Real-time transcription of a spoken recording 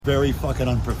Very fucking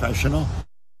unprofessional.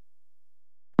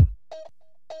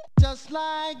 Just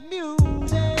like music.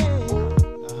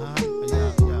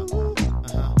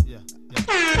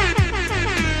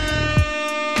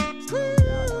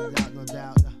 No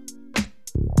doubt.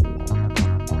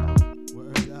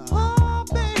 Oh,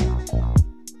 baby.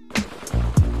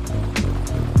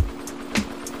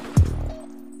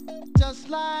 Just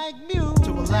like music.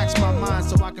 To relax my mind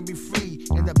so I can be free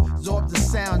and absorb the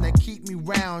sound that keep me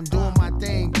round, doing my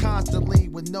thing constantly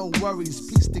with no worries.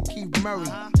 Peace to Keith Murray.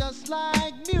 Just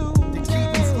like music. To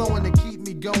keep me flowing, to keep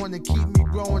me going, to keep me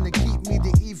growing, to keep me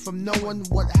to eat from knowing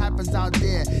what happens out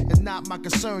there. It's not my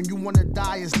concern. You wanna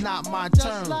die, it's not my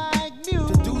turn. Like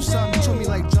to do something to me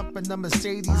like jumping the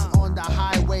Mercedes on the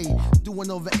highway, doing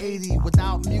over 80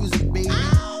 without music, baby.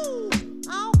 Ow,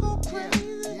 I'll go crazy.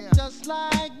 Yeah. Just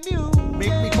like music.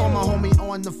 Make me call my homie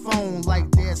on the phone like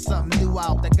there's something new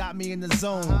out that got me in the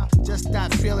zone. Just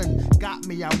that feeling got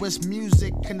me. I wish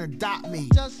music can adopt me.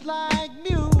 Just like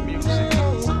music.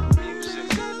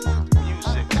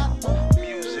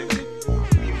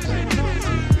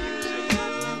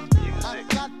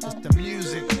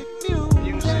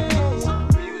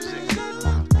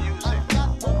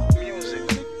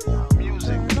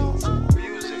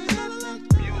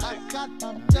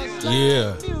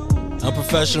 Yeah,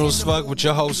 Unprofessional as Fuck with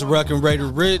your host Ruckin' Raider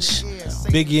Rich.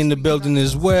 Biggie in the building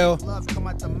as well.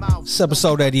 It's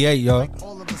episode 88, y'all.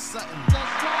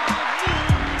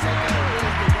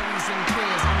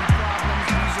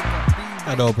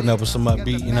 I'd open up with some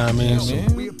upbeat, you know what I mean?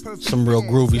 Some real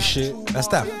groovy shit. That's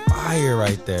that fire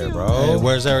right there, bro. Hey,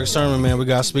 where's Eric Sermon, man? We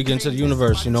gotta speak into the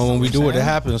universe. You know, when we do it, it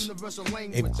happens. You know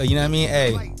what I mean?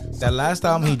 Hey, that last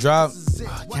album he dropped, I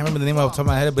can't remember the name off the top of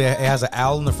my head, but it has an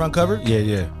owl on the front cover.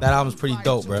 Yeah. That album's pretty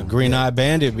dope, bro. Green Eye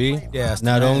Bandit, B. Yeah, it's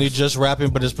not nice. only just rapping,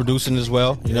 but it's producing as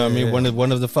well. You know what I mean?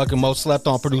 One of the fucking most slept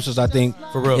on producers, I think,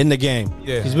 for real, in the game.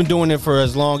 Yeah. He's been doing it for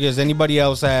as long as anybody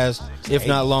else has, if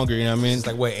not longer. You know what I mean? It's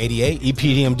like what, 88?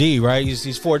 EPDMD, right?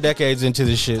 He's 4 decades into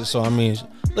this shit. So I mean,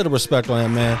 little respect on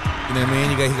him, man. You know what I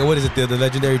mean? You got, what is it? The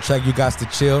legendary track "You Got to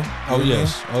Chill." Oh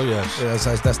yes. Yeah,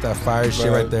 that's that fire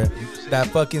shit right there. That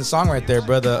fucking song right there,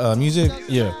 brother. Music.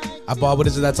 Yeah. I bought. What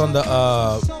is it? That's on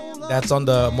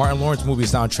the Martin Lawrence movie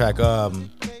soundtrack.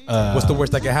 What's the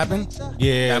worst that can happen?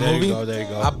 Yeah, that movie. There you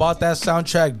go. I bought that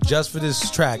soundtrack just for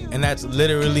this track, and that's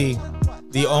literally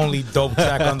the only dope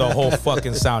track on the whole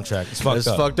fucking soundtrack. It's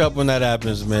fucked up when that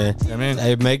happens, man. I mean,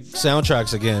 they make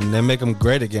soundtracks again. They make them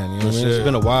great again. You know what I mean? It's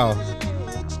been a while.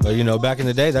 But you know, back in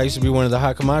the day, that used to be one of the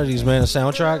hot commodities, man. A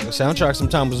soundtrack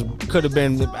sometimes could have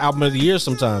been album of the year.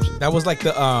 Sometimes that was like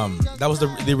the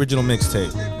original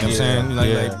mixtape. You know what I'm saying?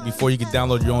 Like before you could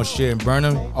download your own shit and burn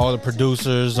them. All the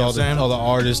producers, all the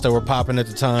artists that were popping at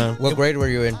the time. What grade were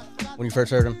you in when you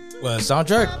first heard them? Well,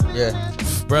 soundtrack? Yeah,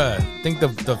 bruh. I think the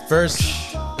first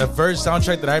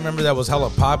soundtrack that I remember that was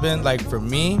hella popping, like for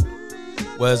me,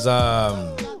 was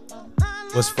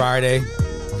Friday.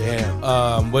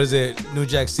 Damn. What is it? New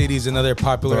Jack City's another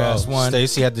popular ass one.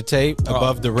 Stacey had the tape,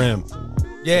 Above the Rim.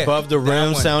 Yeah. Above the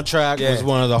Rim soundtrack was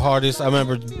one of the hardest. I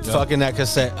remember fucking that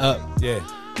cassette up. Yeah.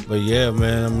 But yeah,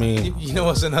 man, I mean. You know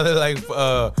what's another, like,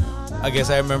 I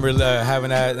guess I remember having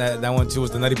that one too,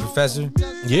 was the Nutty Professor.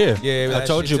 Yeah. Yeah. I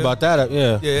told you about that.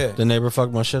 Yeah. Yeah. The neighbor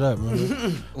fucked my shit up,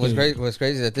 man. What's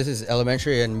crazy that this is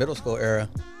elementary and middle school era.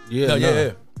 Yeah.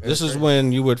 Yeah. This is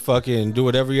when you would fucking do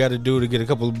whatever you had to do to get a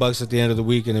couple of bucks at the end of the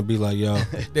week, and it'd be like, yo.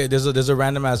 There's a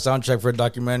random ass soundtrack for a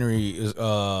documentary. It's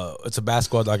a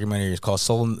basketball documentary. It's called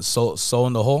Soul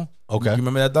in the Hole. Okay. You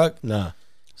remember that, doc? Nah.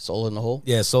 Soul in the Hole?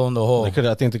 Yeah, Soul in the Hole. I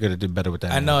think they could have did better with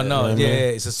that. I know, no. Yeah.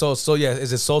 It's a soul. Yeah.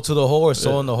 Is it Soul to the Hole or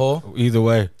Soul in the Hole? Either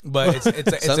way. But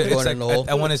it's like,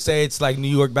 I want to say it's like New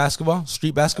York basketball,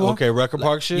 street basketball. Okay, Rucker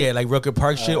Park shit? Yeah, like Rucker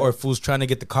Park shit, or fools trying to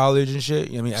get to college and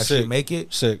shit. You know what I mean? Actually make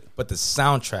it. Sick. But the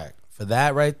soundtrack for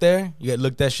that right there, you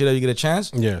look that shit up, you get a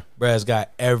chance. Yeah. Bruh,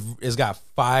 it's got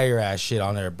fire ass shit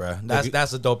on there, bruh.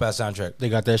 That's a dope ass soundtrack. They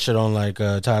got that shit on like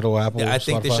Tidal, Apple. Yeah, I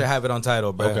think Spotify? they should have it on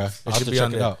Tidal, bruh. Okay. It should be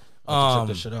on there. I'll check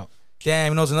this shit out.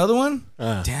 Damn, you know what's another one?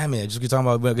 Damn it. Just keep talking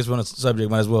about, I guess we're on the subject,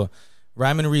 might as well.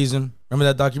 Rhyme and Reason.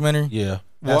 Remember that documentary? Yeah.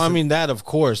 Well, I mean, that, of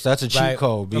course. That's a cheat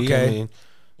code, B. Okay.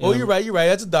 I mean, you're right.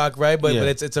 That's a doc, right? But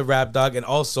it's a rap doc. And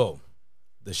also,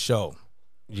 the show.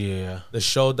 Yeah. The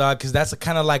show doc, because that's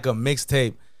kind of like a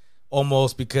mixtape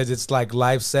almost, because it's like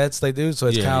live sets they do. So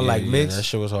it's kind of like mixed. That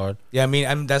shit was hard. Yeah, I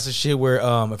mean, that's the shit where,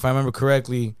 if I remember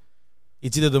correctly,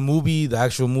 It's either the movie, the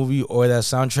actual movie, or that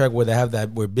soundtrack where they have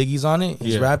that where Biggie's on it.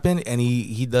 He's rapping and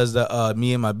he does the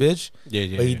Me and My Bitch.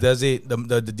 Yeah. But he does it.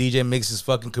 The DJ mixes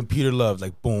fucking Computer Love,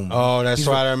 like boom. Oh, that's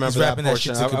right. I remember that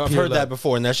portion. That I've heard that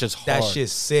before, and that shit's hard. That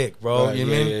shit's sick, bro. Right, you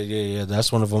know what I mean? Yeah.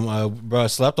 That's one of them. Bro, I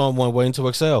slept on one Waiting to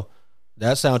Excel.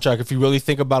 That soundtrack, if you really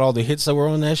think about all the hits that were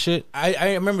on that shit.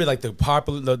 I remember like the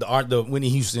popular, the Whitney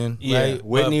Houston, right?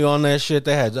 Whitney on that shit.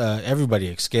 They had everybody,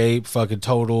 Escape, fucking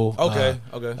Total. Okay.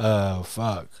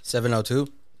 Fuck. 702.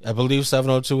 I believe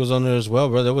 702 was on there as well,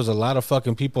 bro. There was a lot of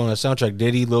fucking people on that soundtrack.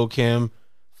 Diddy, Lil Kim,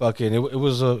 fucking. It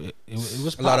was a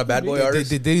lot of bad boy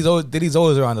artists. Diddy's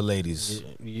always around the ladies.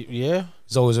 Yeah.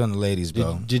 He's always around the ladies,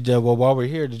 bro. Well, while we're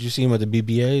here, did you see him at the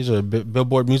BBAs or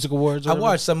Billboard Music Awards? I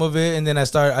watched some of it, and then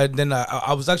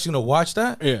I was actually gonna watch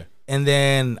that. Yeah. And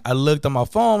then I looked on my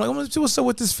phone, like, I'm gonna see what's up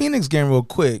with this Phoenix game real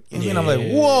quick. And then I'm like,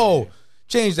 whoa,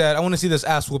 change that. I want to see this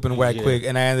ass whooping right quick.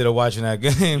 And I ended up watching that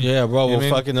game. Yeah, bro. You know Well,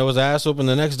 fucking, there was ass whooping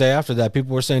the next day after that.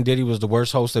 People were saying Diddy was the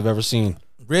worst host they've ever seen.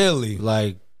 Really?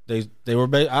 Like, they were.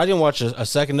 I didn't watch a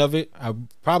second of it. I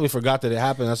probably forgot that it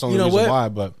happened. That's the only reason why.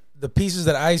 But the pieces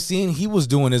that I seen, he was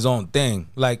doing his own thing.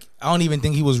 Like, I don't even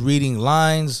think he was reading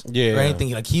lines or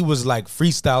anything. Like, he was like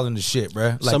freestyling the shit,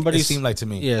 bro. Like, it seemed like to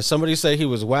me. Yeah, somebody said he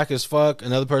was whack as fuck.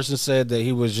 Another person said that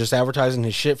he was just advertising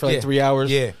his shit for like 3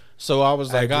 hours. Yeah. So I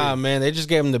was like, man, they just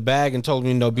gave him the bag and told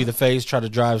me, be the face, try to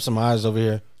drive some eyes over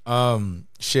here.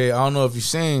 Shit, I don't know if you've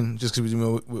seen, just because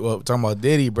we were talking about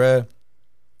Diddy, bro.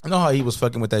 I know how he was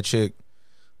fucking with that chick.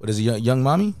 What is it, Young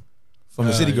Mommy? From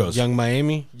the City Girls. Young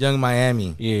Miami? Young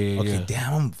Miami. Yeah. Okay,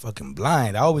 damn, I'm fucking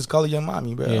blind. I always call her Young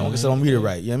Mommy, bro. I guess I don't read it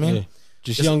right. You know what I mean?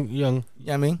 Just young. You know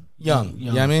what I mean? Young. You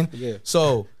know what I mean? Yeah.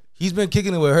 So he's been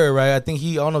kicking it with her, right? I think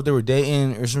I don't know if they were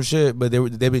dating or some shit, but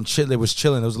they've been chilling. They was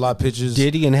chilling. There was a lot of pictures.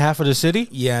 Diddy in half of the city?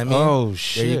 Yeah, I mean. Oh,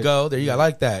 shit. There you go. I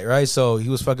like that, right? So he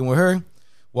was fucking with her.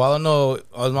 Well, I know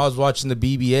I was watching the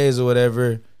BBAs or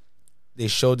whatever, they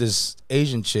showed this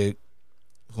Asian chick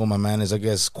who my man is, I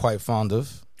guess, quite fond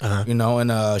of. You know,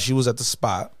 and she was at the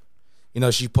spot. You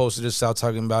know, she posted herself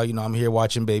talking about, I'm here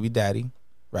watching Baby Daddy,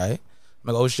 right?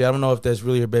 I'm like, oh shit, I don't know if that's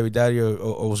really her baby daddy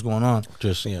or what's going on.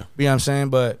 Just, yeah. You know what I'm saying?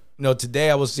 But, today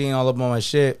I was seeing all up on my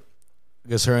shit. I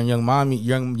guess her and Young Miami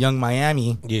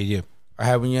are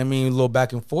having, a little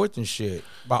back and forth and shit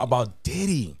about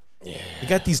Diddy. Yeah. You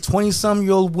got these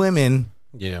 20-some-year-old women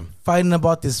fighting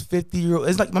about this 50-year-old.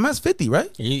 It's like, my man's 50, right?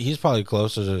 He's probably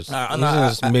closer to his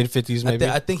mid-50s, maybe.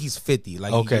 I think he's 50.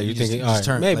 Like, okay, you think all right.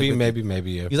 turned, maybe,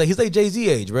 yeah. He's like Jay-Z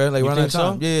age, bro. Like, around that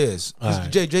time. So? Yes. Right.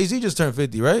 Jay-Z just turned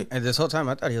 50, right? And this whole time,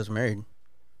 I thought he was married.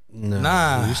 No,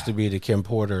 nah. It used to be the Kim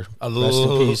Porter. Rest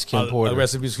in peace, Kim Porter.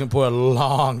 Rest in peace, Kim Porter.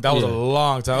 That was a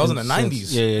long time. That was in the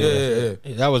 90s.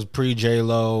 Yeah. That was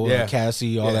pre-J-Lo,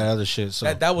 Cassie, all that other shit.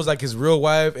 So that was like his real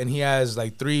wife, and he has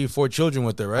like 3-4 children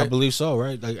with her, right? I believe so,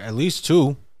 right? Like at least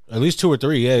 2 or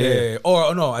 3. Yeah.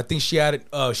 Or no, I think she had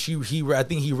I think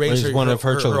he raised her. One of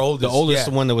her children, oldest, the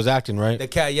oldest one that was acting, right? The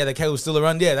cat was still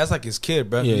around. Yeah, that's like his kid,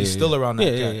 bro. He's still around that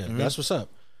cat. Yeah. Mm-hmm. That's what's up.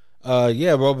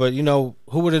 Yeah, bro, but who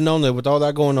would have known that with all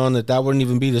that going on that wouldn't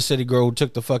even be the city girl who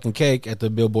took the fucking cake at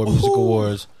the Billboard Music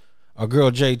Awards. Our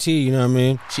girl JT, you know what I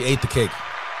mean? She ate the cake.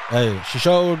 Hey, she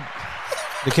showed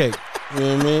the cake. You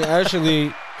know what I mean?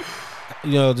 Actually,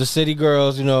 the city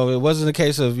girls, it wasn't a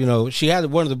case of, she had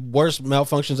one of the worst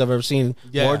malfunctions I've ever seen.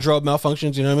 Yeah. Wardrobe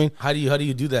malfunctions, you know what I mean? How do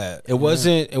you do that? It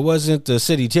wasn't the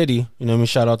city titty, you know what I mean?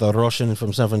 Shout out to Roshan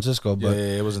from San Francisco, but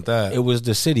it wasn't that. It was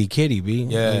the city kitty, B.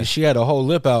 Yeah. She had a whole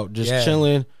lip out, just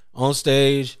chilling on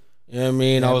stage. You know what I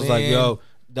mean? I was like, yo,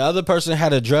 the other person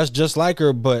had a dress just like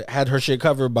her, but had her shit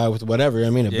covered with whatever.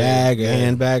 I mean, a bag, a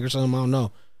handbag or something. I don't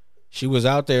know. She was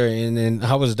out there, and then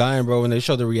I was dying, bro, when they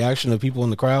showed the reaction of people in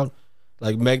the crowd.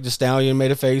 Like Meg Thee Stallion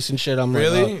made a face and shit. I'm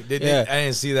really? like, I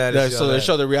didn't see that. So they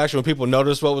showed the reaction when people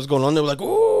noticed what was going on. They were like,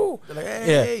 ooh. They're like,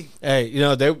 hey.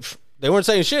 Hey, they weren't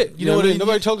saying shit. You know what I mean?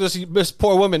 Nobody told this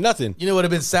poor woman nothing. You know what would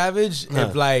have been savage?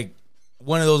 If like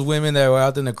one of those women that were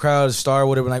out in the crowd, star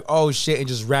would have been like, oh shit, and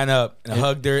just ran up and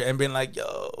hugged her and been like,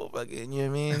 yo, fucking, you know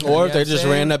what I mean? Or if they just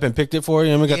ran up and picked it for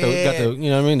you, and we got the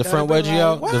you know what I mean, the front wedgie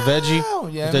out, the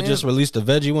veggie. Yeah, they just released the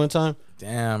veggie one time.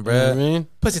 Damn, bro. You know what I mean?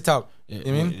 Pussy talk. You know what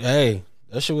I mean? Hey,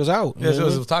 that shit was out. Yeah, she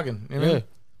was talking. You know what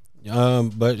I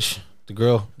mean? But the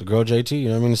girl JT, you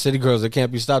know what I mean? The city girls, they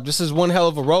can't be stopped. This is one hell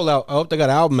of a rollout. I hope they got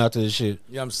an album after this shit.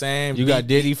 You know what I'm saying? You got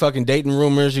Diddy fucking dating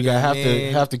rumors. You got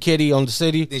half the kitty on the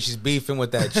city. Then she's beefing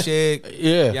with that chick. Yeah.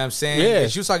 You know what I'm saying? Yeah.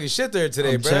 She was talking shit there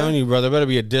today, I'm bro. telling you, brother, there better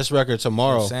be a diss record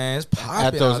tomorrow. You know what I'm saying? It's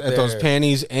popping at those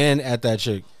panties and at that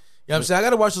chick. You know what I'm saying? I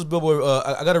gotta watch those Billboard.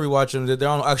 I gotta rewatch them. They're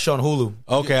actually on Hulu.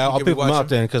 Okay, I'll pick them out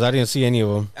then because I didn't see any of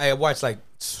them. I watched like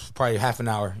probably half an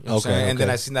hour. You know what I'm saying? And then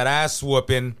I seen that ass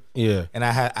whooping. Yeah. And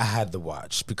I had to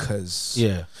watch because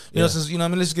yeah. You know, since I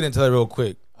mean, let's get into that real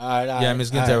quick. All right, let's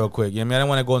get into that real quick. I mean, I don't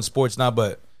want to go in sports now,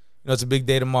 but you know, it's a big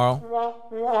day tomorrow.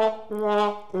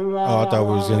 Oh, I thought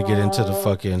we was gonna get into the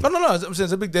fucking. No. I'm saying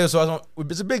it's a big day, so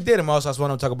it's a big day tomorrow. So I just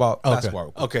want to talk about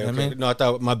basketball. Okay. You know what I mean? No, I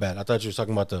thought my bad. I thought you were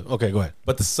talking about the. Okay, go ahead.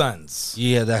 But the Suns.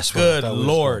 Yeah, that's what good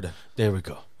Lord. There we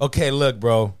go. Okay, look,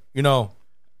 bro. You know,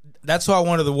 that's who I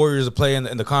wanted the Warriors to play in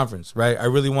the conference, right? I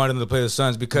really wanted them to play the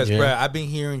Suns because, bro, I've been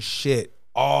hearing shit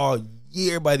all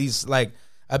year by these like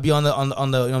I'd be on the you know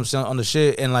what I'm saying, on the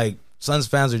shit, and like Suns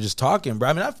fans are just talking, bro.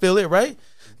 I mean, I feel it, right?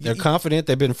 They're confident.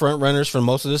 They've been front runners for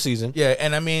most of the season. Yeah,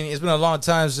 and I mean, it's been a long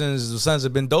time since the Suns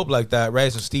have been dope like that,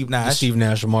 right? Since Steve Nash.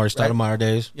 Amari Stoudemire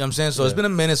days. You know what I'm saying? So it's been a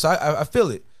minute, so I feel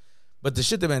it. But the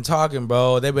shit they've been talking,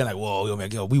 bro, they've been like, whoa, yo,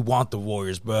 man, we want the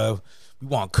Warriors, bro. We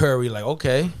want Curry. Like,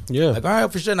 okay. Yeah. Like, all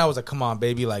right, for sure. And I was like, come on,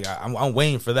 baby. Like, I'm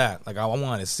waiting for that. Like, I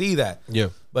want to see that. Yeah.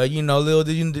 But, you know, little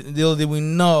did we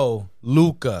know,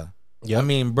 Luka. Yeah. I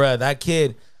mean, bro, that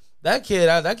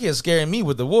kid's scaring me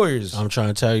with the Warriors. I'm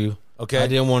trying to tell you. Okay. I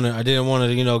didn't want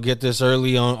to, you know, get this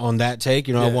early on that take.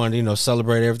 You know, I wanted to, you know,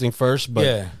 celebrate everything first.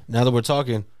 But now that we're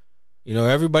talking, you know,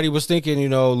 everybody was thinking, you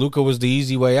know, Luka was the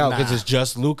easy way out because it's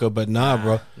just Luka. But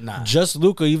bro. Just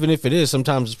Luka, even if it is,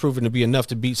 sometimes it's proven to be enough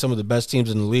to beat some of the best teams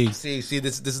in the league. See,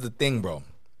 this is the thing, bro.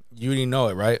 You already know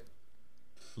it, right?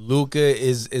 Luka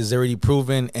is already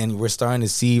proven, and we're starting to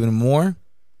see even more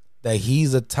that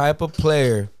he's a type of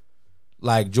player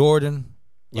like Jordan,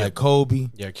 like Kobe.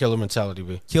 Yeah, killer mentality,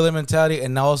 B. Killer mentality,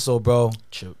 and also, bro,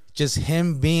 Chip. Just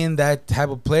him being that type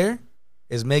of player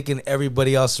is making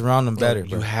everybody else around him better,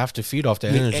 bro. You have to feed off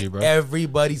that energy, bro.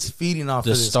 Everybody's feeding off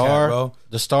the of this star, cat, bro.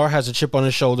 The star has a chip on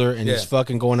his shoulder, and he's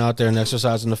fucking going out there and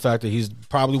exercising the fact that he's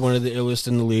probably one of the illest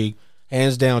in the league,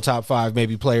 hands down, top 5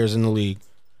 maybe players in the league.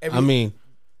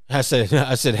 I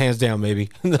said hands down, maybe.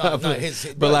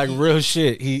 But like real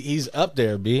shit, he's up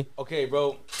there, B. Okay,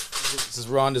 bro. This is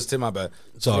we're on this tip, my bad.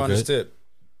 It's all good. This tip.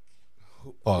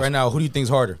 Right now, who do you think's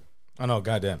harder? I know,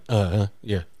 goddamn.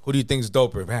 Yeah. Who do you think's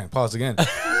doper? Man, pause again.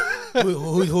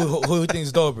 who do you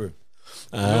think's doper?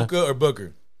 Luka or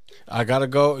Booker? I gotta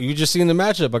go. You just seen the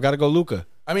matchup. I gotta go Luka.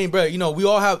 I mean, bro, you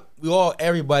know,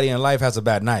 everybody in life has a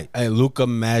bad night. Hey, Luka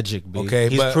magic, B. Okay,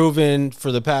 he's proven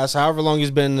for the past however long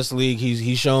he's been in this league,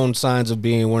 he's shown signs of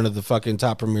being one of the fucking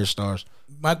top premier stars.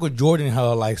 Michael Jordan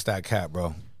hella likes that cat,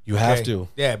 bro. You have to.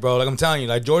 Yeah, bro. Like I'm telling you,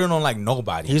 like Jordan don't like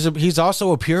nobody. He's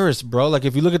also a purist, bro. Like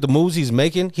if you look at the moves he's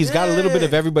making, he's got a little bit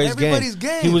of everybody's game.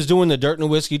 He was doing the dirt and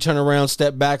whiskey, turn around,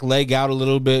 step back, leg out a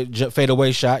little bit, fade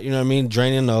away shot. You know what I mean?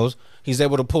 Draining those. He's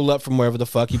able to pull up from wherever the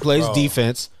fuck. He plays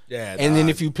defense. Yeah, and then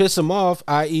if you piss him off,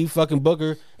 i.e. fucking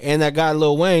Booker and that guy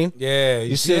Lil Wayne. Yeah,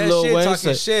 you see Lil Wayne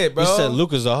talking shit, bro. He said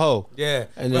Luka's a hoe. Yeah.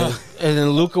 And then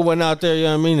Luka went out there, you know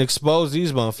what I mean, exposed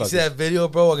these motherfuckers. You see that video,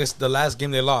 bro? I guess the last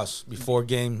game they lost before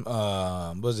game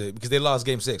what was it? Because they lost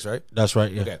game 6, right? That's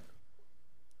right, yeah. Okay.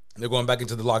 They're going back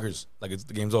into the lockers like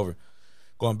the game's over.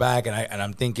 Going back, and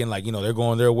I'm thinking like, you know, they're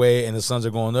going their way and the Suns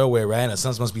are going their way, right? And the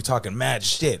Suns must be talking mad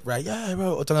shit, right? Yeah,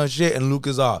 bro, talking shit. And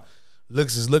Luka's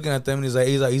looking at them and he's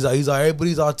like,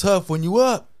 everybody's all tough when you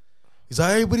up. He's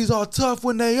like, everybody's all tough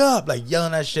when they up, like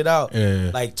yelling that shit out,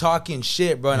 like talking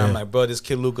shit, bro. And I'm like, bro, this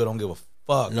kid Luka don't give a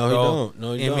fuck. No, bro. he don't.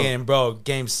 No, he don't. Man, bro,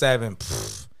 game 7,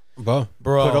 bro,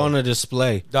 put on a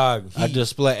display, dog. A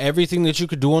display everything that you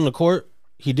could do on the court.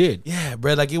 He did. Yeah,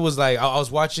 bro. Like, it was like, I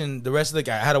was watching the rest of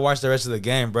I had to watch the rest of the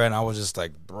game, bro. And I was just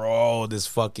like, bro, this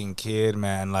fucking kid,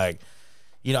 man. Like,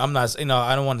 you know, I'm not, you know,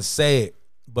 I don't want to say it,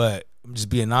 but I'm just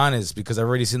being honest because I've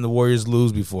already seen the Warriors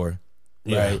lose before.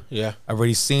 Right? Yeah. I've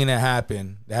already seen it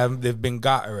happen. They've been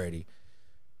got already.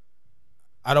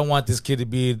 I don't want this kid to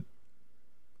be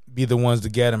the ones to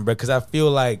get him, bro. Because I feel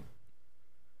like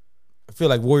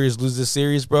Warriors lose this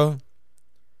series, bro.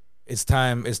 It's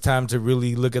time to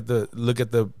really look at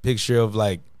the picture of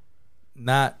like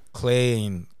not Clay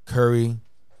and Curry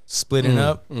splitting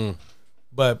up.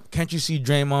 But can't you see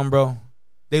Draymond, bro?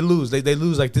 They lose. They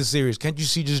lose like this series. Can't you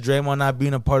see just Draymond not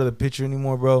being a part of the picture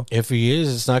anymore, bro? If he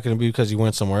is, it's not going to be because he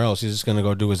went somewhere else. He's just going to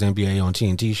go do his NBA on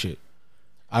TNT shit.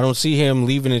 I don't see him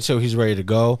leaving until he's ready to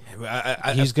go.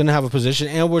 He's going to have a position,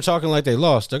 and we're talking like they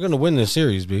lost. They're going to win this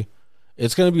series, B.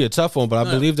 It's going to be a tough one, but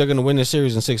I believe they're going to win this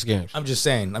series in 6 games. I'm just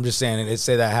saying. Let's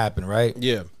say that happened, right?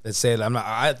 Yeah. Let's say that.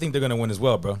 I think they're going to win as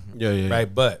well, bro. Yeah. Right,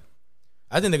 but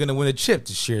I think they're going to win a chip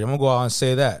this year. I'm going to go out and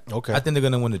say that. Okay. I think they're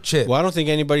going to win the chip. Well, I don't think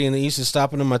anybody in the East is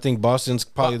stopping them. I think Boston's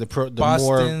probably the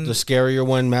scarier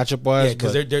one matchup wise. Yeah,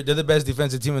 because they're the best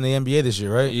defensive team in the NBA this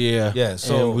year, right? Yeah. Yeah.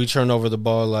 So and we turn over the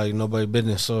ball like nobody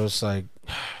business. So it's like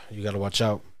you got to watch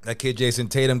out. That kid Jason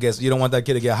Tatum you don't want that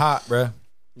kid to get hot, bro.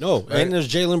 No, Right. and there's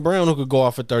Jaylen Brown who could go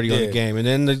off for 30 on the game. And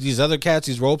then these other cats,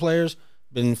 these role players,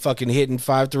 been fucking hitting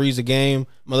 5 threes a game.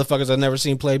 Motherfuckers I've never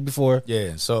seen play before.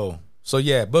 Yeah, so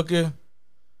yeah, Booker,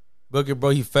 bro,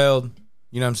 he failed.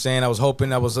 You know what I'm saying? I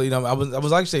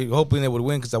was actually hoping they would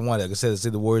win because I wanted, like I said, to see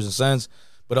the Warriors and Suns.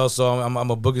 But also, I'm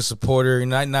a Booker supporter,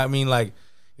 and I mean like,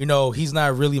 you know, he's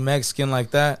not really Mexican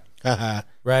like that,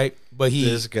 right? But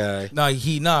This guy. bro.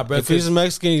 If he's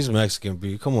Mexican, he's Mexican,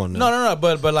 B. Come on now. No.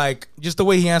 But like, just the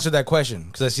way he answered that question,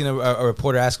 because I seen a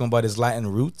reporter ask him about his Latin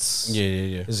roots.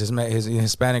 Yeah. His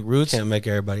Hispanic roots. Can't make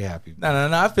everybody happy.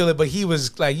 No. I feel it, but he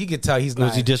was like, you could tell he's not.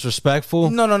 Was he disrespectful?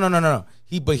 No.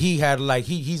 He had like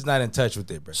he's not in touch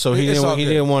with it, bro. So he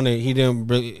didn't want to. He didn't.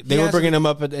 Really, they were bringing him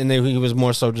up, and he was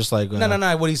more so just like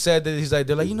no. What he said, that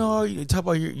they're like, you know, you talk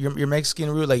about your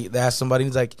Mexican root. Like they asked somebody,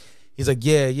 he's like,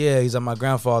 yeah. He's like, my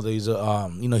grandfather. He's you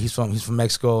know, he's from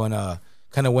Mexico, and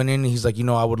kind of went in. And he's like, you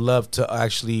know, I would love to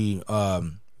actually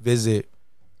visit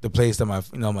the place that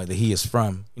that he is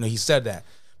from. You know, he said that.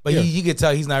 But you could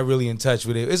tell he's not really in touch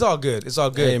with it. It's all good.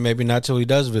 Hey, maybe not till he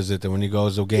does visit. Then when he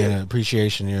goes, he'll gain an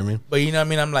appreciation. You know what I mean? But you know what I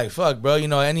mean? I'm like, fuck, bro. You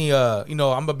know,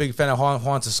 I'm a big fan of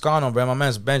Juan Toscano, bro. My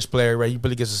man's a bench player, right? He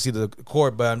really gets to see the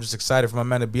court, but I'm just excited for my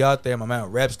man to be out there. My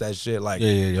man reps that shit like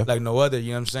like no other. You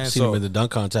know what I'm saying? Seen him in the dunk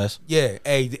contest. Yeah.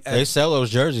 Hey, they sell those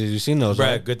jerseys. You seen those, bro?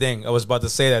 Right? Good thing. I was about to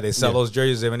say that they sell those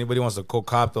jerseys. If anybody wants to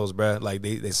cop those, bro, like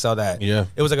they sell that. Yeah.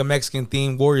 It was like a Mexican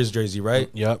themed Warriors jersey, right?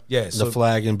 Yep. Yeah. So the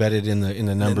flag embedded in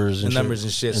the numbers and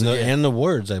shit. And the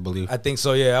words, I believe. I think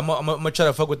so. Yeah, I'm gonna try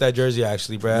to fuck with that jersey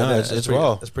actually, bro. No, it's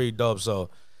raw. That's pretty dope. So,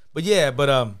 but yeah,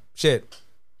 shit.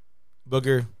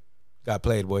 Booker got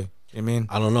played, boy. You know what I mean?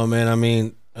 I don't know, man. I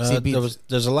mean,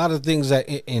 there's a lot of things that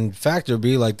in factor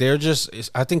be like they're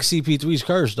just. I think CP3's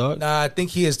cursed, dog. Nah, I think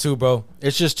he is too, bro.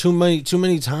 It's just too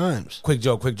many times. Quick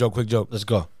joke. Let's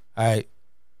go. All right.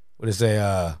 What did it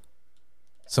say?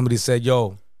 Somebody said,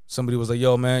 yo. Somebody was like,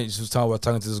 yo, man, she was talking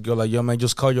to this girl, like, yo, man,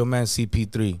 just call your man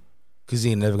CP3, because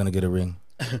he ain't never going to get a ring.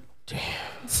 Damn.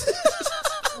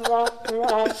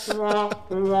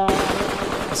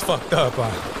 That's fucked up,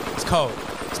 huh? It's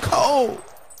cold.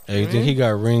 Hey, you think he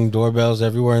got Ring doorbells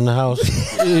everywhere in the house?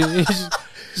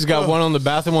 He's got one on the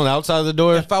bathroom on the outside of the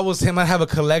door. If I was him, I'd have a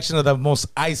collection of the most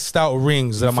iced out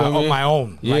rings that on my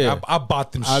own. Yeah. Like, I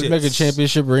bought them shits. I'd make a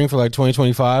championship ring for like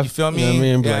 2025. You feel me? You know what I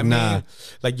mean? Yeah, like, nah.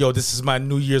 Like, yo, this is my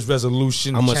New Year's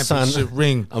resolution championship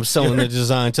ring. I'm selling the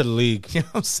design to the league. You know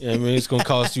what I'm saying? You know what I mean? It's going to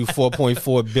cost you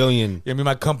 $4.4 billion. Yeah, I mean,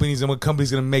 my company's going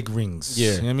to make rings. Yeah.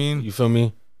 You know what I mean? You feel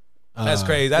me? That's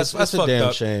crazy. That's a fucked damn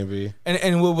up. shame, B.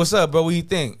 And what's up, bro? What do you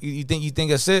think? You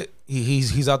think that's it?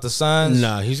 He's out the Suns?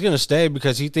 Nah, he's gonna stay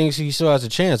because he thinks he still has a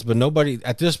chance. But nobody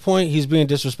at this point, he's being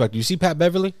disrespected. You see Pat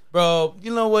Beverly, bro?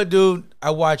 You know what, dude?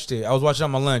 I watched it. I was watching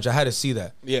on my lunch. I had to see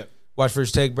that. Yeah. Watch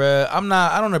First Take, bro.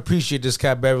 I don't appreciate this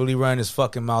Pat Beverly running his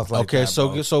fucking mouth like that.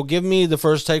 Okay, so give me the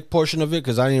First Take portion of it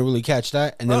because I didn't really catch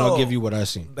that, and then I'll give you what I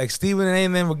seen. Like Stephen and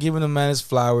A-Man were giving the man his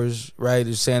flowers, right?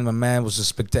 They're saying my man was a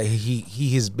spectacular.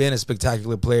 He has been a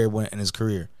spectacular player in his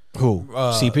career. Who?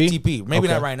 CP? TP. Maybe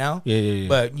not right now. Yeah.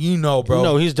 But you know, bro.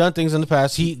 No, he's done things in the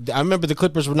past. I remember the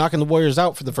Clippers were knocking the Warriors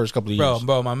out for the first couple of years.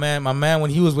 Bro, my man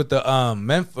when he was with the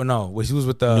when he was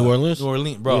with the New Orleans,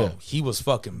 bro, yeah. He was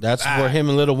fucking That's bad. where him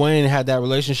and Lil Wayne had that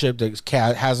relationship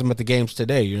that has him at the games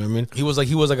today. You know what I mean? He was like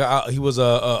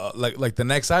the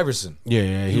next Iverson.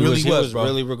 Yeah. He was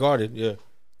really regarded. Yeah.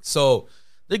 So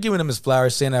they're giving him his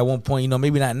flowers, saying at one point,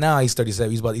 maybe not now. He's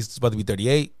 37. He's about to be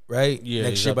 38, right? Yeah.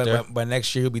 Next year, by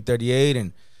next year he'll be 38,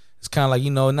 and it's kind of like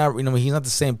he's not the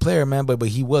same player, man. But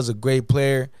he was a great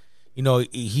player. He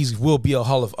will be a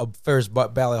first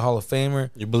ballot Hall of Famer.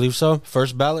 You believe so?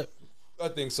 First ballot? I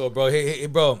think so, bro. Hey,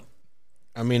 bro.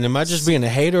 I mean, am I just being a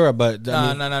hater? But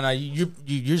no. You're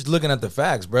just looking at the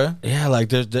facts, bro. Yeah, like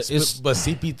but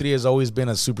CP3 has always been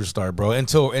a superstar, bro.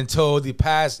 Until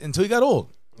he got old.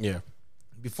 Yeah.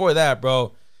 Before that,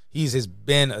 bro, he's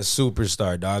been a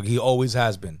superstar, dog. He always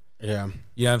has been. Yeah.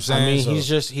 You know what I'm saying? I mean, he's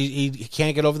just he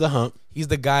can't get over the hump. He's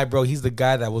the guy, bro. He's the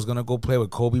guy that was gonna go play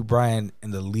with Kobe Bryant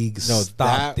and the league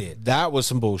stopped it. That was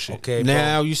some bullshit. Okay,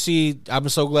 now bro. you see, I'm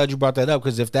so glad you brought that up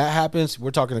because if that happens,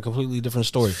 we're talking a completely different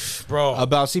story, bro.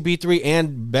 About CP3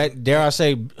 and dare I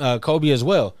say Kobe as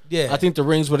well. Yeah, I think the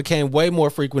rings would have came way more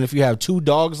frequent if you have two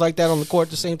dogs like that on the court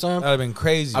at the same time. That'd have been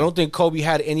crazy. I don't think Kobe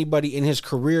had anybody in his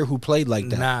career who played like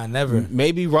that. Nah, never.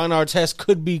 Maybe Ron Artest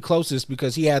could be closest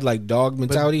because he had like dog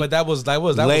mentality. But that was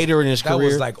later in his career. That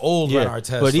was like old Ron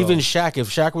Artest. But even Shaq, if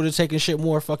Shaq would have taken shit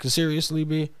more fucking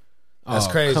seriously, that's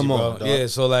crazy, come bro. on, dog. Yeah,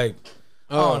 so like,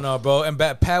 Oh no, bro. And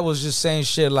Pat was just saying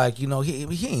shit like, he ain't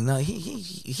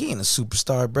a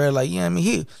superstar, bro. Like, I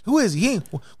mean, who is he?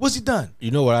 What's he done?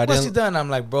 You know what I didn't? What's he done? I'm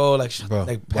like, bro, like, bro.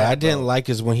 like Pat, what I didn't like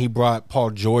is when he brought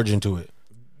Paul George into it.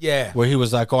 Yeah, where he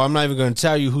was like, "Oh, I'm not even going to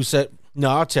tell you who said."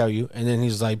 No, I'll tell you. And then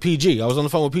he's like, "PG." I was on the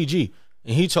phone with PG,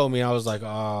 and he told me, I was like,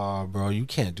 "Oh, bro, you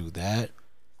can't do that."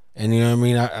 And you know what I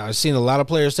mean? I've seen a lot of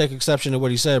players take exception to what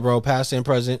he said, bro, past and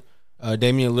present.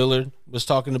 Damian Lillard was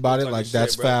talking about it like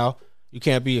that's foul. You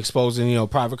can't be exposing,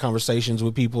 private conversations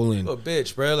with people. And a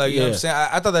bitch, bro. Like, you know what I'm saying?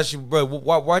 I thought that shit, bro.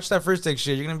 Watch that first take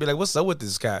shit. You're going to be like, what's up with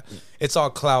this guy? It's all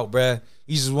clout, bro.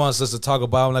 He just wants us to talk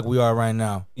about him like we are right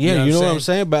now. Yeah, you know what I'm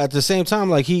saying? But at the same time,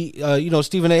 like he,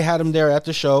 Stephen A. had him there at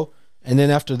the show. And then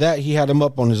after that, he had him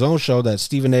up on his own show, that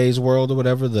Stephen A.'s World or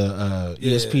whatever, the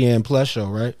ESPN Plus show,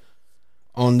 right?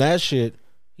 On that shit,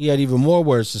 he had even more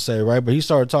words to say, right? But he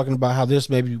started talking about how this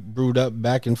maybe brewed up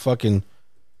back in fucking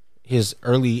his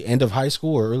early end of high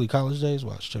school or early college days.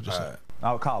 Watch, check this out.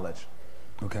 Out of college.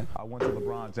 Okay. I went to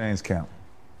LeBron James camp.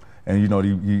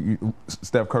 And,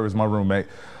 Steph Curry's my roommate.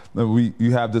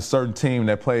 You have this certain team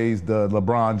that plays the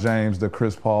LeBron James, the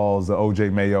Chris Pauls, the O.J.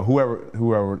 Mayo,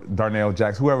 whoever, Darnell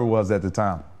Jackson, whoever it was at the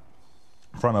time,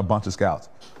 in front of a bunch of scouts.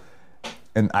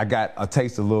 And I got a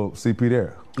taste of little CP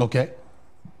there. Okay.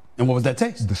 And what was that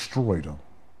taste? Destroyed him.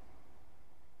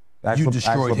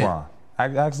 Destroyed him?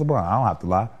 Ask LeBron. I don't have to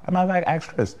lie. I mean,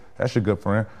 ask Chris. That's your good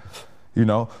friend.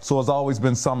 So it's always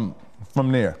been something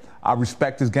from there. I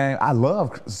respect his game. I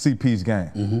love CP's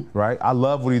game, right? I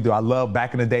love what he do. I love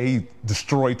back in the day he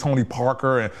destroyed Tony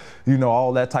Parker and,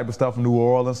 all that type of stuff in New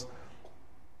Orleans.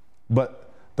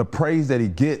 But the praise that he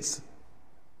gets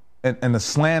and the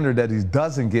slander that he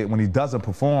doesn't get when he doesn't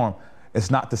perform,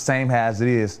 it's not the same as it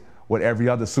is with every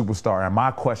other superstar. And my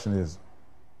question is,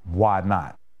 why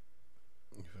not?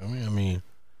 I mean,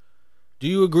 do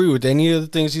you agree with any of the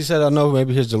things he said? I know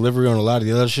maybe his delivery on a lot of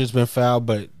the other shit's been foul,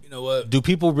 but you know what? Do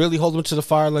people really hold him to the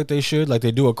fire like they should, like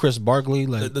they do a Chris Barkley,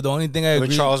 like the only thing I agree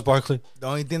with Charles Barkley? The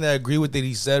only thing that I agree with that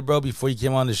he said, bro, before he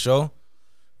came on the show,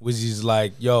 was he's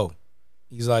like, be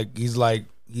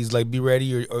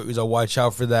ready or watch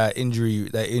out for that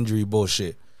injury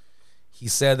bullshit. He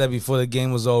said that before the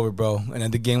game was over, bro, and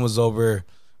then the game was over.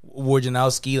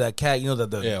 Wojnarowski, that cat,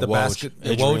 the basket,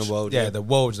 the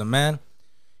Woj, the man.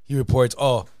 He reports,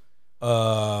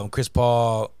 Chris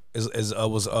Paul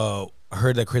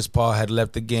heard that Chris Paul had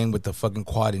left the game with the fucking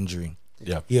quad injury.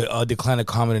 Yeah, he declined to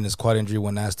comment on his quad injury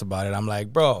when asked about it. I'm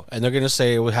like, bro, and they're gonna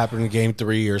say it would happen in Game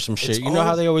 3 or some shit. You know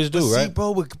how they always do, right? See,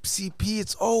 bro, with CP,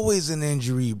 it's always an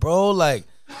injury, bro. Like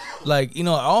I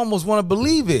almost want to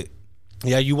believe it.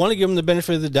 Yeah, you want to give him the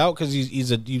benefit of the doubt because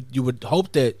you would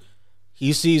hope that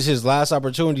he sees his last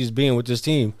opportunities being with this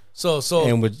team. So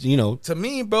and with to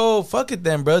me, bro, fuck it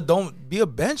then, bro. Don't be a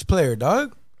bench player,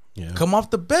 dog. Yeah. Come off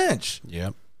the bench.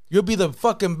 Yep. You'll be the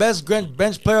fucking best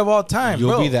bench player of all time, You'll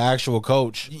bro. be the actual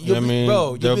coach.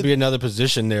 There'll be another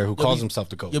position there who calls himself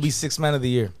the coach. You'll be 6th man of the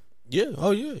year. Yeah. Oh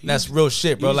yeah. That's real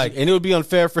shit, bro. And it would be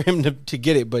unfair for him to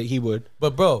get it, but he would.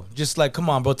 But bro, just like, come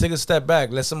on, bro, take a step back.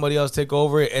 Let somebody else take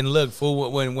over it. And look,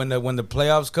 fool, when the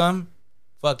playoffs come,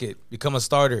 fuck it, become a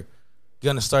starter. Get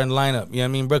on the starting lineup. You know what I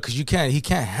mean, bro? Because he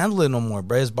can't handle it no more,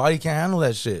 bro. His body can't handle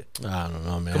that shit. I don't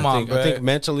know, man. Come on, bro. I think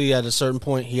mentally at a certain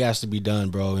point he has to be done,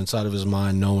 bro. Inside of his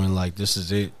mind, knowing like this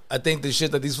is it. I think the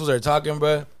shit that these fools are talking,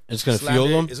 bro, it's gonna fuel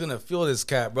him. It's gonna fuel this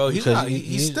cat, bro.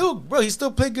 He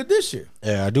still played good this year.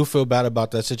 Yeah, I do feel bad about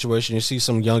that situation. You see,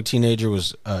 some young teenager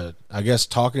was, I guess,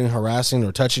 talking, harassing,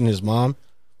 or touching his mom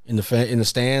in the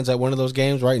stands at one of those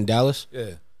games, right in Dallas.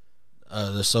 Yeah.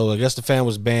 So I guess the fan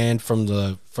was banned from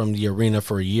the arena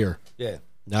for a year. Yeah.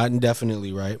 Not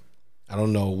indefinitely, right? I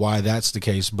don't know why that's the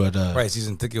case, but right,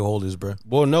 season ticket holders, bro.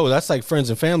 Well, no, that's like friends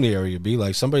and family area. Be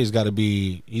like he's got to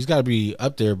be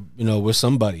up there, with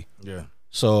somebody. Yeah.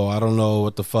 So I don't know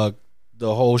what the fuck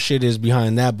the whole shit is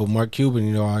behind that, but Mark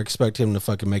Cuban, I expect him to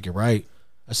fucking make it right.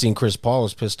 I seen Chris Paul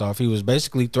was pissed off. He was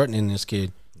basically threatening this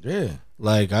kid. Yeah.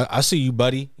 Like I see you,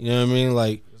 buddy. You know what I mean?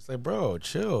 Like. It's like, bro,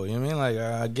 chill. You know what I mean? Like,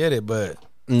 I get it, but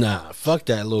nah, fuck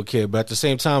that little kid. But at the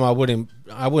same time, I wouldn't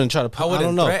try to. I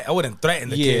don't know. I wouldn't threaten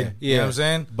the kid. Yeah, you know what I'm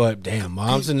saying? But damn,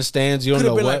 mom's in the stands. You don't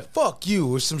know been what. Like, fuck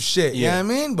you or some shit. Yeah. You know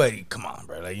what I mean? But come on,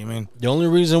 bro. Like, you mean? The only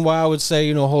reason why I would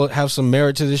say have some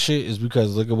merit to this shit is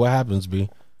because look at what happens,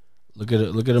 B. Look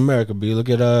at America, B.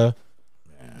 Look at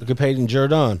Peyton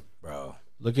Jordan. Bro.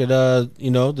 Look at the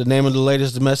name of the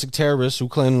latest domestic terrorist who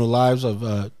claimed the lives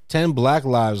of 10 black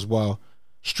lives while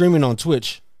streaming on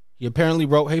Twitch. He apparently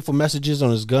wrote hateful messages on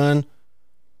his gun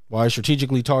while he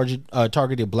strategically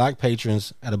targeted black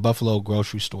patrons at a Buffalo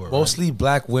grocery store. Mostly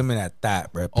black women at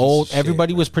that, bro.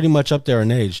 Everybody was pretty much up there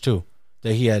in age too.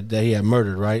 that he had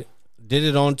murdered, right? Did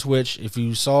it on Twitch. If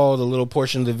you saw the little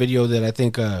portion of the video that I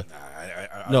think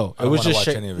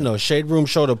Shade Room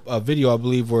showed a video, I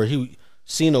believe, where he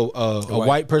seen a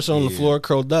white person on the floor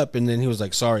curled up, and then he was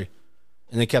like, sorry,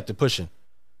 and they kept it pushing.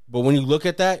 But when you look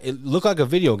at that, it looked like a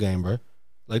video game, bro.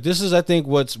 Like, this is, I think,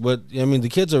 the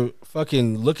kids are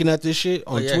fucking looking at this shit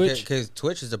on Twitch. Because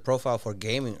Twitch is a profile for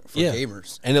gaming,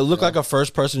 gamers. And it looked like a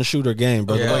first-person shooter game,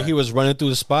 bro. The way he was running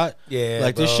through the spot. Yeah,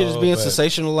 like, this shit is being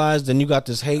sensationalized, and you got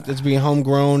this hate that's being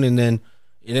homegrown, and then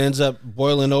it ends up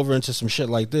boiling over into some shit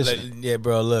like this. Yeah,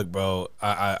 bro, look, bro.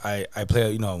 I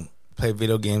play, play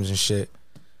video games and shit.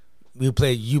 You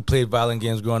played violent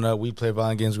games growing up. We played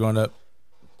violent games growing up.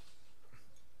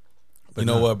 But you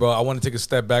know what, bro? I want to take a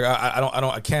step back.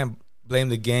 I can't blame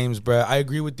the games, bro. I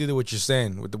agree with you what you're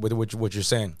saying. With what you're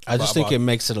saying. I just think it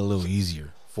makes it a little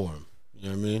easier for them. You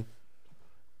know what I mean?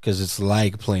 Because it's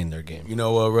like playing their game. You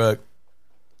know what, Ruck?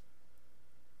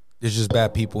 There's just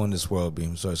bad people in this world,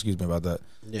 Beam. So excuse me about that.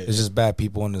 Yeah, There's just bad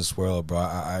people in this world, bro.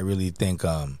 I really think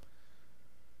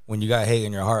when you got hate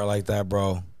in your heart like that,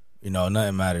 bro,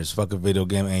 nothing matters. Fuck a video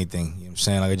game, anything. You know what I'm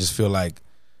saying? Like, I just feel like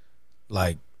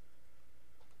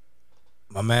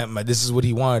my man, this is what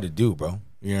he wanted to do, bro.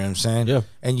 You know what I'm saying? Yeah.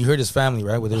 And you heard his family,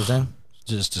 right? What they were saying?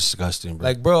 Just disgusting, bro.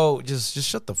 Like, bro, just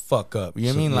shut the fuck up. You know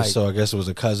what I mean? Like, so I guess it was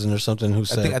a cousin or something who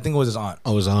said. I think it was his aunt.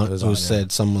 Oh, his aunt who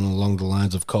said someone along the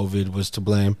lines of COVID was to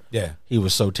blame. Yeah. He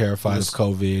was so terrified of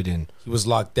COVID, and he was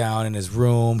locked down in his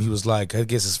room. He was like, I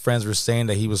guess his friends were saying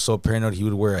that he was so paranoid he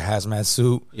would wear a hazmat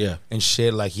suit. Yeah. And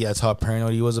shit, like that's how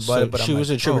paranoid he was about it. But she was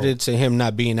attributed to him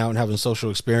not being out and having social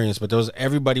experience, but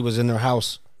everybody was in their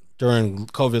house during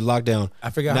COVID lockdown.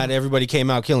 I forgot. Not everybody came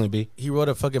out killing, B. He wrote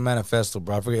a fucking manifesto,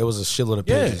 bro. I forget. It was a shitload of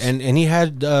pages. Yeah, and he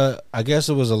had, I guess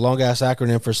it was a long-ass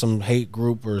acronym for some hate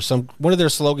group or one of their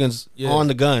slogans on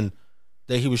the gun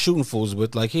that he was shooting fools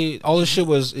with. Like, all this shit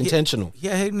was intentional. He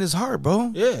had hate in his heart,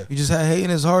 bro. Yeah. He just had hate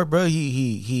in his heart, bro.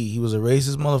 He was a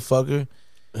racist motherfucker.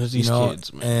 There's these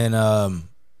kids, man. And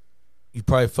he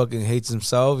probably fucking hates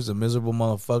himself. He's a miserable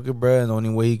motherfucker, bro. And the only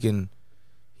way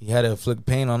he had to inflict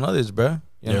pain on others, bro.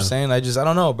 You know what I'm saying? I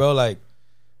don't know, bro. Like,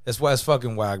 that's why it's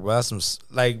fucking whack, bro. That's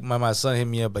my son hit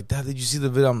me up like, Dad, did you see the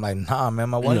video? I'm like, nah, man.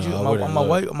 Why did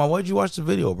you watch the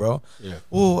video, bro? Yeah.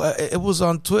 Well, it was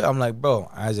on Twitter. I'm like, bro,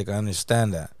 Isaac, I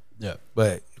understand that. Yeah.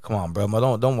 But come on,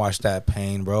 bro. Don't watch that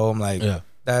pain, bro. I'm like,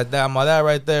 that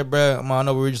right there, bro. I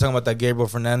know we were just talking about that Gabriel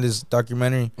Fernandez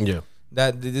documentary. Yeah.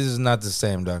 This is not the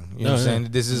same, dog. You know what I'm saying?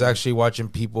 This is actually watching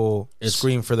people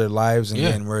scream for their lives and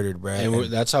getting murdered, bro. And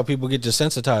that's how people get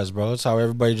desensitized, bro. It's how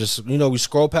everybody just, we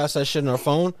scroll past that shit on our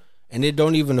phone, and it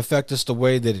don't even affect us the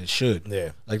way that it should. Yeah.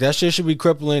 Like, that shit should be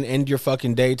crippling, end your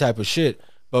fucking day type of shit.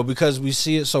 But because we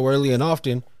see it so early and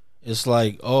often, it's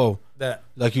like,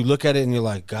 like you look at it and you're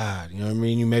like, God, you know what I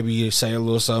mean? You say a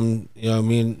little something, you know what I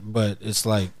mean? But it's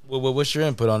like, what's your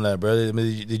input on that, brother? I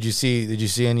mean, did you see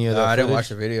any of that? I didn't watch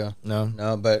the video.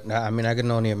 No, but I mean, I can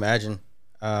only imagine.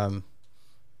 I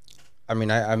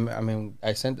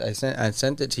sent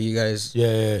it to you guys.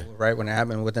 Yeah. Right when it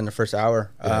happened, within the first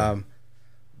hour. Yeah.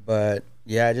 But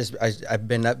yeah, I've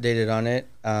been updated on it,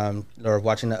 or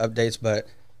watching the updates. But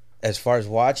as far as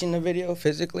watching the video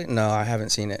physically, no, I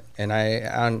haven't seen it. And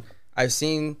I've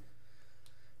seen.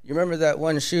 You remember that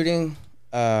one shooting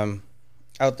out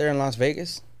there in Las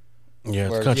Vegas? Yeah,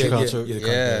 the country concert.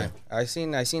 Yeah. I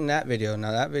seen that video.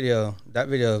 Now that video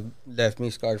left me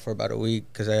scarred for about a week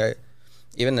because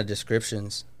even the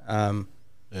descriptions.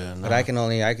 But I can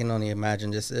only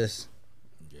imagine just this.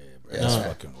 Yeah, bro. That's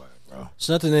fucking whack, bro. It's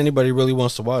nothing anybody really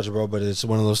wants to watch, bro. But it's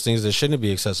one of those things that shouldn't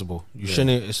be accessible. You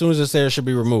shouldn't. As soon as it's there, it should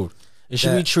be removed. It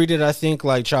should be treated, I think,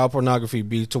 like child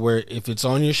pornography. To where if it's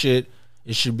on your shit,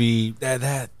 it should be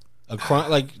that. A crime.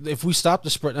 Like, if we stop the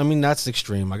spread, I mean, that's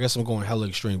extreme. I guess I'm going hella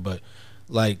extreme, but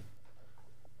like,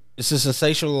 it's the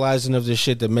sensationalizing of this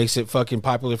shit that makes it fucking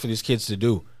popular for these kids to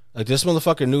do. Like, this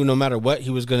motherfucker knew no matter what, he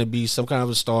was going to be some kind of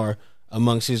a star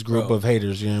amongst his group of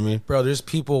haters. You know what I mean? Bro, there's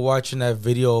people watching that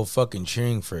video fucking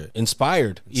cheering for it.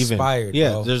 Inspired,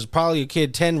 bro. There's probably a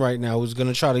kid 10 right now who's going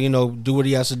to try to, do what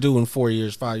he has to do in 4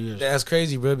 years, 5 years. That's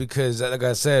crazy, bro, because like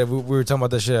I said, we were talking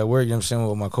about that shit at work, you know what I'm saying,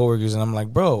 with my coworkers, and I'm like,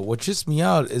 bro, what trips me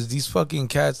out is these fucking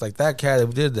cats, like that cat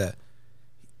that did that,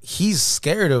 he's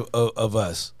scared of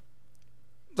us.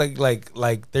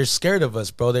 Like they're scared of us,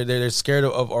 bro. They're scared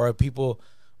of our people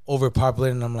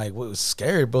overpopulating. And I'm like, what?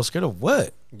 Scared, bro? Scared of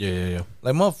what? Yeah.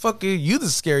 Like, motherfucker, you the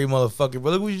scary motherfucker,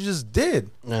 bro. Look what you just did.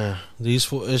 Nah,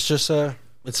 it's just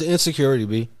it's an insecurity,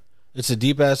 B. It's a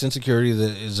deep ass insecurity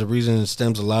that is the reason it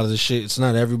stems a lot of this shit. It's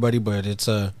not everybody, but it's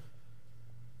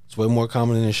way more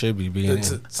common than it should be. I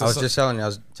was just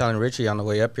telling Richie on the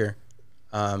way up here.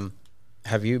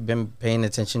 have you been paying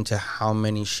attention to how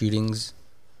many shootings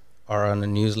are on the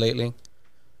news lately?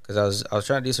 Because I was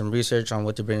trying to do some research on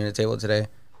what to bring to the table today,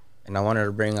 and I wanted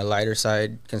to bring a lighter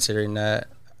side, considering that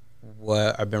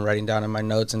what I've been writing down in my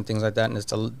notes and things like that. And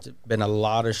it's been a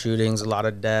lot of shootings, a lot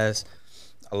of deaths,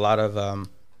 a lot of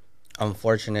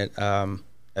unfortunate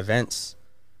events.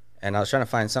 And I was trying to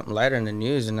find something lighter in the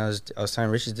news, and I was telling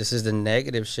Richard, this is the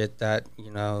negative shit that,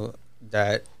 you know,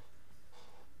 that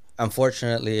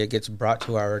unfortunately it gets brought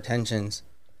to our attentions.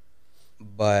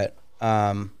 But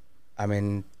I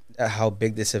mean, how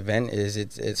big this event is,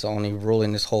 it's only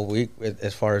ruling this whole week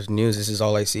as far as news. This is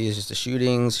all I see is just the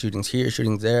shootings here,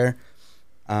 shootings there.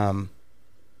 I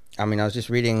mean, I was just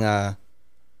reading a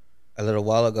little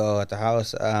while ago at the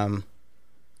house, a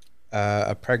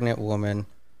pregnant woman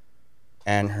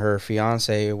and her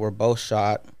fiance were both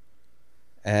shot,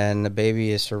 and the baby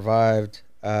has survived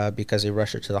because they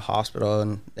rushed her to the hospital,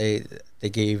 and they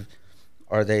did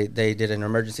an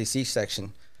emergency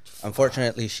C-section.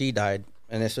 Unfortunately, she died,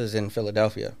 and this was in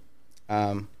Philadelphia.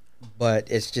 But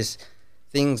it's just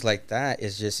things like that.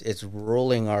 It's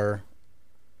ruling our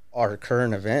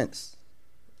current events,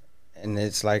 and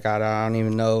it's like I don't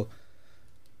even know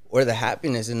where the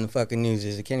happiness in the fucking news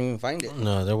is. I can't even find it.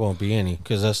 No, there won't be any,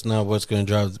 because that's not what's going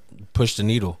to push the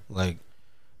needle. Like,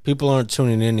 people aren't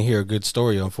tuning in to hear a good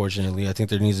story, unfortunately. I think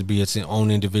there needs to be its own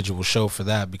individual show for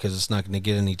that, because it's not going to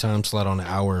get any time slot on an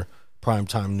hour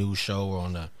primetime news show or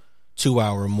on a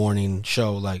 2-hour morning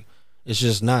show. Like, it's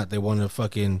just not. They want to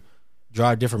fucking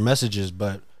drive different messages,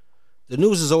 but the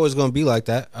news is always going to be like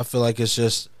that. I feel like it's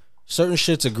just certain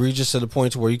shit's egregious to the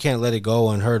point to where you can't let it go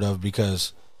unheard of,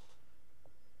 because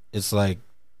it's like,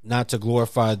 not to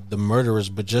glorify the murderers,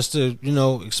 but just to, you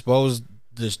know, expose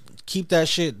this, keep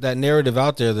that narrative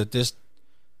out there that this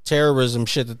terrorism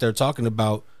shit that they're talking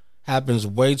about happens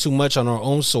way too much on our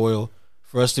own soil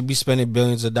for us to be spending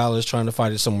billions of dollars trying to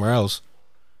fight it somewhere else.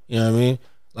 You know what I mean?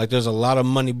 Like, there's a lot of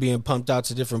money being pumped out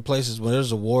to different places when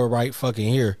there's a war right fucking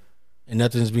here and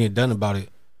nothing's being done about it.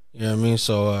 You know what I mean?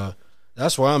 So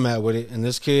that's where I'm at with it. And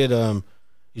this kid,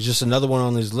 he's just another one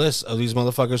on this list of these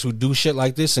motherfuckers who do shit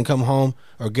like this and come home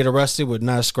or get arrested with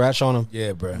not a scratch on them.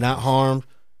 Yeah, bro. Not harmed,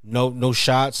 no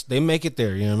shots. They make it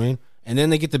there, you know what I mean? And then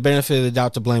they get the benefit of the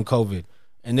doubt to blame COVID.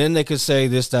 And then they could say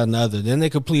this, that, and the other. Then they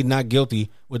could plead not guilty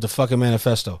with the fucking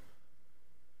manifesto.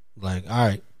 Like, all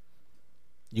right,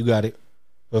 you got it.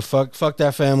 But fuck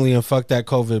that family and fuck that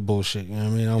COVID bullshit. You know what I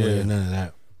mean? I don't want none of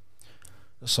that.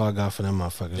 That's all I got for them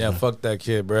motherfuckers. Yeah, man. Fuck that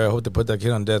kid, bro. I hope they put that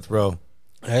kid on death row.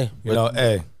 Hey,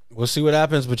 hey. We'll see what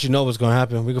happens, but you know what's going to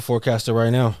happen. We can forecast it right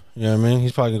now. You know what I mean?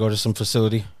 He's probably going to go to some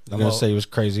facility. They're going to say he was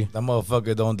crazy. That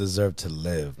motherfucker don't deserve to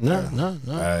live. No.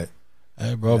 All right.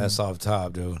 Hey, bro. That's off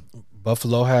top, dude.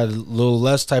 Buffalo had a little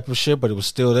less type of shit, but it was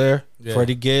still there. Yeah.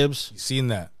 Freddie Gibbs. You seen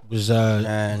that? Was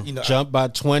jumped by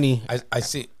 20. I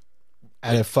see.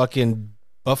 At a fucking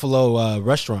Buffalo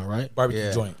restaurant, right?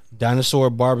 Barbecue joint. Dinosaur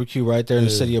Barbecue right there in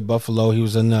the city of Buffalo. He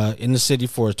was in the city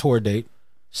for a tour date.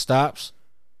 Stops.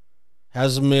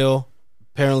 Has a meal.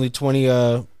 Apparently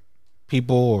 20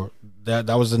 people, or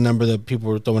that was the number that people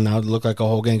were throwing out. It looked like a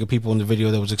whole gang of people in the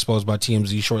video that was exposed by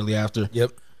TMZ shortly after.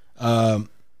 Yep.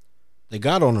 They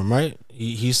got on him, right?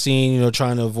 He's seen, you know,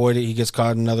 trying to avoid it. He gets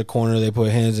caught in another corner. They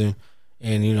put hands in,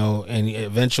 and you know, and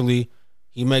eventually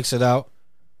he makes it out.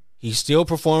 He still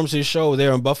performs his show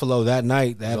there in Buffalo that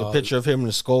night. They had a picture of him in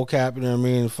a skull cap, you know what I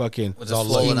mean? Fucking with his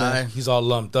swollen eye. He's all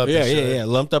lumped up. Yeah.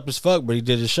 Lumped up as fuck, but he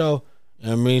did his show. You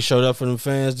know what I mean? Showed up for them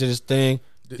fans, did his thing,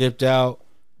 dipped out.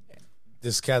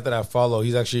 This cat that I follow,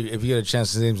 he's actually, if you get a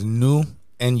chance, his name's New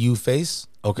NU Face.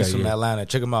 Okay, he's from Atlanta.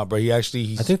 Check him out, bro.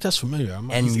 He's I think that's familiar.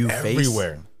 NU Face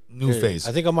everywhere. New Face.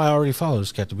 I think I might already follow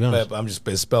this cat, to be honest. But I'm just,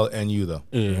 it's spelled NU though.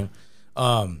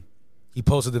 Yeah. He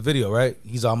posted the video, right?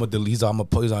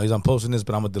 I'm posting this,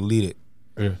 but I'm gonna delete it.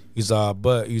 Yeah. He's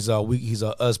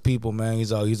us people, man.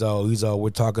 We're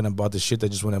talking about the shit that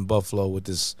just went in Buffalo with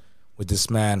this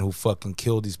man who fucking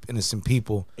killed these innocent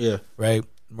people. Yeah. Right?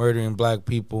 Murdering black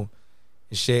people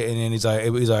and shit. And then he's like,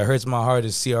 it hurts my heart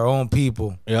to see our own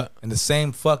people. Yeah. In the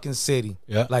same fucking city.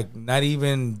 Yeah. Like not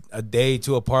even a day,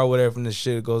 two apart, whatever, from this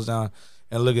shit goes down.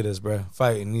 And look at this, bro.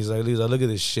 Fighting. He's like, look at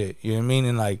this shit. You know what I mean?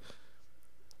 And like,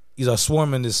 he's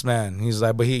swarming this man. He's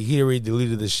like, but he already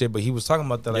deleted this shit. But he was talking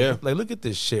about that. Like, like, look at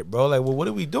this shit, bro. Like, well, what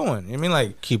are we doing? You know what I mean?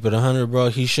 Like, keep it 100, bro.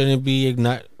 He shouldn't be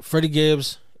Freddie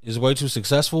Gibbs is way too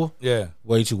successful. Yeah.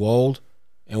 Way too old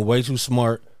and way too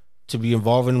smart to be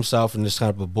involving himself in this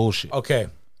type of bullshit. Okay.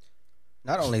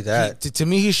 Not only that. To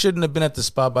me, he shouldn't have been at the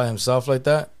spot by himself like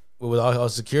that with all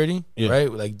security,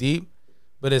 right? Like deep.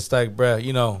 But it's like, bruh,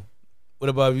 you know, what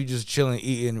about you just chilling,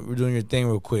 eating, we're doing your thing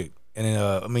real quick? And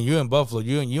then, I mean, you're in Buffalo.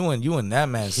 You in that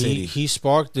man city. He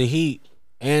sparked the heat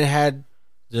and had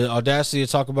the audacity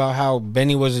to talk about how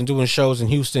Benny wasn't doing shows in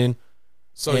Houston.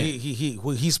 So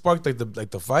he sparked like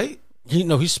the fight.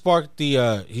 He sparked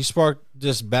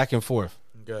this back and forth.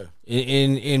 Okay.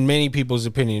 In many people's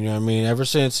opinion, you know what I mean? Ever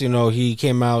since, he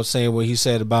came out saying what he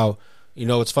said about,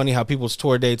 it's funny how people's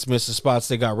tour dates miss the spots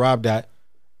they got robbed at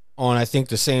on, I think,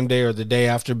 the same day or the day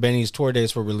after Benny's tour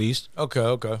dates were released.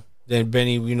 Okay. Then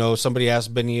Benny, somebody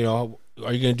asked Benny, are you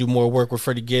going to do more work with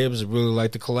Freddie Gibbs? I really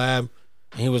like the collab.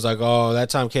 And he was like, oh, that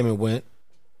time came and went.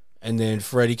 And then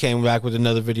Freddie came back with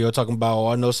another video talking about,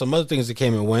 I know some other things that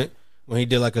came and went, when he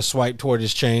did like a swipe toward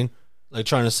his chain, like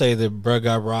trying to say that bruh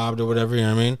got robbed or whatever, you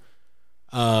know what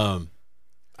I mean?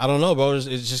 I don't know, bro. It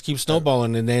just keeps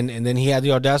snowballing. And then he had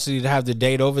the audacity to have the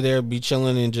date over there, be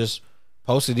chilling and just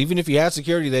post it. Even if he had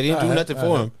security, they didn't do nothing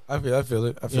for him. I feel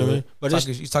it. You know what I mean? But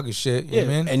he's talking shit. You Yeah, know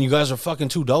what I mean? and you guys are fucking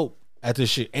too dope at this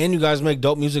shit. And you guys make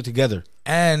dope music together.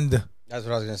 And That's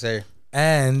what I was gonna say.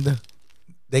 And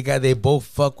they both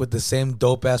fuck with the same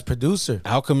dope ass producer.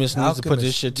 Alchemist needs to put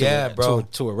this shit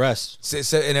to a rest.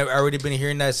 So, and I've already been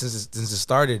hearing that since it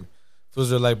started.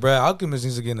 Fools are like, bro, Alchemist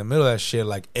needs to get in the middle of that shit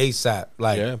like ASAP.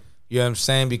 Like, you know what I'm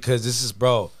saying? Because this is,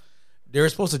 bro, they were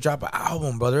supposed to drop an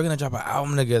album, bro. They're gonna drop an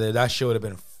album together. That shit would have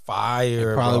been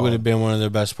fire. It probably bro. would have been one of their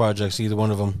best projects, either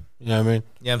one of them. You know what I mean?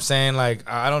 Yeah, I'm saying, like,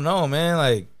 I don't know, man.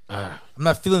 Like, I'm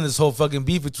not feeling this whole fucking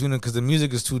beef between them because the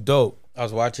music is too dope. I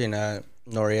was watching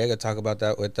Noriega talk about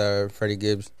that with Freddie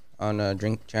Gibbs on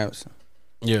Drink Champs.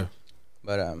 Yeah.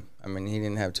 But, I mean, he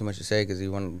didn't have too much to say because he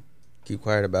wanted to keep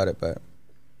quiet about it. But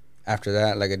after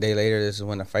that, like a day later, this is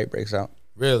when the fight breaks out.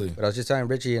 Really? But I was just telling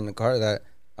Richie in the car that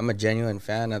I'm a genuine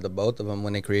fan of the both of them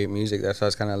when they create music. That's why I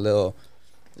was kind of a little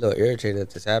irritated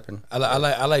that this happened. I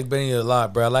like Benny a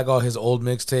lot, bro. I like all his old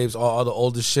mixtapes, all the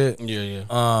older shit.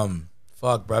 Yeah.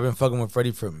 Fuck, bro. I've been fucking with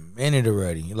Freddie for a minute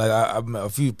already. Like, a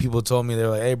few people told me, they were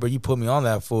like, "Hey, bro, you put me on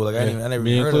that fool." Like, I never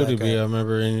even heard of that guy. I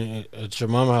remember at your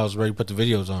mama's house where you put the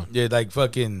videos on. Yeah, like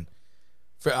fucking.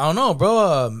 I don't know,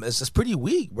 bro. It's pretty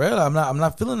weak, bro. I'm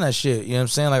not feeling that shit. You know what I'm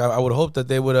saying? Like, I would hope that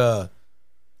they would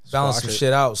balance some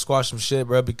shit out, squash some shit,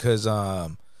 bro. Because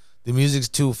the music's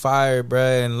too fire, bro.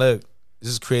 And look, this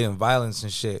is creating violence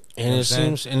and shit. And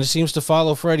it seems to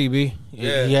follow Freddie B.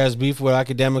 Yeah. He has beef with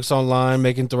academics online,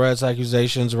 making threats,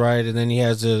 accusations, right? And then he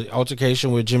has the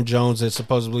altercation with Jim Jones that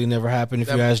supposedly never happened. If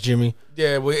you ask Jimmy,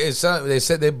 yeah, well,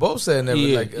 they both said it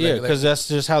never. Because that's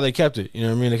just how they kept it. You know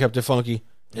what I mean? They kept it funky,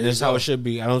 and that's how it should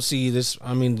be. I don't see this.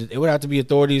 I mean, it would have to be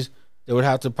authorities. They would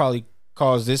have to probably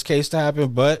cause this case to happen,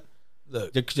 but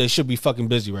look, they should be fucking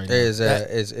busy right now.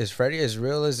 Is Freddie as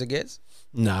real as it gets?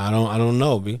 Nah, I don't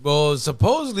know, B. Well,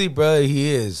 supposedly, bro,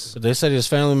 he is. But they said his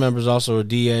family members also are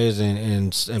DAs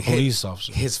and police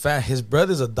officers. His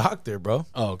brother's a doctor, bro.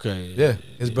 Oh, okay. Yeah,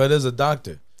 his brother's a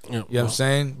doctor. Yeah, you know what I'm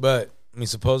saying? But I mean,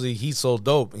 supposedly he sold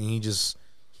dope and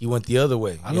he went the other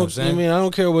way. You know what I'm saying? I mean, I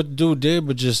don't care what the dude did,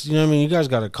 but just, you know what I mean, you guys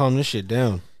got to calm this shit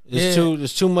down.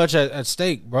 It's too much at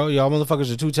stake, bro. Y'all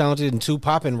motherfuckers are too talented and too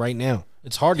popping right now.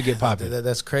 It's hard to get popping.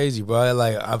 That's crazy, bro.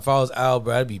 Like, if I was out,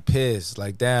 bro, I'd be pissed.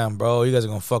 Like, damn, bro, you guys are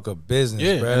gonna fuck up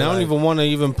business, bro. And I don't even want to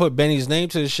even put Benny's name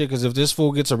to this shit, because if this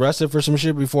fool gets arrested for some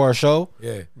shit before our show,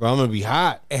 bro, I'm gonna be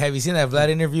hot. Hey, have you seen that Vlad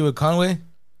interview with Conway?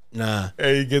 Nah.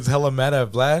 Hey, he gets hella mad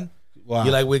at Vlad. Wow.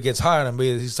 He like when it gets hard on him,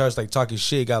 he starts like talking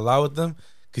shit. He got loud with them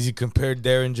because he compared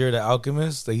Derringer to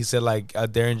Alchemist. Like, he said like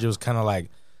Derringer was kind of like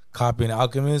copying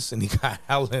Alchemist, and he got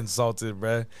hella insulted,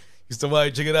 bro. He's still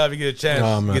like, check it out if you get a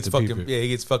chance. He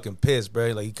gets fucking pissed,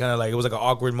 bro. Like, he kind of like, it was like an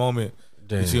awkward moment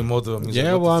between both of them. He's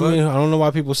like, well, I mean, I don't know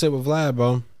why people sit with Vlad,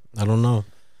 bro. I don't know.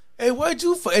 Hey, why'd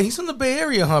you? Hey, he's from the Bay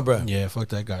Area, huh, bro? Yeah, fuck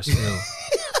that guy still.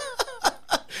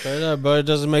 Straight up, bro. It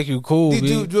doesn't make you cool,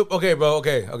 dude. Okay, bro.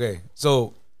 Okay.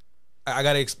 So I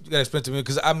gotta explain to me,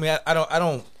 because I mean, I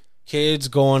don't. Kids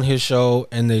go on his show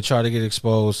and they try to get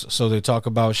exposed, so they talk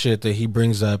about shit that he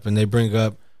brings up, and they bring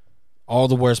up all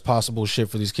the worst possible shit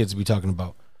for these kids to be talking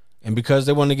about. And because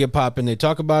they want to get popping, they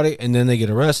talk about it, and then they get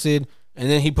arrested, and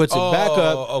then he puts it back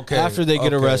up after they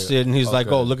get arrested, and he's like,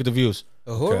 "Oh, look at the views."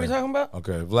 Who are we talking about?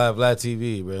 Okay, Vlad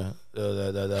TV, bro.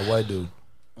 That white dude.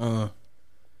 Gotcha.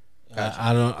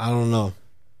 I don't know.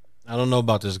 I don't know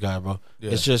about this guy, bro.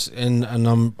 Yeah. It's just, and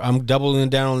I'm doubling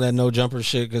down on that no jumper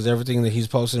shit, because everything that he's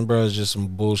posting, bro, is just some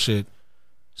bullshit.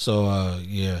 So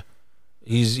yeah,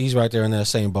 he's right there in that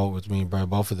same boat with me, bro.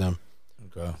 Both of them.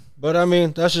 Okay. But I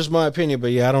mean, that's just my opinion.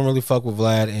 But yeah, I don't really fuck with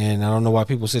Vlad, and I don't know why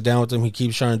people sit down with him. He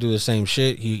keeps trying to do the same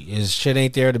shit. His shit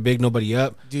ain't there to big nobody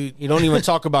up. Dude, he don't even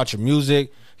talk about your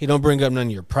music. He don't bring up none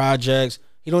of your projects.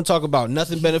 He don't talk about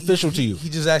nothing beneficial to you. He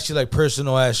just asks you like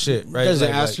personal ass shit, right? He doesn't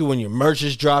Like- ask you when your merch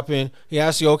is dropping. He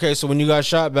asks you, okay, so when you got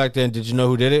shot back then, did you know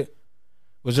who did it?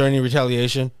 Was there any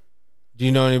retaliation? Do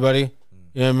you know anybody?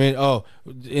 You know what I mean? Oh,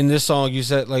 in this song you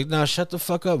said like, nah, shut the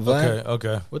fuck up, Vlad.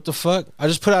 Okay. What the fuck? I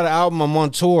just put out an album. I'm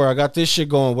on tour. I got this shit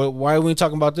going. Why are we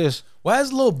talking about this? Why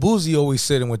is Lil Boozy always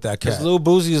sitting with that cat? Because Lil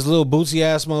Boozy is Lil Boozy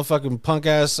ass motherfucking punk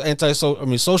ass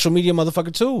social media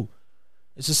motherfucker too.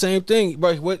 It's the same thing,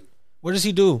 bro. What does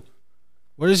he do?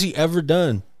 What has he ever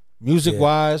done, music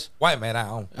wise? White man, I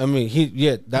don't. I mean,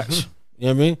 that's you know what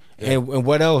I mean. And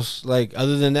what else? Like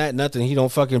other than that, nothing. He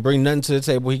don't fucking bring nothing to the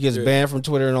table. He gets banned from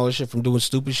Twitter and all this shit from doing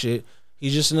stupid shit.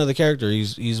 He's just another character.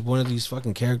 He's one of these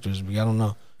fucking characters. I don't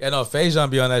know. Yeah, no,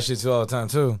 Faison be on that shit too all the time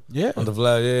too. Yeah, on the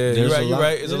Vlad. Yeah, you're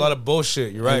right. It's a lot of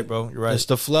bullshit. You're right, bro. You're right. It's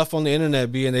the fluff on the internet,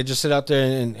 and they just sit out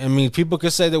there and I mean, people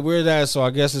could say that we're that. So I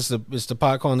guess it's the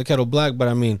pot calling the kettle black. But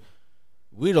I mean,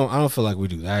 I don't feel like we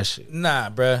do that shit.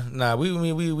 Nah, bruh. Nah,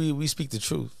 we speak the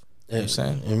truth. You know what I'm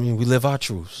saying? I mean, we live our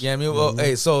truths. Yeah, I mean, well,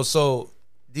 hey, so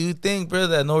do you think, bro,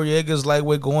 that Noriega's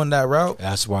lightweight going that route?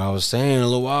 That's why I was saying a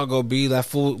little while ago, be that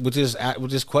fool with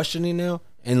this questioning now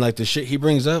and like the shit he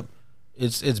brings up.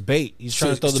 It's bait. He's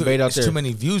trying to throw the bait out there. Too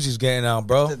many views he's getting out,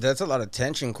 bro. That's a lot of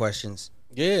tension questions.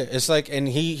 Yeah, it's like, and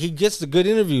he gets the good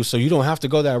interview, so you don't have to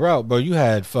go that route, bro. You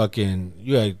had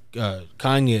Kanye,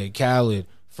 Khaled,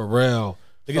 Pharrell,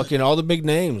 fucking all the big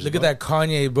names. Look at that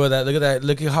Kanye, bro.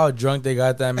 Look at how drunk they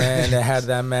got that man. They had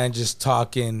that man just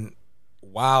talking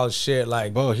wild shit,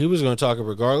 like, bro. He was gonna talk it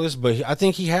regardless, but I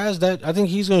think he has that. I think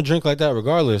he's gonna drink like that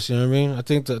regardless. You know what I mean? I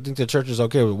think the church is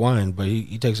okay with wine, but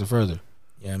he takes it further.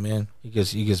 Yeah, man. He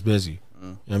gets busy. You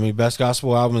know what I mean? Best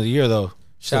gospel album of the year though.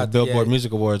 Shout out to Billboard Ye.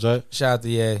 Music Awards, right? Shout out to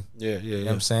Ye. Yeah. You know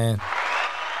what I'm saying?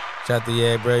 Shout out to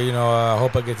Ye, bro. You know, I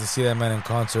hope I get to see that man in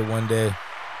concert one day.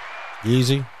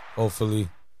 Easy. Hopefully.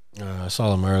 I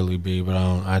saw him early, but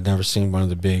I'd never seen one of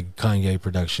the big Kanye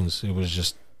productions. It was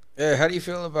just. Yeah, how do you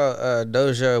feel about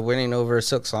Doja winning over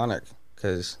Silk Sonic?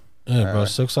 Because bro,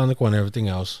 Silk Sonic won everything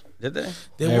else. Did they?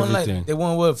 They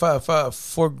won what,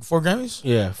 four Grammys?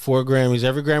 Yeah, 4 Grammys.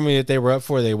 Every Grammy that they were up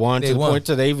for, they won. To the point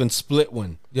that they even split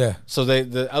one. Yeah. So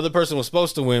the other person was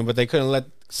supposed to win, but they couldn't let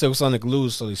Silk Sonic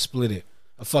lose, so they split it.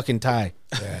 A fucking tie.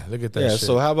 Yeah, look at that. Yeah. shit.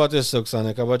 So how about this, Silk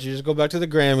Sonic? How about you just go back to the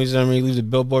Grammys and leave the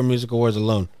Billboard Music Awards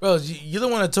alone? Bro, you're the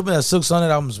one that told me that Silk Sonic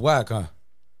album's whack, huh?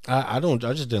 I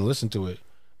just didn't listen to it.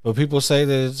 But people say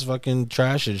that it's fucking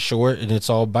trash, it's short, and it's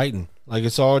all biting. Like,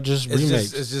 it's all just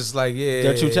remakes. It's just like, yeah.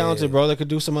 They're too talented, bro. They could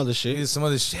do some other shit. Some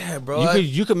other shit, bro.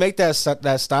 You could make that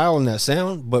style and that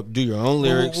sound, but do your own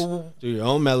lyrics, do your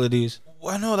own melodies.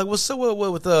 I know, like, what's up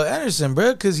with Anderson,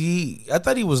 bro? Because I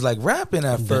thought he was like rapping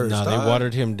at first. No, they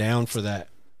watered him down for that.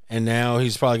 And now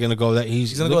he's probably gonna go that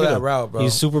he's gonna go that route, bro.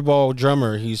 He's Super Bowl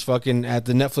drummer. He's fucking at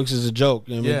the Netflix is a joke.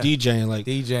 You know what I mean? DJing like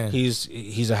DJing.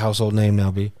 He's a household name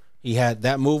now, B. He had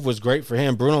that move was great for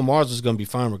him. Bruno Mars was gonna be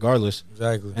fine regardless.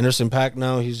 Exactly. Anderson .Paak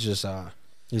now he's just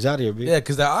he's out here, B. Yeah,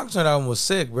 because that Oxnard album was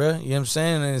sick, bro. You know what I'm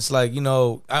saying? And it's like, you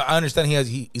know, I understand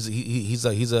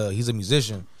he's a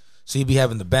musician, so he be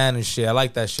having the band and shit. I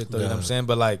like that shit though. You know what I'm saying?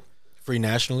 But like, free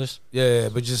nationalist. Yeah,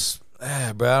 but just.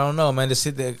 Bro, I don't know, man. To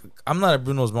sit there, I'm not a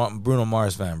Bruno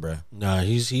Mars fan, bro. Nah,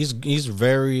 he's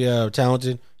very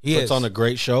talented. He puts on a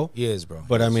great show. He is, bro.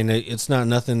 But I mean, it's not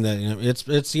nothing that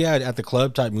it's at the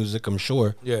club type music, I'm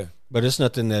sure. Yeah. But it's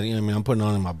nothing that I'm putting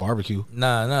on in my barbecue.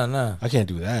 Nah. I can't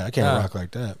do that. I can't rock like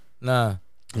that. Nah,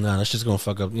 that's just gonna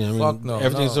fuck up. You know what I mean? No,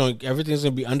 everything's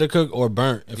gonna be undercooked or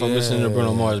burnt if I'm listening to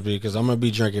Bruno Mars, because I'm gonna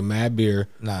be drinking mad beer.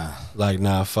 Nah,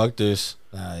 fuck this.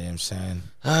 You know what I'm saying?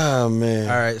 Oh man.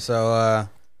 All right, so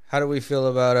how do we feel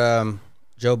about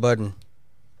Joe Budden?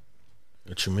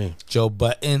 What you mean? Joe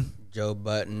Budden.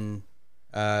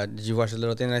 Did you watch the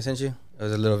little thing that I sent you? It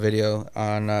was a little video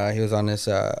on. He was on this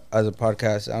other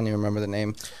podcast. I don't even remember the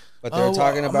name, but they were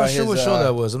talking about his. I'm not sure what show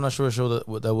that was. I'm not sure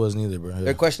what that was neither, bro. Yeah.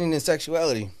 They're questioning his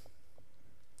sexuality,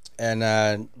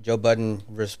 and Joe Budden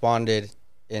responded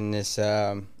in this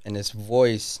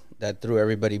voice that threw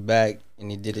everybody back,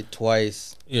 and he did it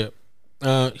twice. Yeah.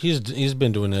 He's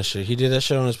been doing that shit. He did that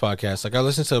shit on his podcast. Like, I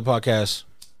listen to the podcast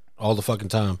all the fucking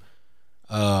time.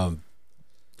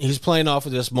 He's playing off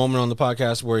of this moment on the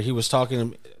podcast where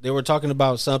they were talking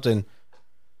about something,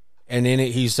 and in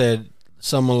it he said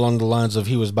something along the lines of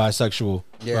he was bisexual,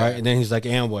 right? And then he's like,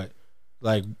 and what?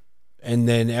 Like, and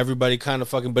then everybody kind of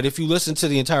fucking, but if you listen to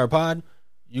the entire pod,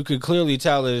 you could clearly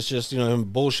tell that it's just,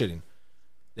 him bullshitting.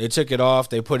 They took it off,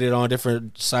 they put it on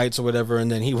different sites or whatever,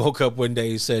 and then he woke up one day,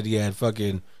 he said he had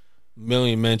fucking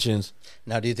million mentions.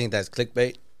 Now, do you think that's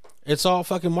clickbait? It's all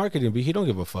fucking marketing, but he don't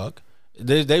give a fuck.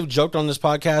 They've joked on this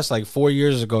podcast like 4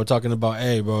 years ago, talking about,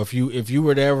 hey, bro, if you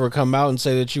were to ever come out and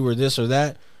say that you were this or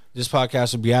that, this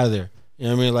podcast would be out of there. You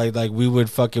know what I mean?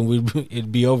 Like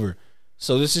it'd be over.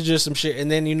 So this is just some shit. And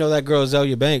then that girl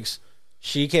Zelia Banks,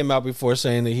 she came out before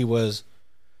saying that he was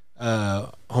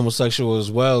homosexual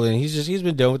as well, and he's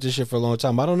been dealing with this shit for a long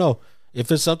time. I don't know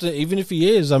if it's something. Even if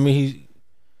he is, I mean,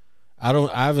 I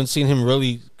haven't seen him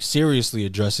really seriously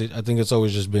address it. I think it's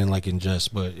always just been like in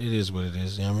jest, but it is what it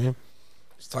is. You know what I mean?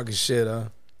 He's talking shit, huh?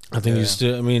 I think he's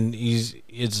still. I mean,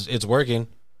 it's working.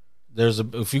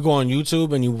 If you go on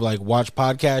YouTube and you like watch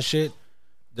podcast shit,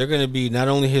 they're gonna be not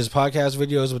only his podcast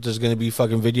videos, but there's gonna be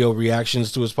fucking video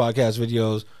reactions to his podcast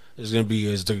videos. There's gonna be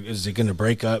is it gonna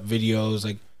break up videos?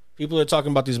 Like people are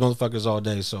talking about these motherfuckers all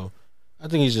day. So I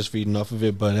think he's just feeding off of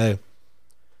it. But hey,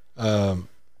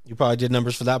 you probably did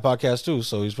numbers for that podcast too.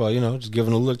 So he's probably just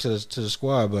giving a look to the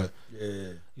squad. But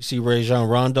you see Rajon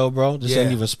Rondo, bro. This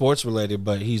ain't even sports related,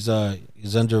 but he's under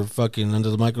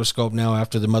the microscope now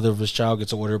after the mother of his child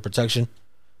gets an order of protection.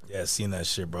 Yeah, seen that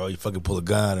shit, bro. You fucking pull a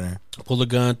gun on her. Pulled a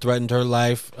gun, threatened her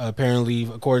life. Apparently,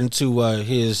 according to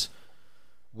his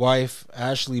wife,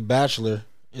 Ashley Batchelor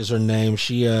is her name.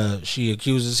 She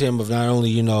accuses him of not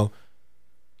only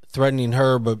threatening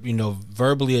her, but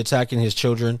verbally attacking his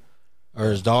children or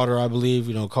his daughter, I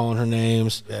believe. Calling her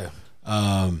names.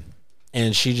 Yeah.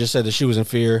 And she just said that she was in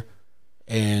fear,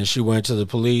 and she went to the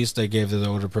police. They gave her the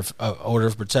order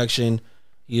of protection.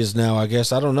 He is now, I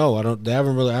guess, I don't know. I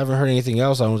haven't heard anything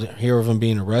else. I don't hear of him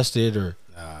being arrested or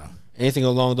anything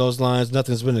along those lines.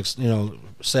 Nothing's been,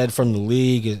 said from the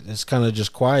league. It's kind of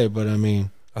just quiet, but I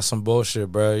mean, that's some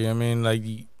bullshit, bro. You know what I mean? Like,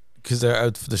 because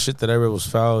the shit that I read was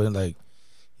foul, and like,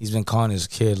 he's been calling his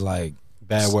kid like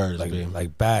bad words,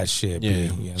 like bad shit.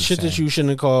 Yeah, shit that you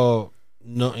shouldn't call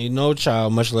no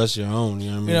child, much less your own.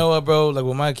 You know what I mean? You know what, bro? Like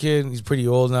with my kid, he's pretty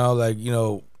old now. Like,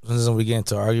 sometimes when we get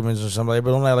into arguments or something, like,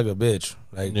 but don't act like a bitch.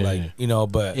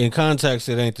 But in context,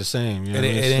 it ain't the same. You know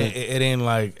it ain't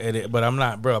like it. But I'm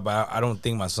not, bro. But I don't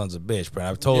think my son's a bitch, bro.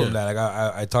 I've told him that. Like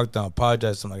I talked to him,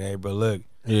 apologized to him, like, hey, bro, look.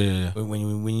 Yeah.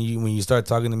 When you start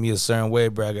talking to me a certain way,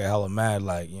 bro, I get hella mad.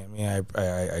 Like, you know what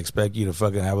I mean? I expect you to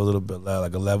fucking have a little bit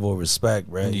like a level of respect,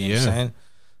 bro. You know what I'm saying?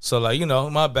 So like,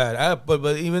 my bad.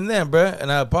 But even then, bro,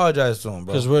 and I apologize to him,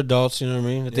 bro. Because we're adults, you know what I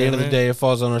mean? At the end of the day, it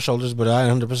falls on our shoulders. But I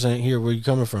 100% hear where you're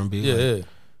coming from, B. Yeah.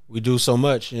 We do so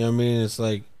much, you know what I mean? It's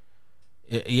like,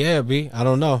 yeah, B. I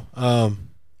don't know.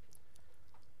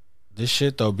 This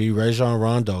shit though, B. Rajon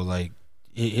Rondo, like,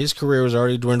 his career was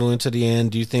already dwindling to the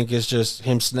end. Do you think it's just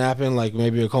him snapping, like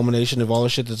maybe a culmination of all the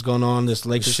shit that's going on this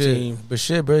Lakers team? But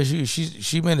shit, bro,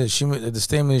 she made it. She made the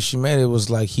statement she made. It was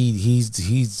like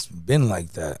he's been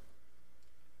like that.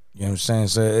 You know what I'm saying?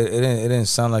 So it didn't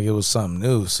sound like it was something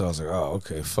new. So I was like, oh,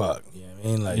 okay, fuck. You know what I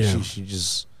mean? Like she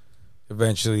just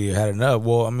eventually had enough.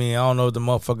 Well, I mean, I don't know if the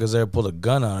motherfuckers ever pulled a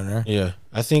gun on her. Yeah,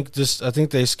 I think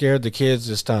they scared the kids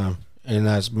this time, and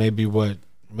that's maybe what.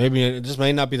 Maybe this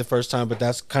may not be the first time, but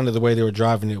that's kind of the way they were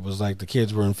driving it. Was like the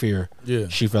kids were in fear. Yeah,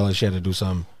 she felt like she had to do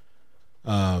something.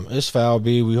 It's foul,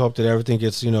 B. We hope that everything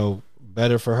gets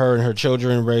better for her and her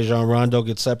children. Rajon Rondo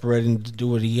gets separated and do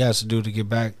what he has to do to get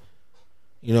back,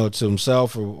 to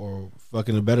himself or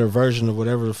fucking a better version of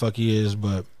whatever the fuck he is.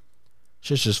 But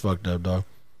shit's just fucked up, dog.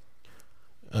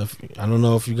 I don't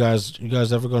know if you guys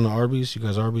ever gone to Arby's? You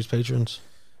guys Arby's patrons?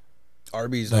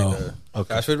 Arby's, like the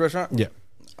fast food restaurant? Yeah.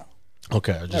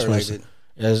 Okay, I just liked it.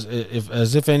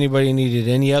 As if anybody needed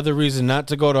any other reason not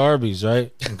to go to Arby's,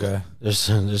 right? Okay. There's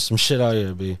some shit out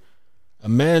here, B. A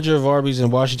manager of Arby's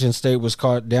in Washington State was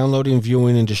caught downloading,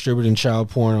 viewing, and distributing child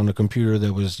porn on a computer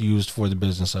that was used for the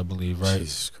business, I believe, right?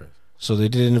 Jesus Christ. So they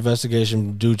did an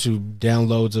investigation due to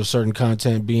downloads of certain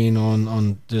content being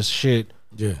on this shit.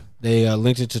 Yeah. They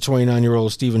linked it to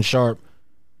 29-year-old Stephen Sharp.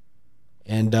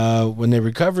 And when they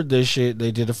recovered this shit,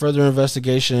 they did a further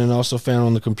investigation and also found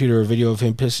on the computer a video of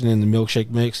him pissing in the milkshake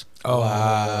mix. Oh,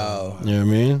 wow. You know what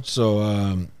I mean?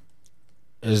 So,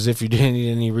 as if you didn't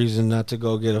need any reason not to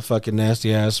go get a fucking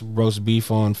nasty-ass roast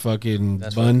beef on fucking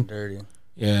That's bun. Fucking dirty.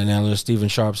 Yeah, now there's Stephen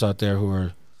Sharps out there who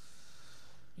are,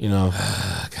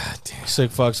 God damn.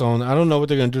 sick fucks on. I don't know what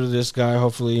they're going to do to this guy.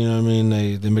 Hopefully, you know what I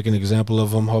mean, they make an example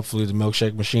of him. Hopefully the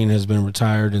milkshake machine has been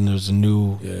retired and there's a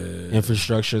new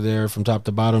infrastructure there from top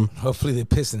to bottom. Hopefully they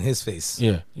piss in his face.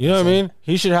 Yeah. You know what I mean?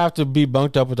 He should have to be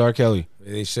bunked up with R. Kelly.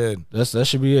 They should. That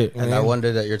should be it. And I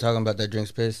wonder that you're talking about that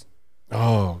drinks piss.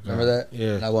 Oh, God. Remember that?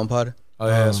 Yeah. That one pod? Oh,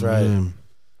 yeah, that's right. Man.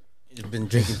 He's been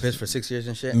drinking piss for 6 years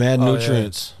and shit. Mad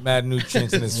nutrients. Yeah. Mad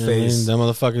nutrients in his You know what I mean? face. That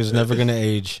motherfucker's never going to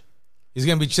age. He's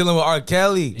going to be chilling with R.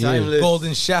 Kelly. Timeless.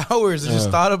 Golden showers. I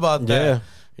just thought about that.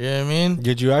 Yeah. You know what I mean?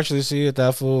 Did you actually see it?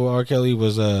 That fool R. Kelly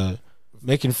was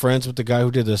making friends with the guy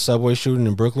who did the subway shooting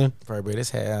in Brooklyn. Probably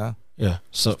this hair. Yeah,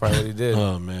 so Probably what he did.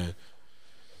 Oh man.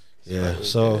 Yeah.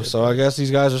 So I guess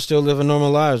these guys are still living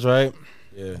normal lives, right?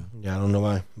 Yeah. Yeah, I don't know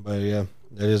why, but yeah,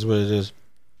 that is what it is.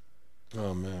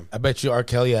 Oh man. I bet you R.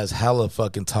 Kelly has hella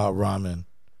fucking top ramen.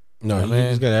 No,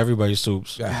 he's got everybody's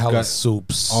soups. Got hella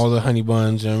soups. All the honey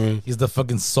buns. You know what I mean, He's the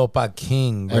fucking sopa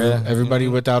king, bro. everybody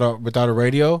without a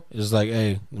radio is like,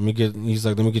 hey, let me get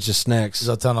your snacks. He's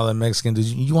all telling all the Mexican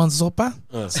dudes, you want sopa?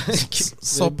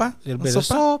 Sopa? Little bit of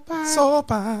sopa.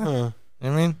 Sopa. You know what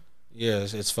I mean? Yeah,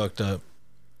 it's fucked up.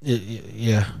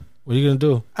 Yeah. What are you gonna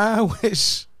do? I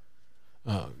wish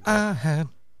Oh, I had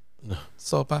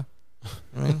sopa.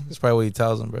 I mean, that's probably what he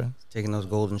tells them, bro. Taking those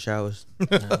golden showers.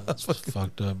 that's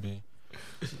fucked up, B.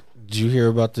 Did you hear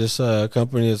about this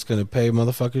company that's gonna pay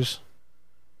motherfuckers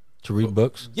to read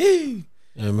books? Yeah. You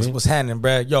know what I mean? What's happening,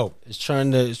 bro? Yo. It's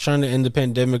trying to end the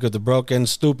pandemic of the broke and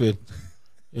stupid.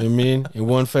 You know what I mean? In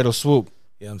one fatal swoop.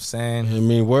 You know what I'm saying? You know what I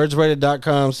mean?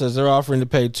 WordsRated.com says they're offering to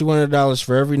pay $200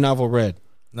 for every novel read.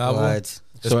 What?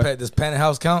 Does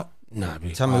Penthouse count? Nah,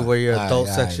 B. Tell me where your adult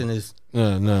section is.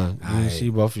 No. You see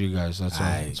both of you guys. That's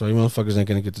all. So you motherfuckers ain't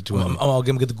gonna get the $200. I'll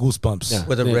get the goosebumps. Yeah.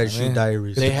 With the Red Shoe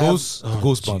Diaries. They have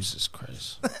goosebumps. Jesus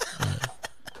Christ.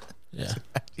 Yeah.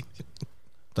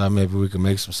 Thought maybe we could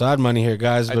make some side money here,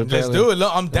 guys. But Let's do it.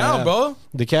 Look, I'm down, bro.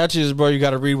 The catch is, bro, you got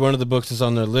to read one of the books that's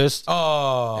on their list.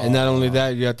 Oh. And not only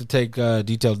that, you have to take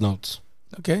detailed notes.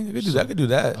 Okay, I could do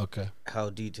that. Okay. How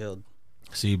detailed?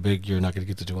 See, Big, you're not going to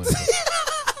get to do anything.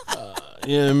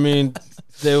 Yeah, I mean,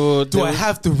 they will. Do I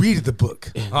have to read the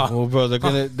book? Well, bro,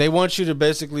 they want you to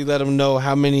basically let them know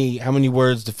how many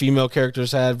words the female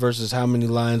characters had versus how many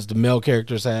lines the male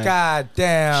characters had. God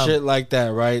damn. Shit like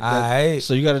that, right?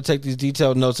 So you got to take these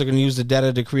detailed notes. They're going to use the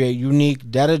data to create unique,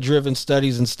 data-driven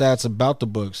studies and stats about the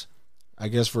books. I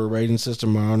guess for a rating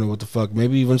system, or I don't know what the fuck.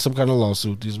 Maybe even some kind of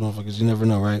lawsuit. These motherfuckers, you never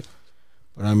know, right?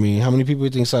 But I mean, how many people do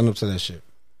you think signed up to that shit?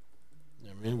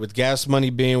 I mean, with gas money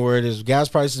being where it is, gas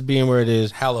prices being where it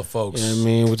is, hella folks. You know what I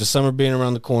mean? With the summer being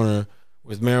around the corner,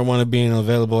 with marijuana being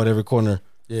available at every corner.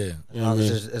 Yeah. You know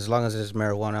as long as there's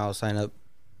marijuana, I'll sign up.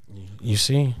 You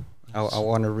see? I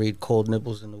want to read Cold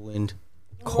Nipples in the Wind.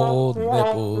 Cold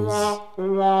nipples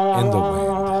in the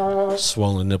wind.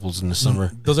 Swollen nipples in the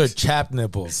summer. Those are chapped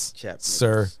nipples,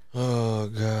 sir. Oh,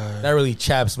 God. That really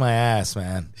chaps my ass,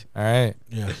 man. All right?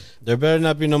 Yeah. There better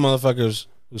not be no motherfuckers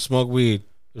who smoke weed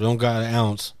who don't got an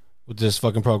ounce with this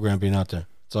fucking program being out there.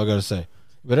 That's all I got to say.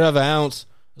 You better have an ounce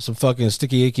of some fucking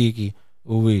sticky icky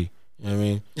ooh-wee. You know what I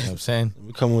mean? You know what I'm saying?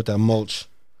 We coming with that mulch.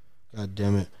 God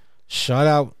damn it. Shout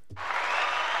out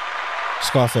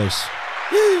Scarface.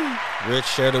 Rich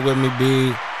shared it with me,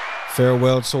 B.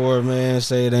 Farewell tour, man.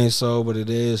 Say it ain't so, but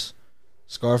it is.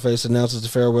 Scarface announces the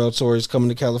farewell tour. He's coming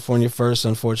to California first,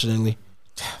 unfortunately.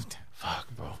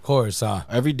 Fuck, bro. Of course,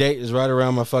 Every date is right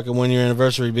around my fucking 1 year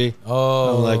anniversary, B.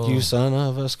 Oh. I'm like, you son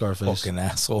of a Scarface. Fucking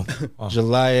asshole.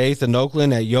 July 8th in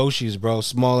Oakland at Yoshi's, bro.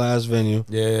 Small ass venue.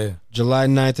 Yeah. July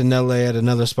 9th in LA at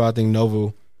another spot, I think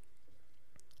Novu.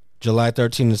 July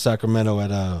 13th in Sacramento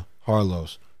at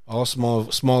Harlow's. All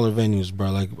smaller venues,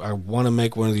 bro. Like, I want to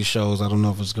make one of these shows. I don't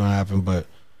know if it's going to happen, but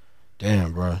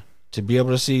damn, bro. To be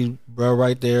able to see, bro,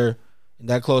 right there in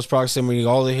that close proximity,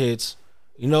 all the hits.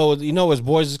 You know his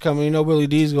boys is coming. You know Willie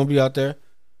D's going to be out there.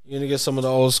 You're going to get some of the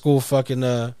old school fucking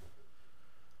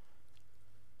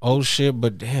old shit,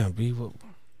 but damn, B,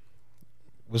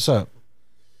 what's up?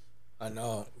 I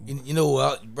know. You know who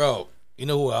else, bro? You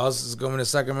know who else is going to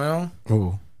Sacramento?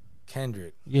 Who?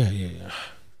 Kendrick. Yeah.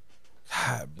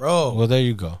 God, bro. Well, there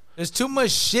you go. There's too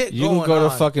much shit You going can go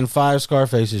on. to fucking 5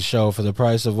 Scarface's show for the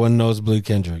price of one nosebleed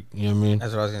Kendrick. You know what I mean?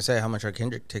 That's what I was going to say. How much are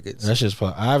Kendrick tickets? That's just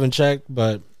I haven't checked,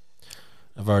 but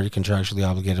I've already contractually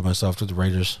obligated myself to the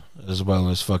Raiders as well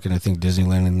as fucking, I think,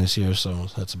 Disneyland in this year, so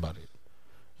that's about it.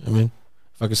 You know what I mean?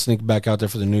 If I could sneak back out there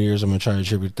for the New Year's, I'm going to try to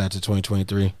attribute that to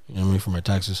 2023, you know what I mean, for my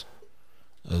taxes.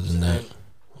 Other than that, you know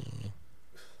what I mean?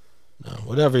 No,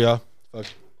 whatever, y'all. Fuck.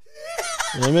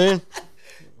 You know what I mean?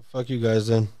 Fuck you guys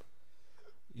then.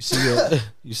 You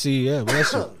see,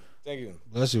 bless you. Thank you.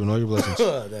 Bless you and all your blessings.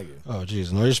 Thank you. Oh, jeez,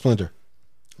 and all your splinter.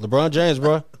 LeBron James,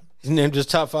 bro. He named his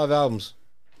top 5 albums.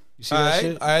 You see that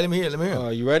shit? All right, let me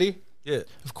hear. You ready? Yeah.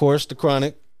 Of course, The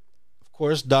Chronic. Of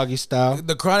course, Doggy Style.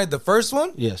 The Chronic, the first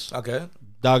one? Yes. Okay.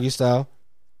 Doggy Style.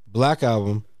 Black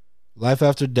Album. Life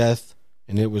After Death.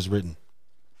 And It Was Written.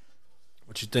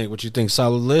 What you think?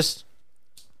 Solid list?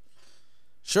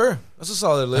 Sure. That's a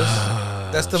solid list.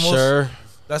 That's the most Sure.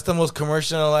 That's the most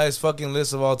commercialized fucking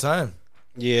list of all time.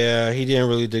 Yeah, he didn't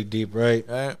really dig deep, right?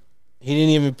 Right? He didn't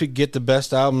even get the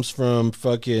best albums from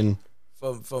fucking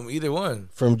From either one.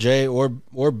 From Jay or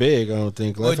Big, I don't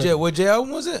think. What Jay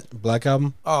album was it? Black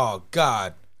Album. Oh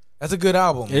God, that's a good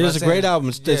album. It is a great album.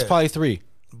 It's probably 3.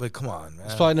 But come on, man.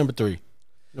 It's probably number 3.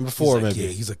 Number 4 like, maybe. Yeah,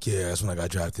 he's like, yeah, that's when I got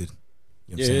drafted.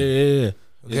 You know what I'm Yeah, saying?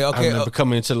 yeah. Okay. I remember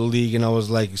coming into the league and I was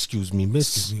like, excuse me,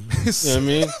 miss. You know what I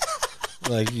mean?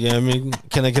 Like, yeah, I mean,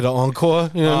 can I get an encore?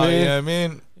 You know what I mean? Yeah, I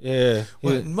mean. Yeah.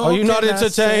 What Are you not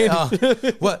entertained?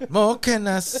 What more can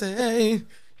I say?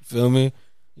 Feel me?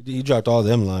 He dropped all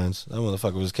them lines. That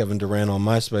motherfucker was Kevin Durant on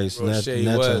MySpace. Bro, in that he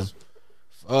time. was.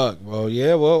 Fuck, bro.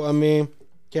 Yeah, well, I mean,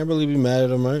 can't really be mad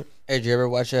at him, right? Hey, did you ever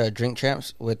watch Drink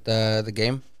Champs with the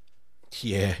game?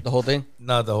 Yeah. The whole thing?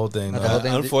 Not the whole thing. Not No. the whole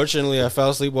thing? Unfortunately, I fell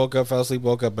asleep, woke up,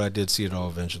 but I did see it all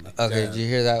eventually. Okay, did you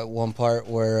hear that one part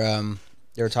where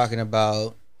they were talking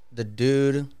about the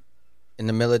dude in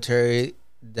the military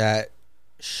that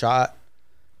shot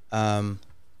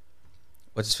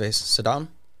what's his face? Saddam?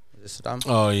 Is it Saddam?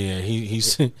 Oh yeah,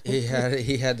 he's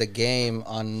he had the game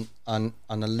on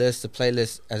the list, the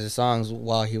playlist as his songs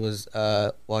while he was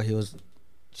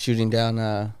shooting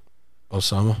down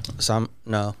Osama. Saddam.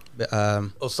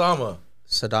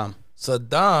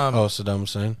 Saddam. Oh, Saddam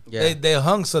Hussein. Yeah. They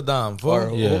hung Saddam.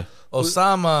 For Yeah.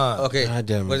 Osama. Okay. God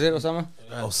damn it. Was it Osama?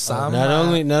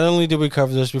 Osama. Not only did we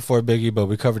cover this before Biggie, but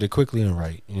we covered it quickly and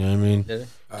right. You know what I mean? Did it?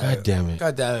 God damn it.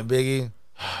 God damn it, Biggie.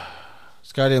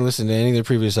 This guy didn't listen to any of the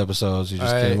previous episodes. He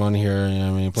just All right. came on here. You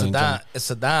know what I mean? Playing Saddam. It's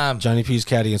Saddam. Johnny P's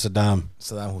caddy and Saddam.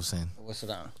 Saddam Hussein. What's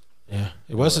Saddam? Yeah,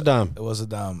 it was Saddam. It was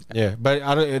Saddam. Yeah, but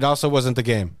it also wasn't the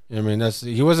game. You know what I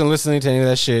mean? He wasn't listening to any of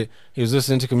that shit. He was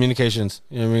listening to communications.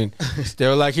 You know what I mean? They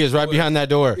were like, he was right behind that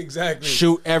door. Exactly.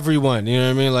 Shoot everyone. You know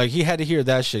what I mean? Like, he had to hear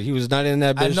that shit. He was not in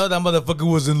that bitch. I know that motherfucker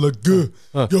wasn't look good.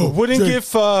 Wouldn't Jay,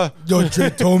 give Yo,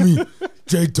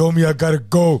 Jay told me I gotta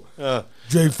go.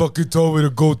 Jay fucking told me to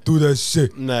go through that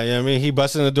shit. Nah, you know what I mean? He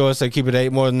busted in the door and said, keep it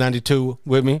 8 more than 92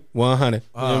 with me. 100. You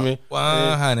know what I mean?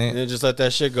 100. And then just let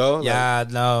that shit go. Yeah,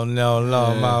 no,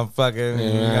 motherfucker.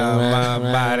 Yeah,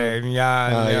 My body.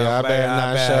 Yeah, I better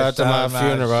not show up to my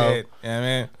funeral. Shit. You know what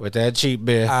I mean? With that cheap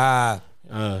beer.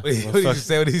 What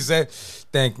did he say?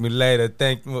 Thank me later.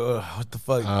 Thank me. What the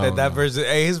fuck? That verse.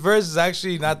 Hey, his verse is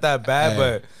actually not that bad,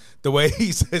 but the way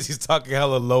he says he's talking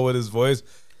hella low with his voice.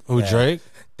 Who, Drake?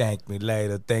 Thank me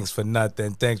later. Thanks for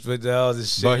nothing. Thanks for all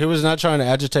this shit. But he was not trying to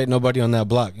agitate nobody on that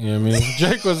block. You know what I mean?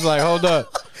 Drake was like, hold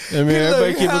up. You know what I mean?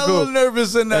 Everybody keep it cool.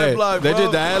 Nervous in that block, They bro.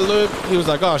 did the ad lib. He was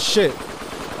like, oh, shit.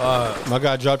 My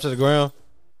guy dropped to the ground.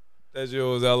 That shit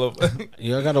was hella.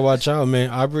 You got to watch out,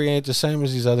 man. Aubrey ain't the same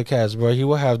as these other cats, bro. He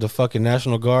will have the fucking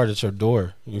National Guard at your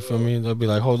door. You feel me? They'll be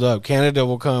like, hold up. Canada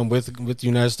will come with the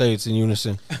United States in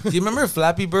unison. Do you remember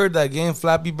Flappy Bird? That game,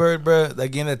 Flappy Bird, bro. That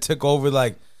game that took over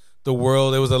like the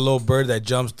world. It was a little bird that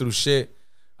jumps through shit.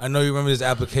 I know you remember this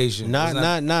application. Not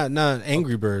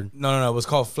Angry Bird. No. It was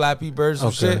called Flappy Bird, some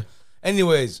Okay. shit.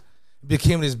 Anyways, it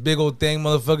became this big old thing,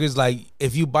 motherfuckers. Like,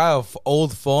 if you buy a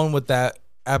old phone with that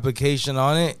application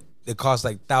on it, it costs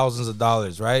like thousands of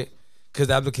dollars, right? Because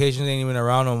the application ain't even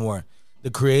around no more.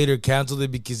 The creator canceled it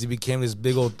because it became this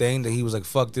big old thing that he was like,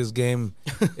 fuck this game.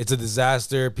 It's a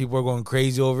disaster. People are going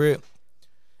crazy over it.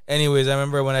 Anyways, I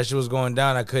remember when that shit was going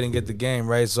down, I couldn't get the game,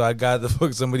 right? So I got the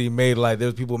book somebody made, like, there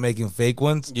was people making fake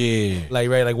ones. Yeah. Like,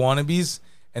 right, like wannabes.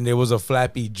 And there was a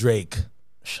Flappy Drake.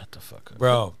 Shut the fuck up.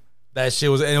 Bro, that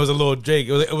shit was, and it was a little Drake.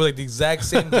 It was like the exact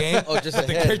same game. Oh, just but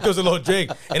the a head. character was a little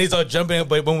Drake. And he's all jumping,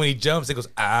 but when he jumps, it goes,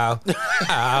 ow,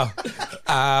 ow,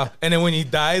 ow. And then when he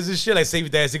dies and shit, like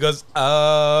Save Dies, he goes,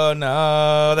 oh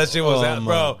no. That shit was, Oh, my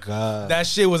bro. God. That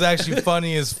shit was actually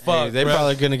funny as fuck. Hey, they bro.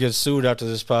 probably gonna get sued after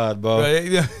this pod, bro.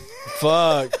 Bro,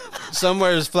 Fuck.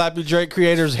 Somewhere's Flappy Drake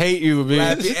creators hate you, bitch.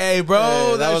 Flappy, hey,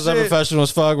 bro. Hey, that was shit. unprofessional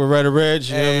as fuck with Redder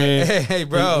Ridge. You know what I mean? Hey,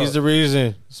 bro. He's the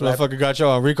reason. This motherfucker got you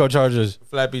on RICO charges.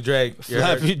 Flappy Drake. You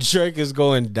heard? Flappy Drake is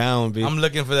going down, bitch. I'm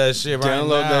looking for that shit right now.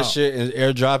 Download that shit and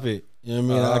airdrop it. You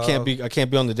know what I mean? I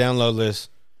can't be on the download list.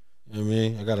 You know what I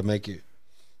mean? I gotta make it.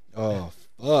 Oh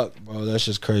fuck, bro. That's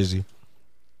just crazy.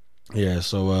 Yeah,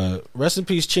 so rest in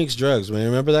peace Chinks Drugs, man.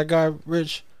 Remember that guy,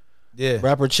 Rich? Yeah.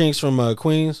 Rapper Chinks from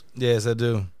Queens? Yes, I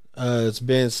do. It's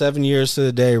been 7 years to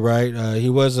the day, right? He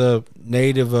was a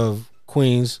native of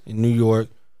Queens in New York,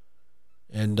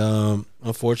 and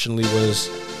unfortunately was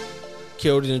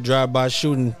killed in a drive-by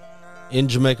shooting in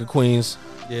Jamaica, Queens.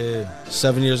 Yeah.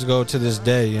 7 years ago to this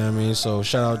day, you know what I mean? So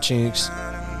shout out Chinks.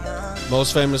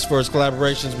 Most famous for his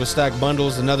collaborations with Stack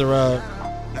Bundles, another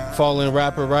fallen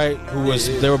rapper, right?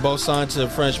 They were both signed to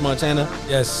French Montana.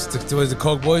 Yes, was the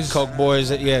Coke Boys? Coke Boys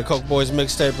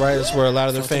mixtape, right? That's where a lot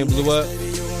of their fame blew up.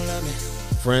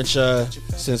 French,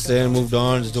 since then, moved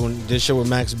on, is doing this shit with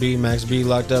Max B. Max B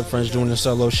locked up. French doing the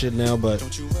solo shit now, but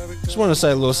Just want to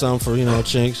say a little something for,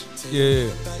 Chinks. Yeah. You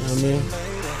know what I mean?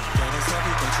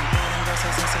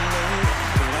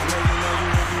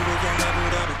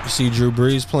 You see Drew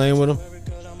Brees playing with him?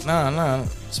 Nah.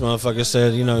 This motherfucker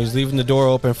said, he's leaving the door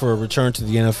open for a return to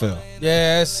the NFL.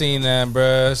 Yeah, I seen that,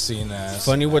 bro. Seen that.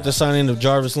 Funny what the signing of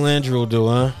Jarvis Landry will do,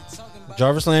 huh?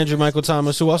 Jarvis Landry, Michael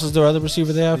Thomas. Who else is their other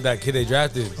receiver they have? That kid they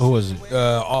drafted. Who was it?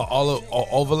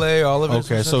 Overlay, all of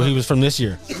it. Okay, so he was from this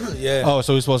year. Yeah. Oh,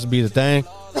 so he's supposed to be the thing?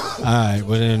 All right,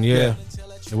 well then, yeah.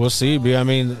 We'll see. I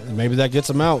mean, maybe that gets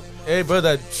him out. Hey, bro,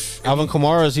 Alvin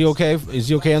Kamara, is he okay? Is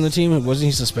he okay on the team? Wasn't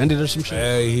he suspended or some shit?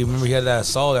 Hey, remember he had that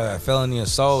assault, that felony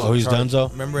assault. Oh, he's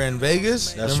donezo? Remember in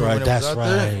Vegas? That's Remember right. when it That's was out right.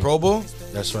 there? Pro Bowl.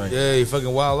 That's right. Yeah, he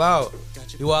fucking wild out.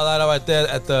 He wild out right there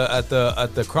at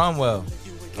the Cromwell.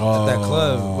 Oh. At that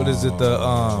club. What is it?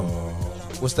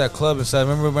 What's that club inside?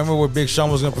 Remember where Big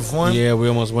Sean was gonna perform? Yeah, we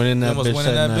almost went in that almost bitch. went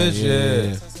in that bitch.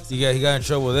 Yeah. He got in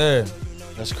trouble there.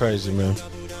 That's crazy, man.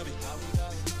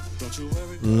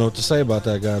 I don't know what to say about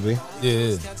that guy, B.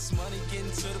 Yeah.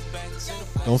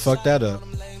 Don't fuck that up.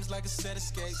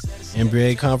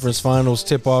 NBA Conference Finals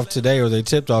tip off today, or they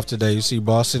tipped off today. You see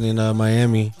Boston and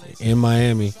Miami in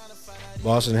Miami.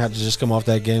 Boston had to just come off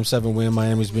that Game 7 win.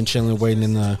 Miami's been chilling, waiting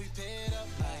in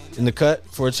the cut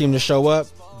for a team to show up.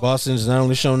 Boston's not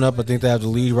only showing up, I think they have the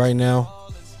lead right now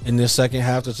in this second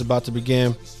half that's about to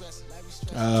begin.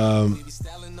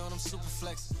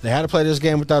 They had to play this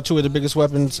game without two of the biggest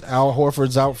weapons. Al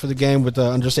Horford's out for the game with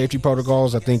under safety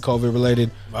protocols. I think COVID related.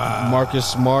 Wow. Marcus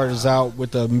Smart is out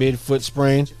with a mid-foot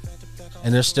sprain,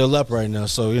 and they're still up right now.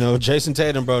 So, Jason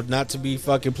Tatum, bro, not to be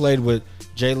fucking played with.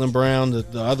 Jaylen Brown,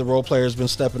 the other role players been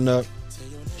stepping up.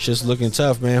 Shit's looking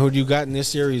tough, man. Who do you got in this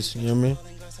series? You know what I mean?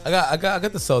 I got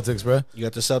the Celtics, bro. You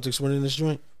got the Celtics winning this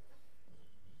joint?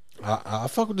 I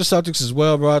fuck with the Celtics as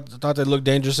well, bro. I thought they looked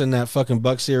dangerous in that fucking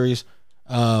Bucks series.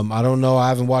 I don't know. I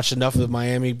haven't watched enough of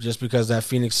Miami just because that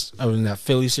that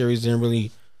Philly series didn't really,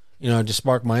 just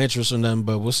spark my interest in them.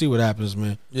 But we'll see what happens,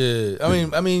 man. Yeah, I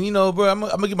mean, bro, I'm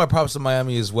gonna give my props to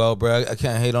Miami as well, bro. I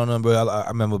can't hate on them, bro.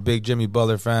 I'm a big Jimmy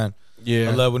Butler fan.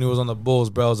 Yeah, I love when he was on the Bulls,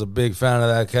 bro. I was a big fan of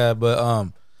that cat, but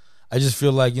I just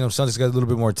feel like Celtics got a little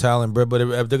bit more talent, bro. But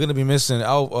if they're gonna be missing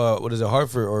what is it,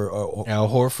 Hartford or Al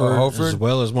Horford, as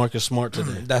well as Marcus Smart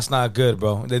today, that's not good,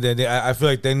 bro. I feel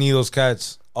like they need those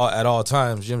cats at all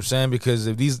times. You know what I'm saying? Because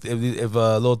if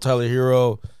little Tyler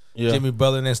Hero, Jimmy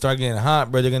Butler, and then start getting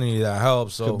hot, bro, they're gonna need that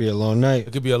help. So could be a long night.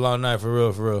 It could be a long night for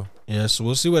real. Yeah, so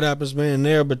we'll see what happens, man.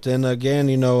 There, but then again,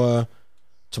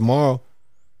 tomorrow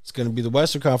it's gonna be the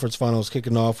Western Conference Finals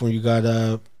kicking off when you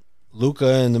got Luka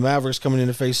and the Mavericks coming in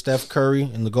to face Steph Curry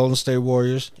and the Golden State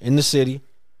Warriors in the city.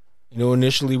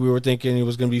 Initially we were thinking it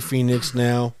was going to be Phoenix.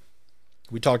 Now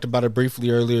we talked about it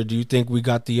briefly earlier. Do you think we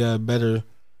got the better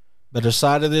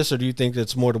side of this, or do you think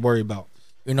that's more to worry about?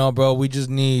 Bro, we just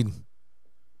need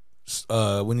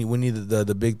we need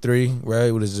the big three,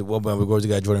 right? What is it? Well, we're going to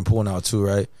got Jordan Poole now too,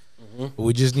 right? Mm-hmm. But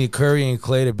we just need Curry and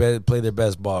Clay to play their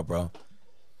best ball, bro.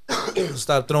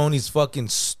 Stop throwing these fucking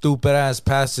stupid ass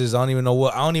passes. I don't even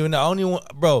know.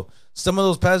 Bro, some of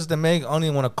those passes they make, I don't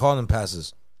even want to call them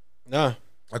passes. Nah.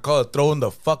 I call it throwing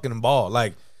the fucking ball.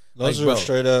 Those are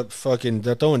straight up fucking,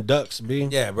 they're throwing ducks, B.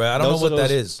 Yeah, bro. I don't know what that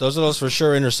is. Those are those for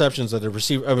sure interceptions that the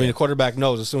receiver, the quarterback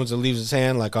knows as soon as it leaves his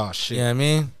hand, oh shit. Yeah, I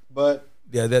mean? But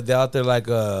yeah, they're out there like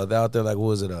what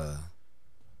was it?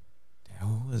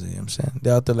 Who is it? You know what I'm saying?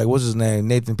 They're out there what's his name?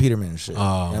 Nathan Peterman and shit.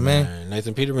 Oh, man.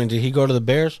 Nathan Peterman, did he go to the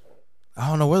Bears? I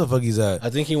don't know where the fuck he's at. I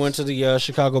think he went to the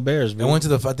Chicago Bears, man. I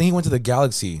think he went to the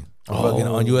Galaxy. Fucking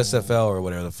on USFL or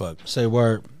whatever the fuck. Say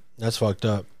word. That's fucked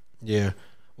up. Yeah.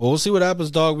 Well, we'll see what happens,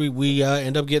 dog. We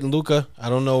end up getting Luka. I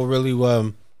don't know really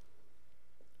what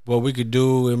we could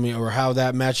do, or how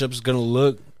that matchup is gonna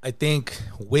look. I think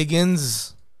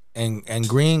Wiggins and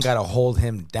Green gotta hold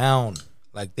him down.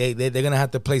 They're gonna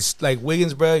have to play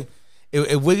Wiggins, bro.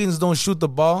 If Wiggins don't shoot the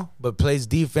ball but plays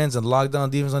defense and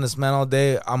lockdown defense on this man all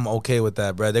day, I'm okay with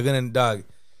that, bro. They're gonna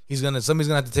somebody's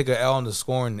gonna have to take an L on the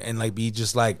score and be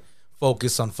just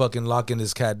focused on fucking locking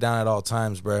this cat down at all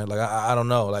times, bro. I don't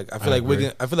know. I feel like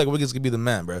Wiggins could be the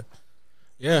man, bro.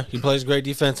 Yeah, he plays great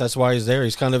defense. That's why he's there.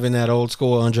 He's kind of in that old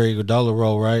school Andre Iguodala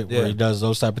role, right? Yeah. Where he does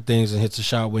those type of things and hits a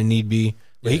shot when need be.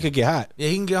 But he could get hot. Yeah,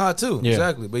 he can get hot too. Yeah.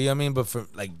 Exactly. But But for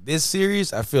this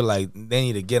series, I feel like they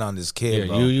need to get on this kid.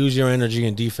 Yeah, you use your energy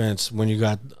in defense when you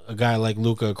got a guy like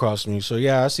Luka across from you. So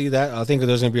yeah, I see that. I think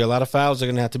there's gonna be a lot of fouls that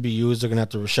are gonna have to be used. They're gonna have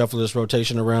to shuffle this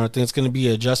rotation around. I think it's gonna be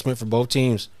an adjustment for both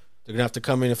teams. They're gonna have to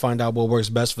come in and find out what works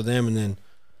best for them, and then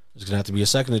there's gonna have to be a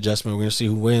second adjustment. We're gonna see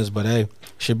who wins. But hey,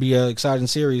 should be an exciting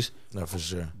series. No, for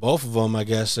sure. Both of them, I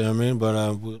guess.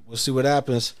 But we'll see what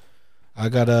happens. I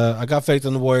got faith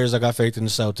in the Warriors. I got faith in the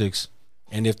Celtics.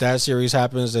 And if that series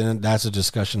happens, then that's a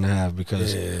discussion to have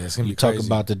because it's gonna you be talk crazy.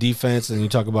 about the defense and you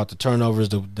talk about the turnovers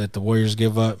that the Warriors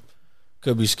give up.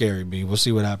 Could be scary, B. We'll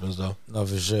see what happens though. No,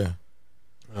 for sure.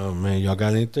 Oh man, y'all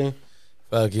got anything?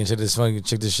 Check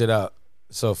this shit out.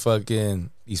 So fucking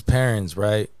these parents,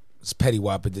 right? It's Petty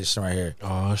Wap edition right here.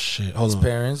 Oh shit. Hold These on.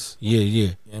 parents, Yeah. you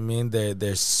know what I mean,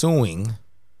 they're suing,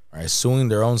 right? Suing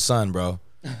their own son, bro.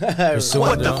 They're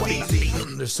suing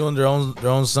their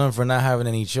own son for not having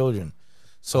any children.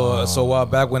 So a while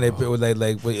back when they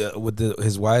with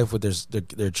his wife, with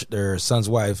their son's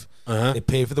wife, they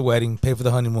paid for the wedding, paid for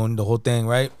the honeymoon, the whole thing,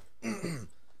 right?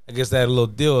 I guess they had a little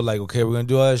deal like, okay, we're gonna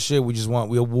do all that shit. We just want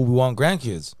we want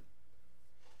grandkids.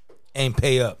 Ain't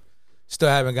pay up. Still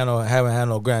haven't had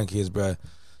no grandkids, bro.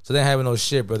 So they having no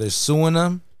shit, bro. They're suing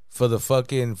them for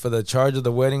the charge of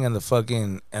the wedding and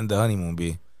the honeymoon,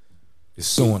 B. They're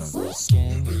suing them.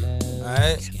 All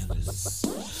right.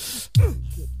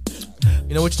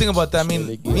 You know what you think about that? I mean,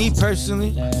 me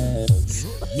personally,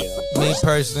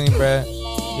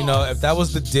 bruh, you know, if that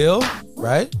was the deal,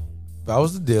 right? If that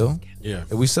was the deal, Yeah.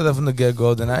 if we said that from the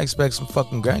get-go, then I expect some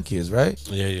fucking grandkids, right?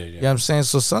 Yeah. You know what I'm saying?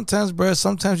 So sometimes, bruh,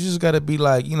 you just gotta be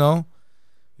like, you know,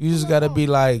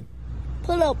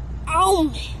 Pull up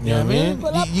on me. you know what I mean?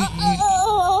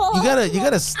 You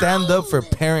gotta stand up for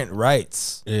parent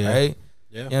rights, Yeah. right?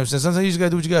 Yeah. You know what I'm saying? Sometimes you just gotta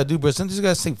do what you gotta do, bro. Sometimes you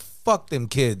gotta say, fuck them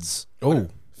kids. Oh.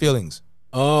 Feelings,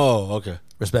 Oh, okay.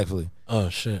 respectfully. Oh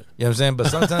shit. You know what I'm saying? But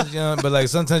sometimes,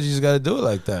 sometimes you just gotta do it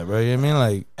like that, bro. You know what I mean?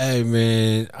 Like, Hey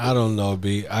man, I don't know,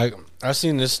 B. I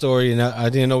seen this story and I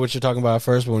didn't know what you're talking about at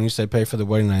first, but when you say pay for the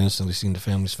wedding, I instantly seen the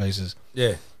family's faces.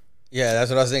 yeah. Yeah, that's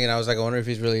what I was thinking. I was like, I wonder if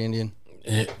he's really Indian.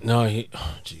 No,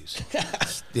 oh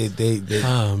jeez. They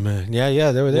Oh man,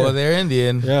 yeah, they were there. well, they're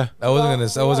Indian. Yeah. I wasn't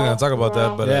gonna talk about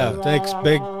that, but Yeah, thanks,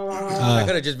 big. That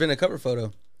could have just been a cover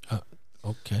photo.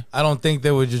 Okay. I don't think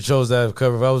they would just chose that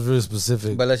cover. If I was really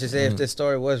specific. But let's just say if this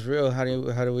story was real, how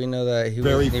do we know that he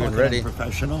Very wasn't even fucking ready?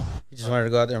 unprofessional. He just wanted to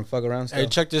go out there and fuck around. Hey, Still.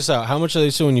 check this out. How much are they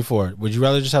suing you for? Would you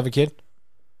rather just have a kid?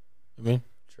 I mean,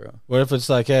 True. what if it's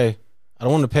like, hey, I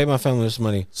don't want to pay my family this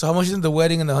money. So how much do you think the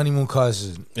wedding and the honeymoon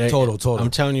costs? Hey, Total.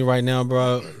 I'm telling you right now,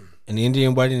 bro. An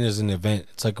Indian wedding is an event.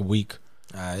 It's like a week.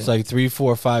 Aight. It's like 3,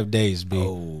 4, 5 days, B.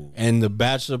 Oh. And the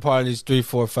bachelor party is 3,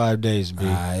 4, 5 days, B.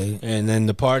 Aight. And then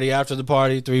the party after the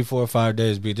party, 3, 4, 5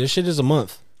 days, B. This shit is a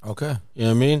month. Okay. You know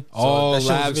what I mean? So All that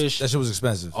shit was lavish. that shit was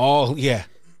expensive. All, yeah.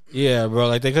 Yeah, bro.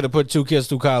 Like they could have put 2 kids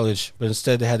through college, but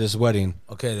instead they had this wedding.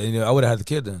 Okay, then, you know, I would have had the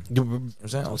kid then. You know what I'm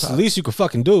saying? It's the least you could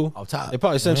fucking do. On top. They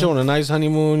probably sent you on a nice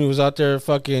honeymoon. You was out there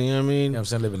fucking, you know what I mean? You know what I'm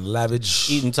saying? Living lavish.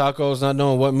 Eating tacos, not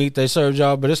knowing what meat they served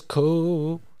y'all, but it's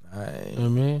cool. Aight. You know what I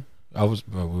mean?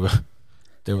 Bro,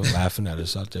 they were laughing at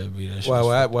us out there. B. That shit Why?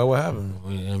 was What happened?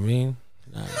 You know what I mean?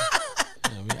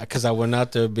 Because I went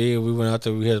out there, B. We went out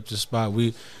there. We hit up the spot.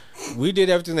 We did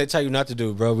everything they tell you not to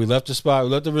do, bro. We left the spot. We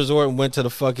left the resort and went to the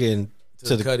fucking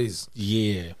To the Cuddies.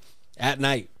 yeah, at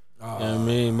night. You know what I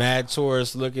mean? Mad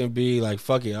tourist looking, B. Like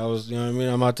fuck it. I was, you know what I mean?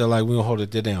 I'm out there like we gonna hold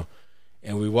it down,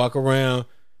 and we walk around,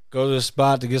 go to the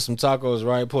spot to get some tacos.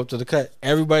 Right, pull up to the cut.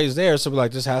 Everybody's there, so we're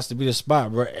like, this has to be the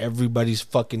spot, bro. Everybody's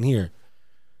fucking here.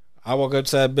 I walk up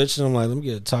to that bitch and I'm like, let me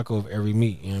get a taco of every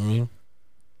meat. You know what I mean?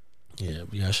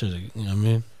 Yeah, I should have. You know what I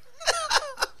mean?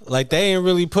 Like they ain't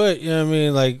really put. You know what I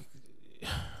mean? Like,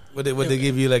 Would they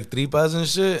give you like 3,000 and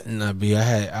shit? nah, B. I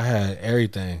had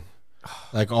everything,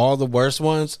 like all the worst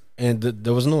ones, and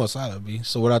there was no asada, B.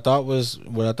 So what I thought was, you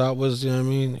know what I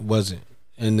mean, it wasn't.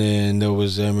 And then there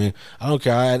was, I mean, I don't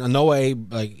care. I know I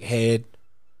ate like head.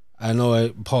 I know I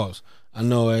ate pause. I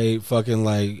know I ate fucking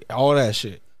like all that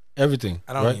shit. Everything.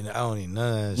 I don't need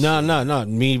none of that shit. No,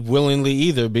 me willingly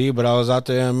either, B. But I was out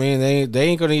there. I mean, they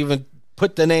ain't gonna even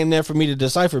put the name there for me to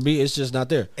decipher, B. It's just not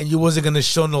there. And you wasn't gonna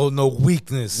show no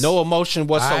weakness. No emotion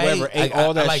whatsoever. Ate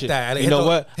all that I like shit. that. You know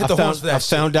what? Hit the horns for that I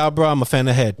found out, bro. I'm a fan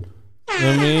of head. You know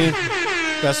what I mean?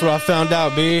 That's what I found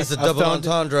out, B. That's a double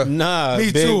entendre. Nah,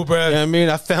 Me big. too, bro. You know what I mean?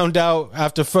 I found out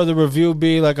after further review,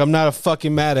 B. Like I'm not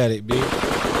fucking mad at it, B.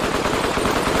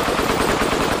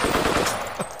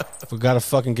 We gotta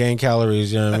fucking gain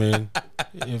calories, you know what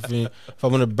I mean? If I'm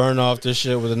gonna burn off this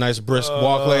shit with a nice brisk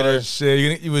walk later,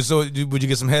 Shit, would you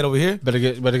get some head over here? better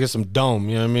get some dome,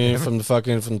 you know what I mean? From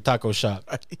the taco shop.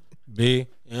 B,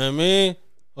 you know what I mean?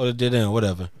 Hold it down,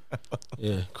 whatever.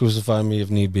 Yeah, crucify me if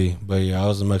need be. But yeah, I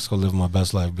was in Mexico living my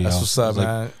best life, B. That's I what's was up, like,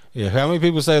 man. Yeah, how many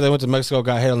people say they went to Mexico,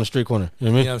 got head on the street corner? You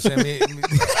know what I mean? You know what I'm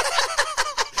saying?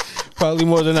 Probably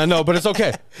more than I know, but it's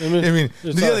okay. I mean,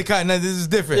 the other kind, this is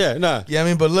different. Yeah, nah. Yeah, I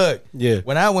mean, but look. Yeah.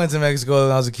 When I went to Mexico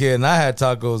when I was a kid and I had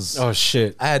tacos. Oh,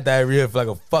 shit. I had diarrhea for like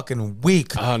a fucking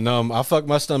week. Oh, no. I fucked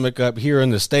my stomach up here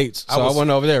in the States. So I went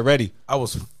over there ready. I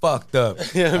was fucked up.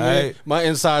 Yeah, man. My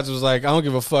insides was like, I don't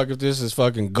give a fuck if this is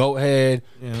fucking goat head,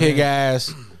 pig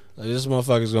ass. Like, this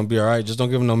motherfucker's going to be all right. Just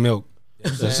don't give him no milk. You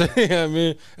know what I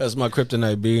mean? That's my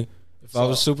kryptonite, B. If I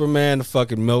was Superman, the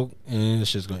fucking milk, and this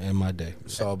shit's gonna end my day.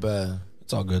 It's all bad.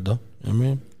 It's all good though. You know what I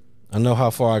mean, I know how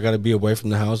far I gotta be away from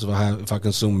the house if I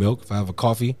consume milk. If I have a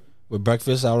coffee with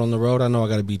breakfast out on the road, I know I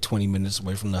gotta be 20 minutes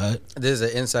away from the hut. This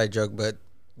is an inside joke, but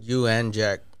you and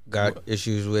Jack got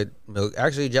issues with milk.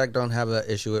 Actually, Jack don't have an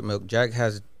issue with milk. Jack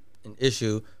has an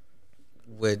issue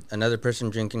with another person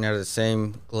drinking out of the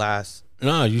same glass.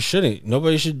 No, you shouldn't.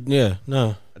 Nobody should. Yeah,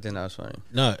 no. I think that was funny.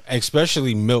 No,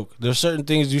 especially milk. There's certain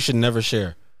things you should never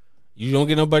share. You don't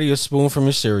get nobody a spoon from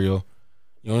your cereal.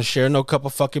 You don't share no cup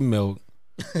of fucking milk.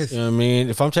 You know what I mean?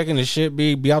 If I'm taking the shit,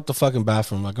 be out the fucking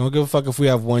bathroom. Like, I don't give a fuck if we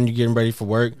have one, you getting ready for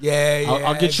work. Yeah,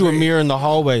 I'll get you a mirror in the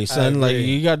hallway, son. Like,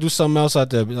 you gotta do something else out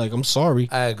there. Be like, I'm sorry.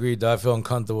 I agree, though. I feel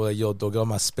uncomfortable. Like, yo, dog, get on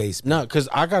my space. No, because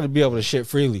I gotta be able to shit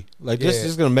freely. Like, this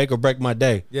is gonna make or break my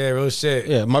day. Yeah, real shit.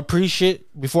 Yeah, my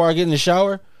pre-shit before I get in the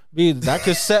shower, that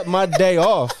could set my day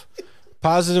off.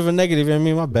 Positive or negative, you know what I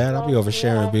mean? My bad. I'll be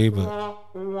oversharing, B, but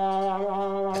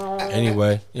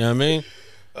anyway, you know what I mean?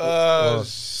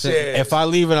 Shit. If I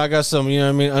leave and I got some, you know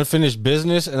what I mean, unfinished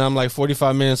business and I'm like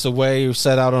 45 minutes away,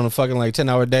 set out on a fucking like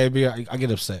 10-hour day, B, I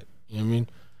get upset. You know what I mean?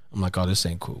 I'm like, oh, this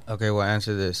ain't cool. Okay, well,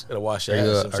 answer this. Gotta wash your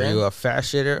ass. Are you a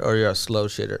fast shitter or you're a slow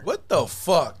shitter? What the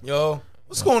fuck, yo?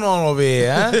 What's going on over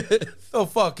here, huh? What the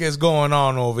fuck is going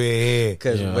on over here?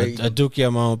 I duke you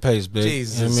at my own pace, bitch.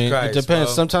 Jesus you know what I mean? Christ, it depends.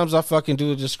 bro. Sometimes I fucking do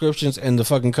the descriptions and the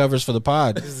fucking covers for the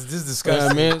pod. This is disgusting. You know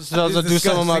what I mean? Sometimes I do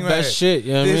some of my best shit.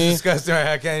 You know what I This mean? is disgusting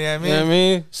right here. You know what I mean? You know what I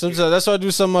mean? Sometimes that's why I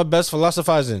do some of my best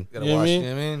philosophizing. Gotta You know what wash, I you mean?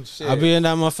 know what I mean? Shit. I'll be in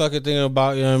that motherfucker thinking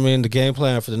about, you know what I mean, the game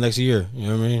plan for the next year. You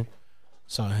know what I mean?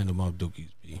 That's how I handle my dookies.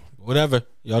 Whatever.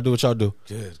 Y'all do what y'all do.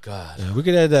 Good God. Yeah, we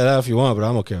can edit that out if you want, but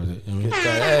I'm okay with it. You know what I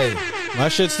mean? Hey. My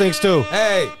shit stinks too.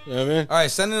 Hey. You know what I mean? All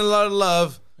right, sending a lot of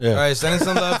love. Yeah. All right, sending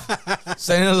some love.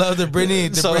 Sending love to Brittany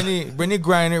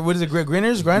Griner. What is it?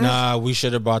 Grinders? Nah, we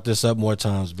should have brought this up more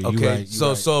times. But Okay, you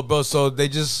right. So they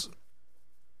just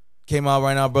came out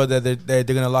right now, bro. That they're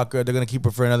gonna lock her. They're gonna keep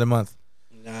her for another month.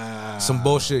 Nah, some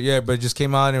bullshit. Yeah, but it just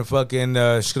came out and fucking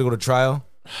she's gonna go to trial.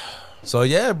 So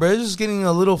yeah, bro, it's just getting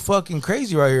a little fucking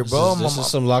crazy right here, bro. This is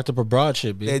some locked up abroad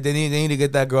shit, B. They need to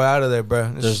get that girl out of there,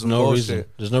 bro. There's no reason.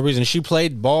 There's no reason. She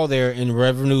played ball there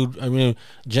and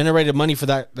generated money for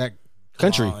that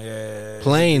country.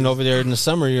 Playing over there in the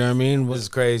summer, you know what I mean? This is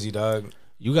crazy, dog.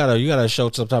 You gotta show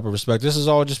some type of respect. This is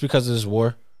all just because of this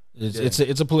war.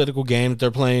 It's a political game that they're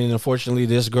playing, and unfortunately,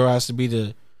 this girl has to be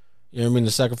the, you know what I mean,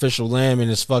 the sacrificial lamb, and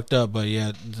it's fucked up. But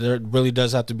yeah, there really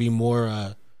does have to be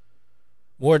more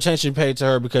attention paid to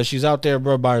her because she's out there,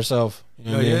 bro, by herself.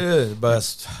 You know what I mean?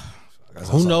 But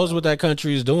who knows what that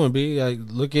country is doing, B? Like,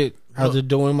 look at how they're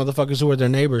doing motherfuckers who are their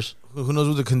neighbors. Who knows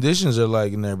what the conditions are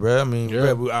like in there, bro? I mean,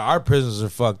 bro, our prisons are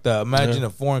fucked up. Imagine in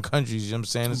foreign countries, you know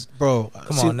what I'm saying?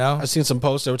 Come on now. I seen some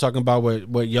posts that were talking about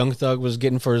what Young Thug was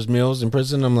getting for his meals in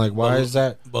prison. I'm like, why is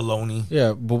that? Baloney.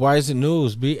 Yeah, but why is it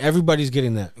news, B? Everybody's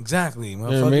getting that. Exactly,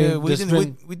 motherfucker. You know what I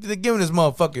mean? We did give this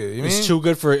motherfucker. You It's mean? too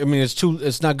good for. I mean,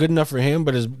 it's not good enough for him,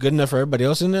 but it's good enough for everybody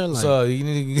else in there. Like, So you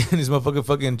need to get these motherfucking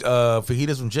fucking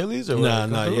fajitas from Chili's or nah,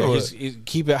 yeah, he's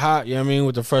keep it hot. You know what I mean,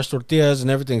 with the fresh tortillas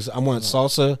and everything. So I want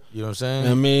salsa. You know what I'm saying? You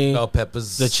know what I mean, bell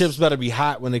peppers. The chips better be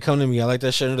hot when they come to me. I like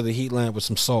that shit under the heat lamp with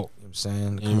some salt. You know what I'm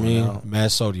saying? You know what I mean?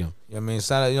 Mad sodium. You know what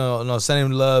I mean? Send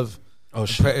him love. Oh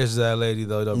shit! Prayers to that lady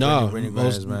though. No, Brittany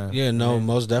most, man. Yeah, no,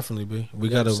 most definitely, B. We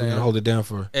gotta hold it down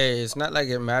for her. Hey, it's not like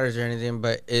it matters or anything,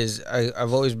 but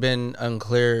I've always been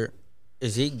unclear.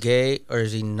 Is he gay or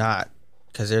is he not?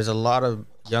 Because there's a lot of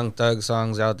Young Thug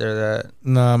songs out there that.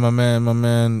 Nah, my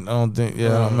man. I don't think.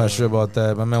 Yeah, I'm not sure about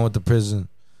that. My man went to prison.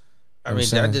 I mean,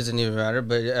 that doesn't even matter.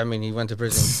 But I mean, he went to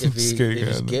prison. If he's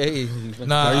gay,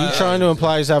 are you trying to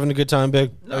imply he's having a good time,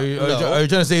 Big? No, are you trying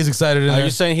to say he's excited? Are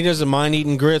you saying he doesn't mind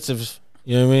eating grits if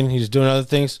you know what I mean? He's doing other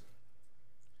things.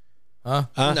 Huh?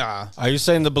 Nah. Are you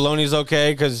saying the bologna's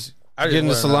okay because getting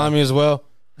the salami as well?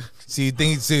 So you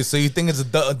think it's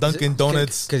a Dunkin'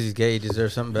 Donuts because he's gay? He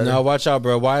deserves something better. No, watch out,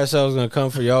 bro. YSL's gonna come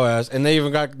for your ass, and they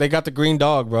got the green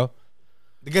dog, bro.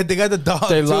 They got the dog.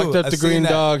 They locked up the green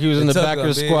dog. He was in the back of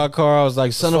the squad car. I was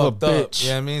like, son of a bitch. You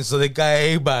know what I mean? So they got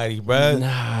everybody, bro.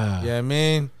 Nah. You know what I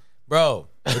mean? Bro,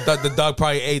 the dog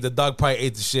probably ate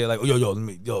the shit. Like,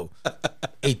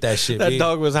 ate that shit, That B.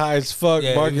 dog was high as fuck.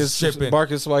 Yeah,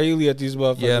 barking Swahili at these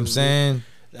motherfuckers. Yeah, I'm saying.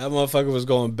 That motherfucker was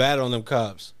going bad on them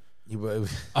cops. But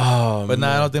Oh,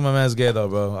 nah, I don't think my man's gay though,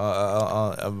 bro.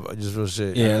 I just real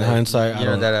shit. Yeah, in hindsight, You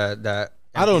know that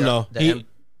I don't NPR know.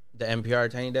 The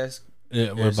NPR Tiny Desk.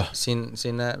 Yeah, You ever seen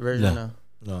that version? No.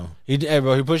 No. He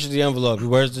pushes the envelope. He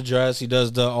wears the dress. He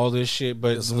does all this shit.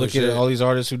 But Does some look shit. at all these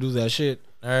artists who do that shit.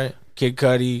 All right. Kid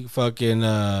Cudi, fucking.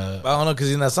 I don't know,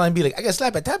 because in that song, be like, I can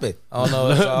slap it, tap it. I don't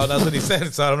know. That's what he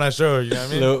said, so I'm not sure. You know what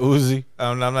I mean? Lil Uzi,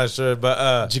 I'm not sure,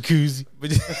 but Jacuzzi.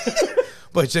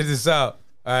 but check this out.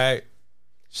 All right.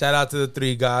 Shout out to the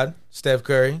 3 God, Steph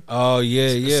Curry. Oh yeah,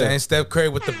 Saying Steph Curry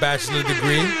with the bachelor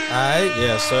degree. All right.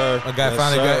 Yes, sir. My guy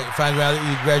Yes,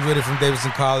 finally graduated from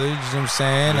Davidson College. You know what I'm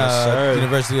saying? Yes, sir.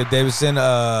 University of Davidson.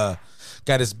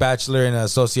 Got his bachelor in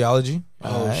sociology. Oh,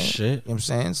 All right. shit. You know what I'm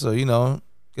saying? So,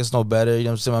 gets no better. You know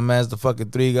what I'm saying? My man's the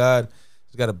fucking 3 God.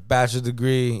 He's got a bachelor's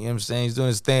degree. You know what I'm saying? He's doing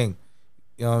his thing.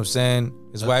 You know what I'm saying?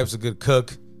 His wife's a good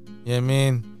cook. You know what I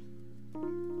mean? You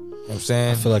know what I'm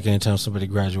saying? I feel like anytime somebody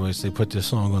graduates, they put this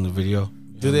song on the video.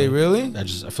 Do they really? I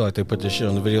feel like they put this shit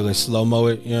on the video. They slow mo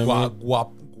it. You know what I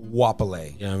mean?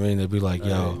 Wapale. You know what I mean? They'd be like,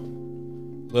 "Yo,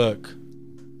 look,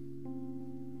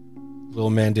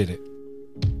 little man did it."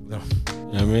 You know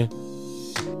what I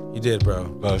mean? He did, bro.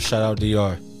 Bro, shout out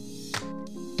DR.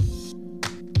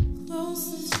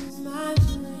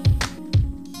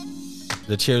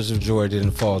 The tears of joy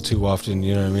didn't fall too often.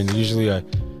 You know what I mean? Usually I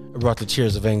brought the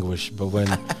tears of anguish, but when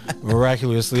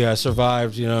miraculously I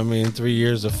survived, you know what I mean, 3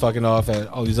 years of fucking off at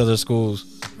all these other schools,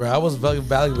 Bro, I was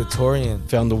valedictorian.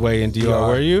 found the way in DR.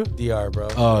 Were you? DR, bro.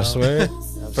 Oh, I swear.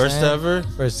 First saying? ever?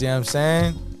 First, you know what I'm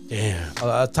saying? Damn.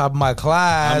 Top of my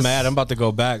class. I'm mad. I'm about to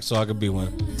go back so I could be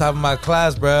one. Top of my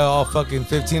class, bro. All fucking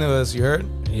 15 of us. You heard?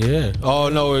 Yeah. Oh,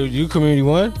 no. You community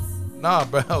one? Nah,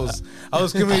 bro. I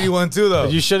was community 1 too, though.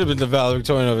 You should have been the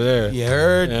valedictorian over there. You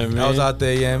heard? Yeah, man. I was out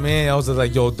there, yeah, man. I was just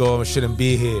like, yo, dog, I shouldn't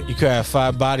be here. You could have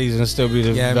 5 bodies and still be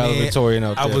the Yeah, valedictorian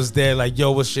out there. I was there like,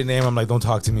 yo, what's your name? I'm like, don't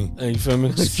talk to me. You feel me?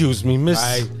 Excuse me, miss.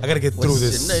 I gotta get through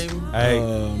this. your name? Alright?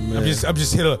 Oh, man. I'm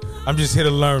just here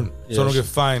to learn, so I don't get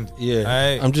fined. Yeah.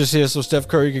 Alright? I'm just here so Steph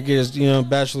Curry could get his,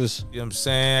 bachelor's. You know what I'm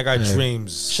saying? I got Hey.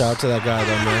 dreams. Shout out to that guy,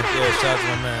 though, man. Yeah, shout out to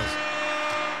my man.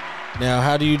 Now,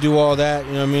 how do you do all that?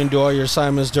 You know what I mean? Do all your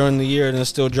assignments during the year and then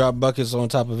still drop buckets on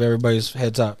top of everybody's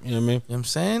head top. You know what I mean? You know what I'm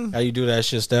saying? How you do that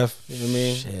shit, Steph? You know what I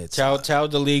mean? Shit, Tell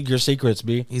the league your secrets,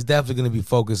 B. He's definitely gonna be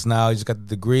focused now. He just got the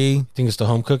degree. Think it's the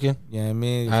home cooking? You know what I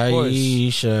mean? Of course.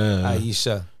 Aisha.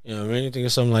 Aisha. You know what I mean? You think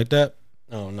it's something like that?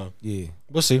 I don't know. Yeah.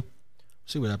 We'll see.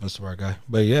 See what happens to our guy.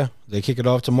 But yeah, they kick it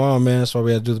off tomorrow, man. That's why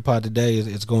we had to do the pod today.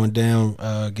 It's going down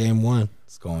game 1.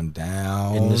 It's going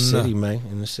down. In the city, man.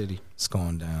 In the city. It's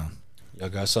going down. Y'all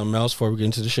got something else before we get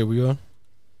into the shit we on?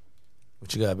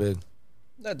 What you got, big?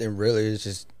 Nothing really. It's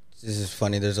just this is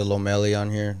funny. There's a Lomeli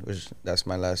on here, which that's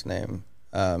my last name.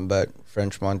 But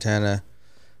French Montana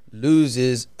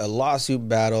loses a lawsuit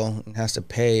battle and has to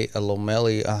pay a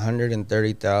Lomeli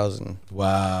 $130,000.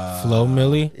 Wow. Flo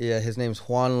Millie? Yeah, his name's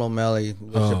Juan Lomeli,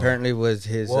 which Oh. apparently was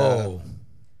his. Whoa.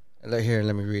 Here,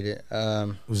 let me read it.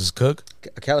 Was this Cook?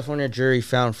 A California jury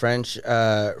found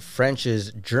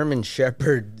French's German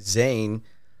Shepherd Zane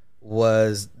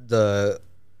was the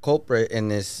culprit in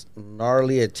this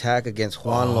gnarly attack against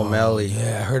Juan Lomeli.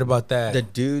 Yeah, I heard about that. The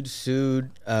dude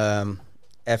sued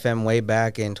FM way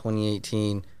back in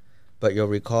 2018, but you'll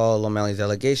recall Lomeli's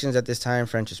allegations at this time.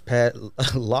 French's pet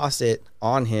lost it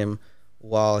on him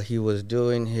while he was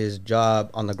doing his job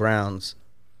on the grounds.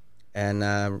 And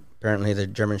apparently the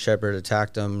German Shepherd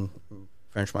attacked him.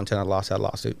 French Montana lost that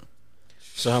lawsuit.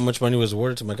 So how much money was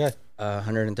awarded to my guy?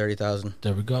 $130,000.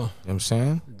 There we go. You know what I'm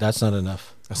saying? That's not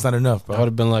enough. That's not enough, I bro. would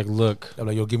have been like, look. I'm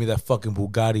like, yo, give me that fucking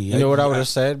Bugatti. You know what I would have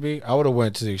said, B? I would have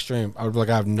went to the extreme. I would be like,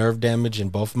 I have nerve damage in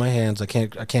both of my hands. I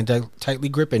can't tightly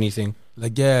grip anything.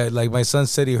 Like, yeah, like my son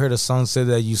said he heard a song say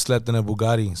that you slept in a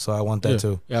Bugatti, so I want that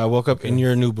too. Yeah, I woke up in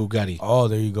your new Bugatti. Oh,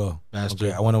 there you go. Bastard.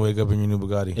 Okay, I want to wake up in your new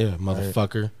Bugatti. Yeah,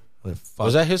 motherfucker. Right. Fuck.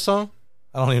 Was that his song?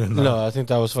 I don't even know. No, I think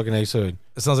that was fucking Ace Hood.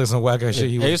 It sounds like some whack ass shit.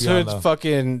 He Ace would be on,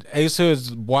 Hood's though. Ace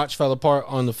Hood's watch fell apart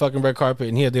on the fucking red carpet,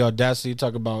 and he had the audacity to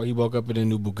talk about he woke up in a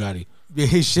new Bugatti. Yeah,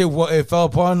 his shit, it fell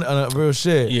upon real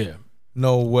shit. Yeah,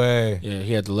 No way. yeah,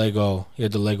 he had the Lego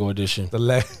edition, The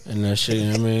leg. and that shit. You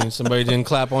know what I mean, somebody didn't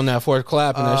clap on that fourth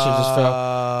clap, and that shit just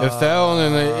fell. It fell,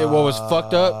 and then what was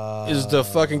fucked up is the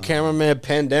fucking cameraman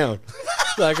panned down.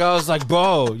 Like, I was like,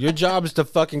 bro, your job is to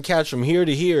fucking catch from here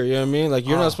to here. You know what I mean? Like,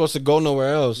 you're not supposed to go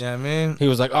nowhere else. Yeah, I mean, He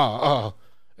was like, oh.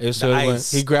 So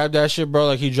Nice. he grabbed that shit, bro.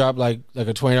 Like, he dropped like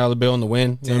a $20 bill in the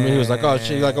wind. You know what I mean? He was like, oh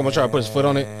shit, like I'm gonna try to put his foot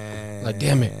on it. Like,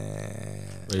 damn it.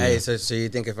 But yeah. Hey, so you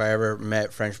think if I ever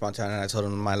met French Montana and I told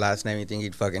him my last name, you think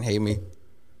he'd fucking hate me?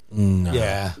 No.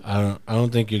 Yeah. I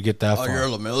don't think you'd get that Oh, far. you're a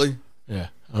Lamilli? Yeah.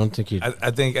 I don't think you'd.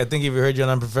 I think if he heard you on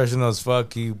Unprofessional as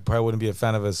fuck, he probably wouldn't be a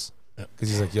fan of us. Because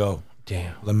he's like, yo,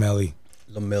 Damn. Lamelli.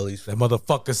 Lamillis. That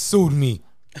motherfucker sued me.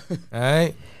 All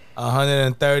right?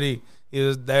 130. He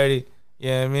was dirty. You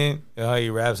know what I mean? You know how he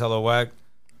raps hella whack.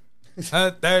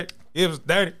 130. He was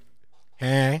dirty.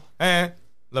 Hey.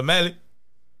 Lamelli. It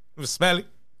was smelly.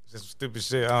 Just stupid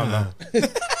shit. I don't know.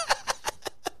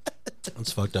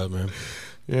 That's fucked up, man.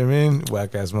 You know what I mean?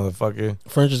 Whack ass motherfucker.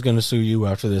 French is gonna sue you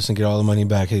after this and get all the money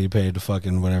back that you paid to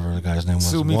fucking whatever the guy's name was.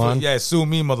 Sue me. Juan? Sue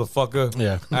me, motherfucker.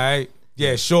 Yeah. All right?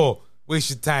 Yeah, sure.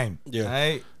 Waste your time. Yeah. All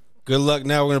right? Good luck.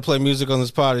 Now we're gonna play music on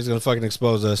this pod. He's gonna fucking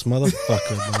expose us,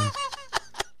 motherfucker. Man.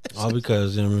 All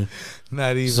because, you know what I mean?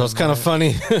 Not even. So it's kind of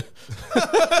funny.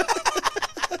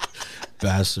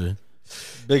 Bastard.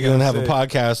 Big gonna have a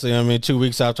podcast, you know what I mean? 2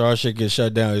 weeks after our shit gets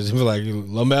shut down. He's gonna be like,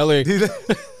 Lamelli.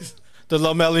 The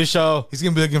Lamelli show. He's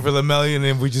gonna be looking for Lamelli, and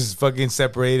then we just fucking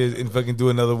separated and fucking do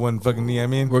another one. Fucking, you know what I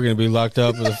mean? We're gonna be locked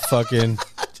up with a fucking.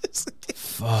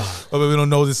 Fuck. Oh, but we don't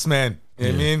know this man. You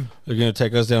know what I mean? They're gonna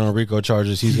take us down on RICO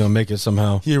charges. He's gonna make it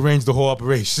somehow. He arranged the whole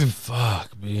operation.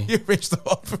 Fuck, B. He arranged the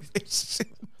whole operation.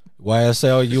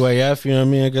 YSL, UAF, you know what I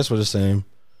mean? I guess we're the same.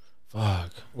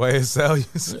 Fuck.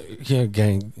 YSL. Yeah,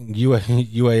 gang. UAF,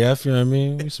 you know what I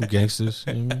mean? We some gangsters.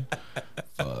 You know what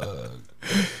I mean? Fuck.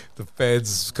 The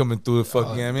feds coming through the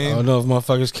fucking, you know what I I mean? don't know if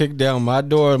motherfuckers kick down my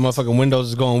door, motherfucking windows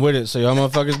is going with it. So y'all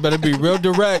motherfuckers better be real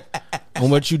direct on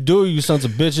what you do, you sons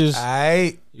of bitches.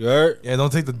 Aight. You heard? Yeah,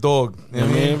 don't take the dog. You know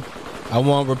what I mean? I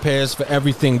want repairs for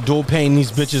everything. Dual paying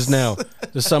these bitches now.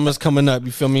 The summer's coming up.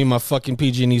 You feel me? My fucking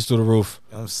PG&E's through the roof.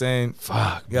 You know what I'm saying?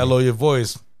 Fuck. You gotta lower your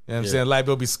voice. You know what I'm Yeah. saying? Light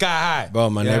bill be sky high. Bro,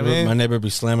 my You know neighbor, what I mean? my neighbor be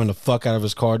slamming the fuck out of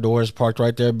his car doors parked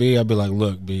right there, B. I'd be like,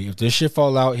 look, B, if this shit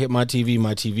fall out, hit my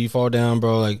TV fall down,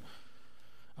 bro, like,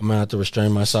 I'm gonna have to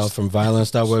restrain myself from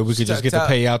violence. That way we could just get the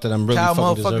payout that I'm really Tell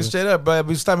fucking motherfuckers deserving. straight up, bro.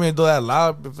 But stop me and do that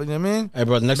loud. You know what I mean? Hey,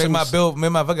 bro, next Make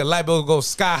time my fucking light bill go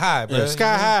sky high, bro. yeah,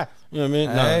 sky high. You know what I mean?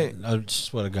 Hey. No, I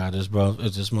swear to God, this, bro,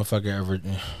 if this motherfucker ever,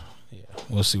 yeah,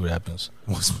 we'll see what happens.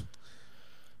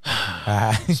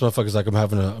 This motherfucker's like, I'm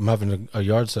having a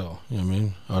yard sale. You know what I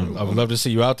mean? I would love to see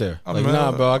you out there. Like,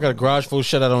 nah, bro, I got a garage full of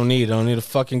shit I don't need. I don't need to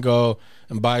fucking go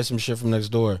and buy some shit from next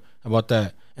door. How about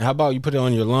that? And how about you put it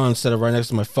on your lawn instead of right next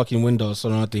to my fucking window so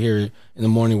I don't have to hear it in the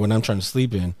morning when I'm trying to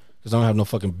sleep in? Because I don't have no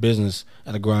fucking business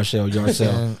at a garage sale, yard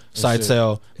sale, side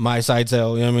sale, my side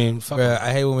sale. You know what I mean? Fuck Bro,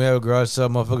 I hate when we have a garage sale.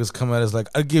 Motherfuckers come at us like,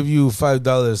 I'll give you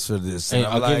 $5 for this. Hey, And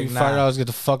I'm I'll like, give you $5. Get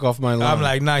the fuck off my lawn. I'm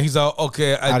like, nah. He's all,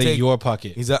 okay. out of your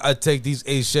pocket. He's like, I take these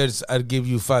 8 shirts. I'd give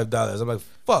you $5. I'm like,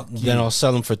 fuck you. Then I'll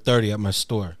sell them for $30 at my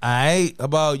store. All right. How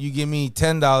about you give me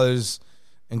 $10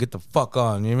 and get the fuck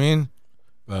on? You know what I mean?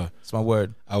 That's my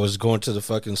word. I was going to the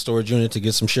fucking storage unit to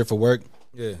get some shit for work.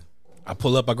 Yeah. I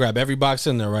pull up, I grab every box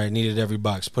in there, right? Needed every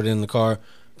box. Put it in the car,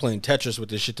 playing Tetris with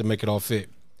this shit to make it all fit.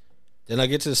 Then I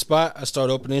get to the spot, I start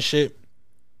opening shit.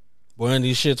 One of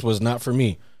these shits was not for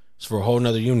me. It's for a whole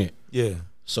nother unit. Yeah.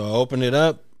 So I opened it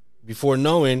up before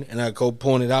knowing, and I go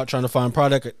pulling it out, trying to find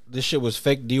product. This shit was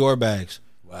fake Dior bags.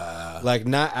 Wow. Like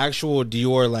not actual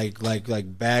Dior,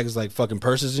 like bags, like fucking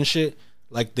purses and shit.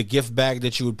 Like the gift bag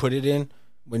that you would put it in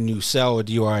when you sell a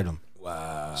Dior item.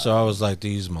 Wow. So I was like,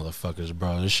 these motherfuckers,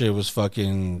 bro. This shit was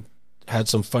fucking, had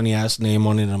some funny ass name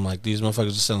on it. I'm like, these motherfuckers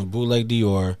are selling bootleg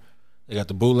Dior. They got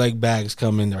the bootleg bags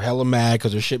coming. They're hella mad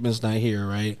because their shipment's not here,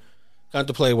 right?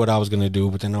 Contemplated what I was going to do,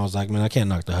 but then I was like, man, I can't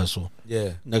knock the hustle.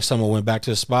 Yeah. Next time I went back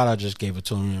to the spot, I just gave it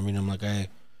to him. I mean, I'm like, hey,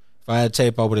 if I had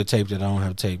tape, I would have taped it. I don't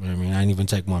have tape. You know what I mean? I didn't even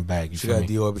take one bag. You She feel got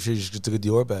me? Dior, but she just took a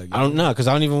Dior bag. I don't know, because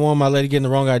I don't even want my lady getting the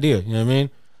wrong idea. You know what I mean?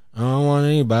 I don't want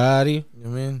anybody You know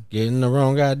what I mean? getting the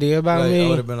wrong idea about Like, I me.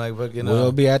 would have been like fucking.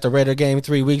 We'll be at the Raider game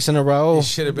 3 weeks in a row. It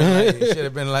should have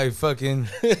been like fucking.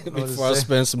 Before I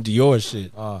spend some Dior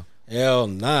shit. Hell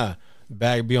nah.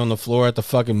 Bag be on the floor at the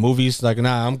fucking movies. Like,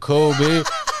 nah, I'm cool, B.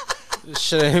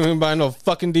 Shit ain't even buy no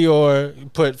fucking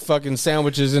Dior. Put fucking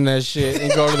sandwiches in that shit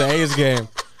and go to the A's game.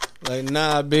 Like,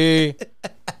 nah, B.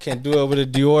 Can't do it with a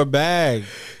Dior bag.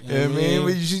 You know what I mean?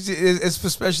 But it's for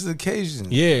special occasions.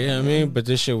 Yeah, you know what I mean? But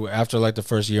this shit, after like the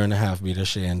first year and a half, B, this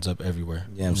shit ends up everywhere.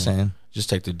 Yeah, I'm saying. Just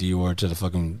take the Dior to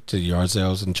the yard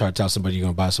sales and try to tell somebody you're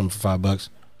gonna buy something for $5.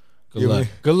 Good Yeah, luck. man.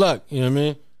 Good luck. You know what I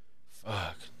mean?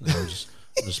 Fuck. No, I'm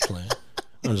just playing.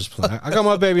 I'm just playing. I got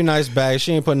my baby nice bag.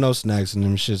 She ain't putting no snacks in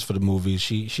them shits for the movies.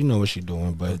 She know what she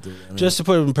doing. But just to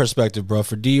put it in perspective, bro,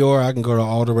 for Dior, I can go to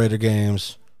all the Raider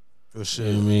games. For sure.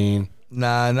 You know what I mean?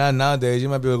 Nah, not nowadays. You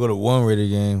might be able to go to one Raider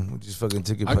game, which is fucking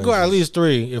ticket I prices. can go at least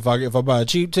 3. If I buy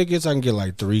cheap tickets, I can get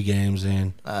like 3 games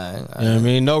in. All right. You know what I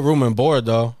mean? No room and board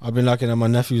though. I've been knocking at my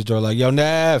nephew's door like, yo,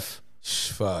 Neff,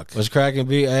 Fuck. What's cracking,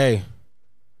 B? Hey.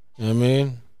 You know what I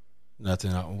mean?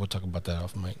 Nothing. We'll talk about that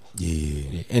off mic.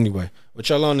 Yeah. Anyway, what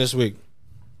y'all on this week?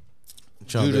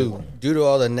 Due to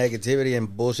all the negativity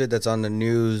and bullshit that's on the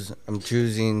news, I'm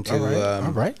choosing to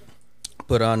All right.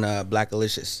 put on Black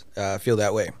Alicious, Feel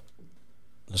That Way.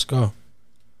 Let's go.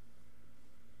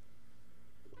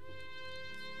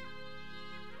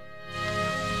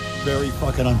 Very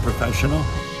fucking unprofessional.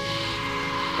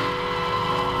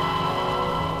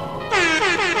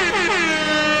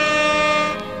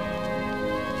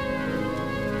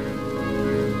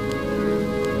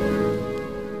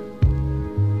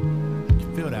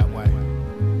 Feel that way.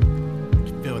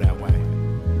 Feel that way.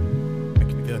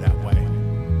 Make you feel that way.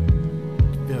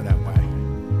 Feel that way.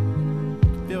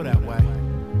 Feel that way.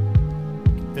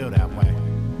 Feel that way.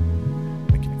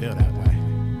 Make you feel that way.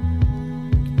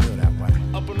 Feel that way.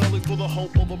 Up and early for the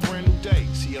hope of a brand new day.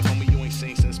 See a homie you ain't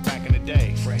seen since back in the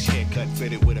day. Fresh haircut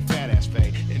fitted with a fat ass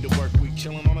fade. Into work week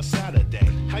chilling on a Saturday.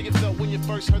 How you felt when you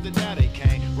first heard the daddy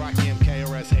came? Rocky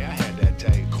MKRS, hey, I had that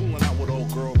day. Cooling out with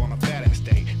old girl on a fat ass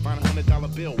day. Find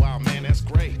 $100 bill, wow man, that's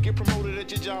great. Get promoted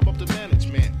at your job up to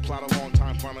management. Plot a long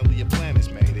time, finally your plan is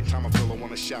made. Every time I feel I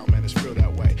wanna shout, man, it's real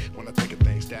that way. When I think of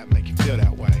things that make you feel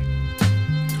that way.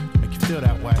 Make you feel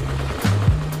that way.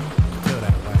 Feel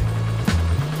that way.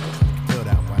 Feel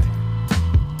that way.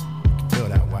 Feel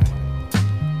that way.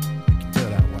 Feel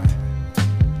that way.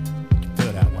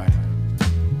 Feel that way.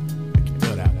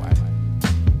 Feel that way.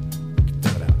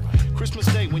 Feel that way. Christmas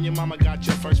Day when your mama got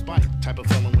your first bite. Type of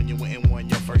feeling when you went and won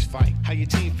your first fight. How your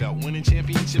team felt winning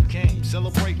championship game.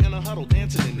 Celebrate in a huddle,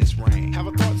 dancing in this rain. Have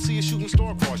a thought, see a shooting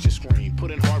star across your screen.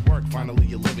 Put in hard work, finally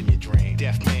you're living your dream.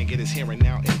 Deaf man get his hearing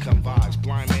now, income vibes.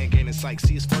 Blind man gaining sight,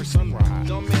 see his first sunrise.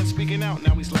 Dumb man speaking out,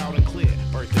 now he's loud and clear.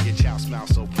 Birthday your child smile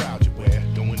so proud you wear.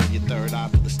 Going in your third eye,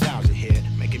 put nostalgia here.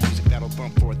 Making music that'll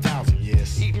bump for 1,000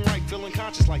 years. Eating right, feeling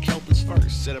conscious like health is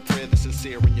first. Said a prayer that's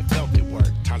sincere and you felt it work.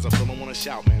 Times I feel I wanna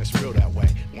shout, man, it's real that way.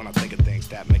 When I think of things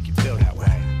that make you feel that way.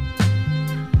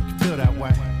 Feel that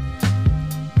way.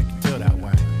 Make you feel that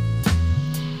way.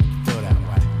 Feel that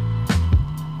way.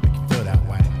 Make you feel that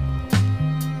way.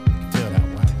 Feel that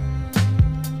way.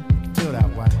 Feel that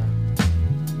way.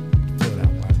 Feel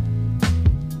that way.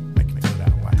 Make you feel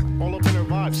that way. All up in her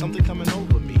vibe, something coming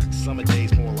over me. Summer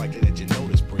days more likely that you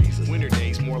notice breezes. Winter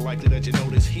days more likely that you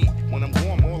notice heat. When I'm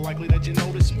gone, more likely that you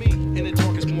notice me. In the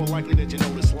dark, it's more likely that you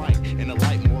notice light. In the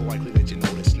light, more likely that you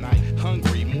notice night.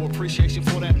 Hungry, more appreciation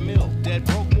for that meal. Dead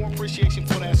broke, more appreciation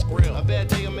for that skrill. A bad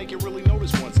day will make you really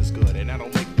notice once it's good. And that'll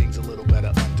make things a little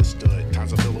better understood.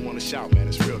 Times I feel I wanna shout, man,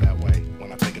 it's real that way.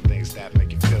 When I think of things that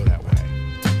make you feel that way.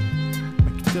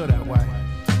 Make you feel that way.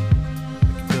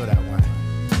 Make you feel that way.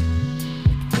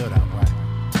 Make you feel that way.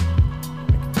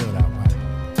 Make you feel that way.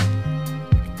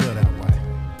 Make you feel that way.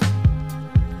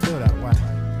 Feel that way.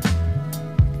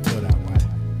 Feel that way.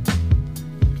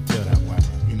 Feel that way.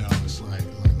 You know, it's like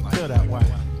Feel that way.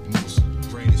 the most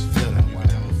greatest feeling you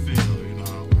could ever feel, you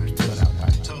know. Like Feel that way.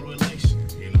 total elation,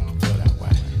 you know. Feel that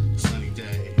way. Sunny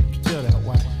day, Feel that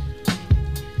way.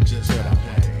 just Feel got that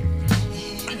way. paid.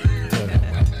 Feel that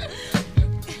way.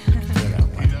 Feel that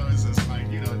way. You know, it's just like,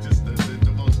 you know, just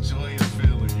the most joyous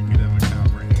feeling you could ever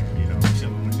comprehend, you know,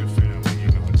 chilling with your family,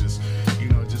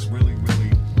 just really,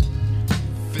 really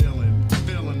feeling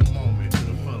the moment to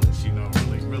the fullest, you know,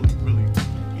 really,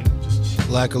 you know, just chill.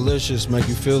 Black Alicious make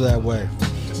you feel that way.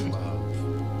 Just love.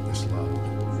 Just love.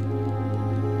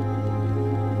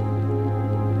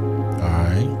 All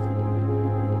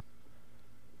right.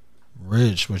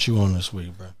 Rich, what you on this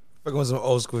week, bro? Fucking with some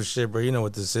old school shit, bro. You know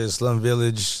what this is. Slum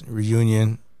Village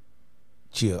reunion.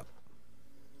 Chill.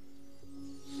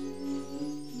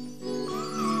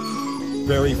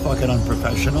 Very fucking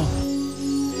unprofessional.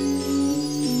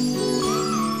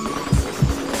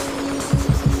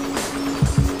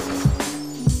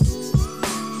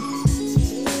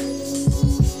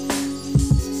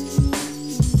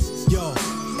 Yo,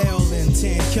 L and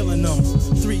 10 killing them,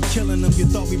 3 killing them. You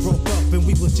thought we broke up and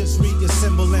we was just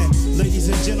reassembling. Ladies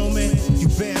and gentlemen, you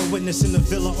bear witness in the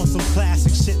villa on some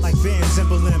classic shit like Vans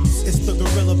emblems. It's the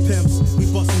Gorilla Pimps. We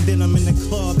bustin' denim in the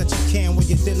club that you can with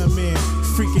your denim in.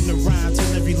 Freaking the rhyme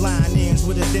till every line ends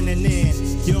with a then and then.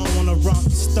 You don't wanna romp,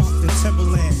 you stomped in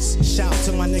Timberlands. Shout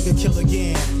to my nigga Kill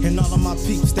Again and all of my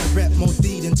peeps that rap more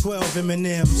D than 12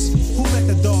 M&Ms. Who let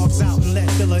the dogs out and let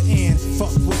Dilla in?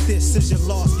 Fuck with this, is your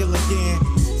lost Gill again.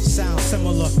 Sound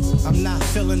similar, I'm not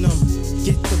feeling them.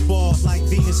 Get the ball like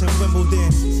Venus and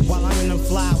Wimbledon. While I'm in them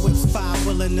fly with 5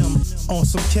 willing them. On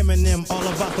some Kim and them, all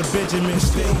about the Benjamin.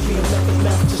 Still here, never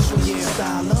left, just switch the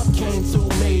style up. Came through,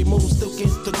 made moves, still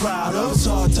get the crowd up. It's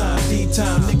hard time,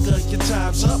 D-time, nigga, your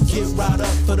time's up. Get right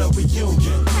up for the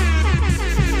reunion.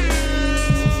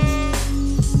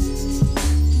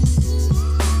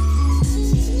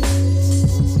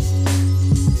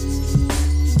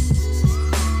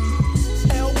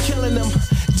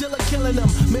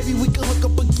 Maybe we could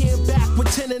hook up again, back with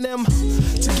 10 of them.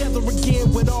 Together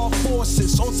again with all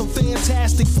forces. On some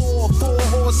fantastic four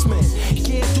horsemen.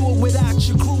 Can't do it without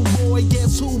your crew, boy.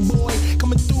 Guess who, boy?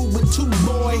 Coming through with 2,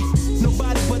 boy.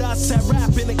 Nobody but us had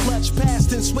rap in the clutch.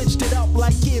 Passed and switched it up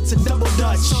like kids in double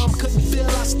dutch. Some couldn't feel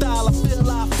our style, I feel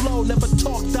our flow. Never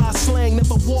talked our slang,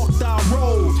 never walked our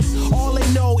road. All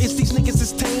they know is these niggas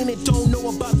is tainted. Don't know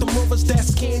about the rovers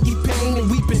that's candy pain.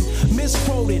 And we've been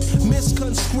misquoted,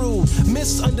 misconstrued,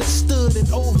 misunderstood and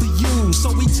overused.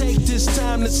 So we take this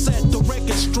time to set the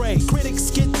record straight.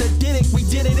 Critics get the did it, we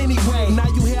did it anyway. Now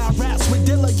you hear our raps with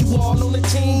Dilla, you all on the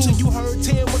team. Till you heard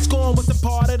Tim, what's going with the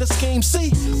part of the scheme.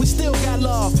 See, we still got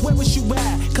love, where was you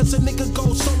at? Cause a nigga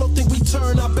go solo, think we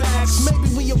turn our backs. Maybe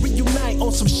we'll reunite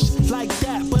on some shit like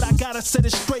that. But I gotta set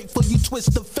it straight for you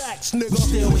twist the facts, nigga.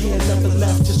 Still here, never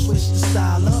left, just switch the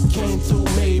style up. Came through,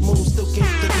 made moves, still get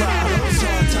the crowd up. It's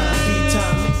hard time,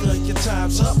 D-time, nigga, your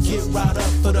time's up. Get right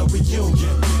up for the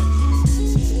reunion.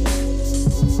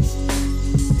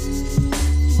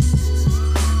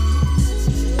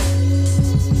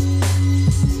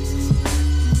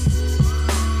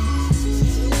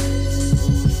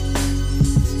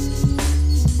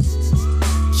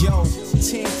 Yo,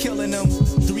 10 killing them,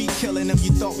 3 killing them.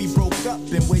 You thought we broke up,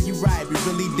 and where you right, we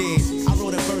really did. I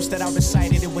wrote a verse that I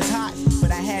recited, it was hot,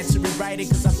 but I had to rewrite it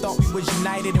cause I thought we was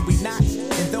united and we not.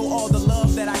 And though all the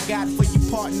love that I got for you,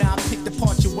 partner, I picked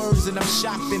apart your words and I'm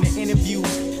shocked in the interviews.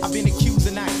 I've been accused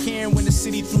of not caring when the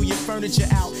city threw your furniture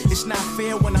out. It's not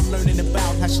fair when I'm learning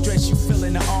about how stressed you feel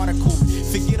in the article.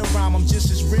 Forget a rhyme, I'm just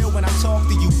as real when I talk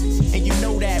to you. And you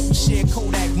know that we share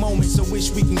Kodak moments, so wish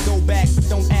we can go back. But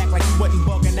don't act like you wasn't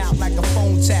bugging out like a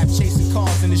phone tap, chasing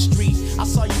cars in the street. I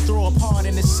saw you throw up hard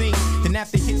in the sink, then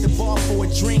after hit the bar for a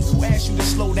drink. Who asked you to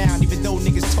slow down, even though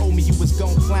niggas told me you was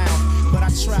gon' clown? But I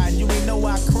tried, you ain't know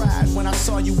I cried when I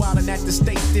saw you wildin' at the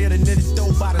State Theater near the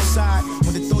door by the side.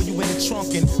 When they throw you in the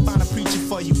trunk and find a preacher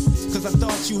for you. Cause I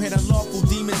thought you had unlawful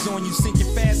demons on you,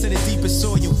 sinking fast in the deepest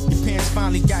soil. Your parents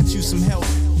finally got you some help.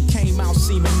 You came out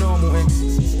seeming normal and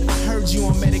I heard you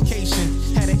on medication.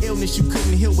 Had an illness you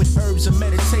couldn't heal with herbs or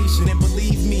meditation. And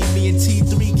believe me, me and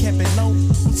T3 kept it low.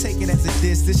 Don't take it as a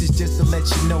diss, this is just to let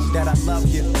you know that I love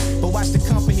you. But watch the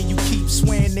company you keep,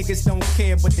 swearing niggas don't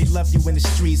care, but they love you in the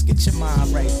streets. Get your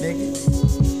mind right, nigga.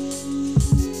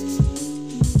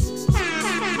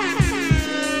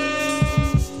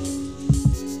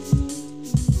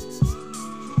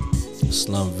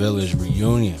 Slum Village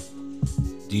Reunion,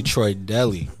 Detroit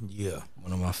Deli. Yeah,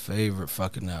 one of my favorite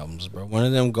fucking albums, bro. One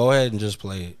of them, go ahead and just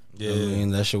play it. Yeah, I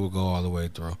mean, that shit will go all the way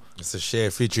through. It's a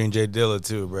shit featuring Jay Dilla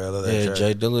too, bro. I love that track.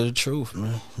 Jay Dilla, the truth,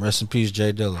 man. Rest in peace,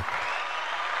 Jay Dilla.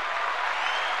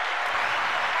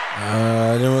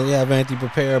 I didn't really have anything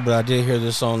prepared, but I did hear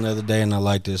this song the other day and I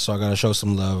liked it, so I gotta show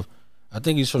some love. I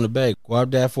think he's from the Bay. Guap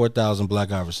Dad 4000,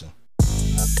 Black Iverson.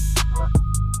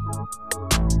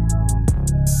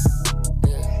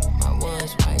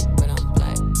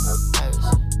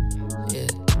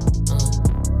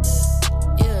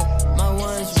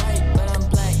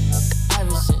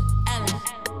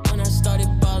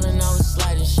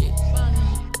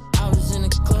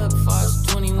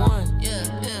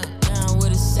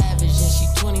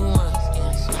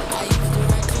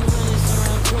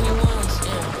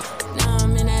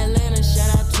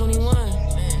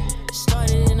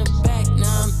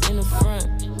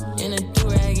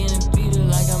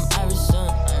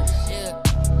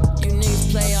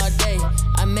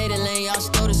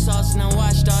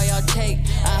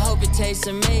 Tastes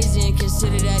amazing,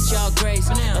 consider that y'all grace.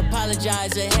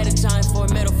 Apologize ahead of time for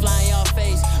a metal fly in y'all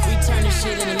face. We turn this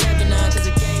shit into Lebanon, cause the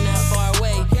game not far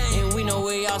away. And we know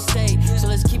where y'all stay. So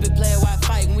let's keep it player while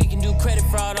fighting. We can do credit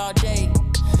fraud all day.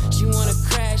 She wanna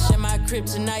crash at my crib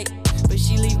tonight, but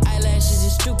she leave eyelashes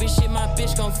and stupid shit my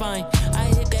bitch gon' find. I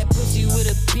hit that pussy with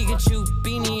a Pikachu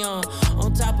beanie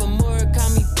on top of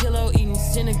Murakami pillow eating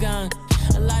Synagogue.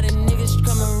 A lot of niggas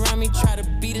come around me, try to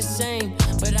be the same,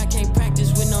 but I can't practice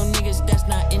with no niggas that's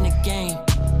not in the game.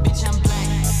 Bitch, I'm Black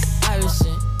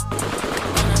Iverson.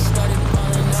 When I started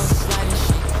ballin', I was sliding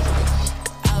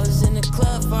shit. I was in the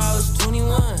club before I was 21.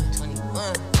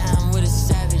 Now I'm with a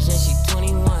savage and she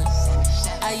 21.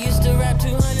 I used to rap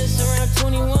 200s around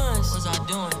 21s. What's I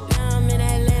doing? Now I'm in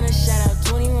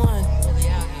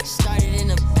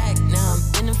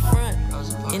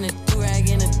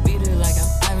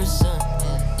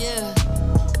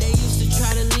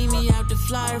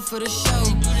for the show.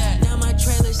 Now my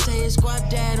trailer say it's Squad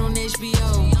Dad on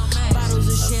HBO. Bottles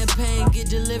of champagne get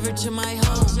delivered to my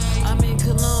home. I'm in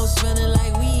Cologne, smelling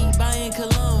like weed, buying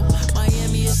cologne.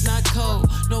 Miami, it's not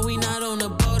cold. No, we not on a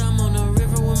boat. I'm on the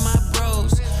river with my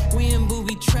bros. We in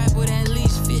booby trap with at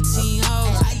least 15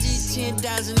 hoes. I did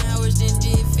 10,000 hours, then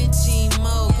did 15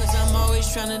 more. Cause I'm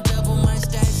always trying to double my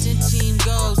stats and team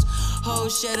goals.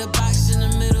 Hoes shed a box in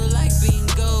the middle like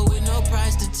bingo with no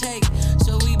prize to take.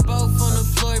 So we both on the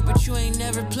floor, but you ain't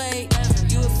never played.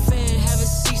 You a fan, have a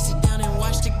seat, sit down and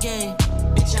watch the game.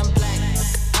 Bitch, I'm black,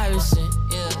 Iverson,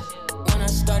 yeah. When I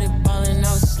started ballin',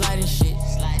 I was sliding shit.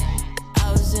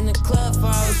 I was in the club before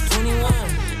I was 21.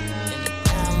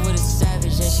 I'm with a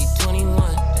savage and she 21.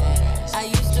 I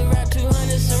used to rap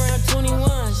 200s around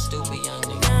 21. Stupid young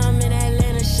nigga. Now I'm in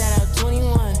Atlanta, shout out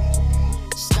 21.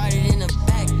 Started in the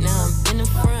back, now I'm in the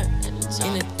front.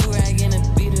 In a do-rag, in a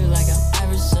beater like I'm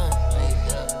Iverson.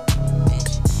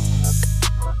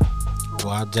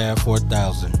 Wild Dad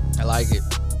 4000. I like it.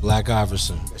 Black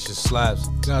Iverson. That shit slaps.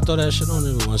 Gotta throw that shit on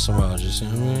every once in a while, just, you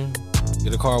know what I mean?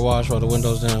 Get a car wash, roll the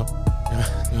windows down. You know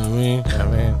what I mean? Yeah,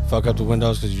 man. Fuck up the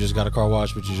windows because you just got a car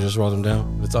wash, but you just roll them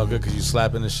down. It's all good because you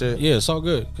slapping the shit? Yeah, it's all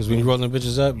good. Because when you roll them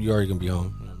bitches up, you already gonna be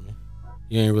home. You know what I mean?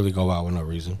 You ain't really go out with no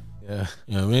reason. Yeah.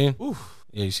 You know what I mean? Oof.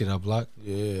 Yeah, you see that block?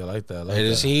 Yeah, I like that. Hey,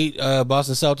 this Heat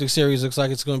Boston Celtics series looks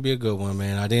like it's going to be a good one,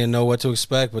 man. I didn't know what to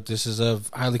expect, but this is a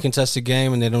highly contested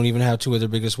game, and they don't even have two of their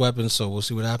biggest weapons, so we'll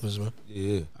see what happens, man.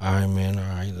 Yeah. All right, man. All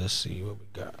right, let's see what we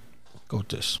got. Go with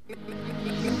this.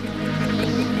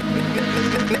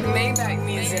 Maybach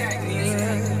music.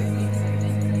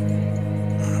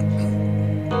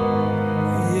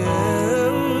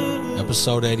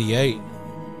 Episode 88.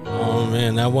 Oh,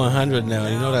 man, that 100 now.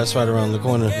 You know that's right around the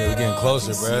corner. Yeah, we're getting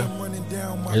closer, bro.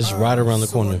 It's right around the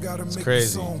corner. It's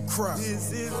crazy. I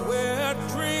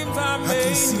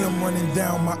can see them running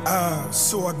down my eyes,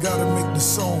 so I gotta make the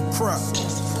song cry.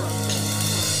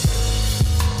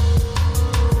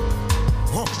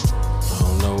 I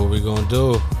don't know what we're going to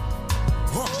do.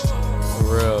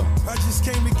 For real. I just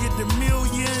came to get the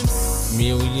millions.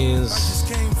 Millions. I just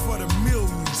came for the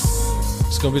millions.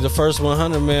 It's going to be the first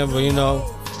 100, man, but you know,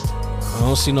 I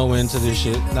don't see no end to this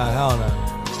shit. Nah, hell no.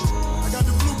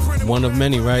 One of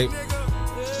many, right?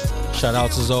 Shout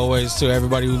outs as always to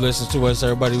everybody who listens to us,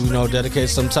 everybody we know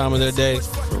dedicates some time of their day.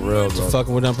 For real, bro. To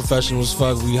fucking with Unprofessionals.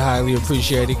 Fuck, we highly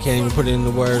appreciate it. Can't even put it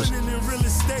into words.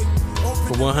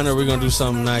 For 100, we're gonna do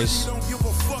something nice.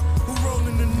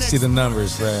 See the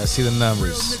numbers, bro. I see the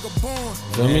numbers.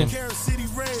 Feel me?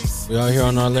 We out here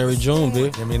on our Larry June,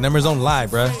 bitch. I mean, numbers don't lie,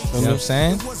 bro. You know what I'm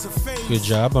saying? Good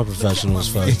job, Unprofessionals.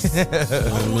 Fuck. You know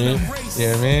what I mean?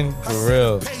 Yeah, man. For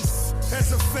real.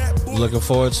 Looking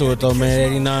forward to it though, man.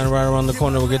 89 right around the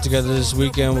corner. We'll get together this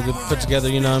weekend. We'll put together,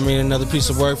 you know what I mean, another piece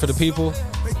of work for the people.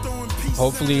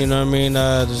 Hopefully, you know what I mean,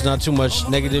 there's not too much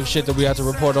negative shit that we have to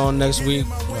report on next week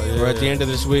or at the end of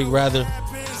this week, rather.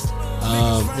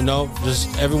 You know,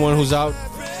 just everyone who's out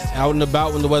and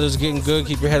about when the weather's getting good,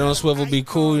 keep your head on a swivel, be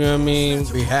cool, you know what I mean?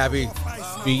 Be happy.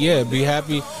 Be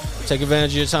happy. Take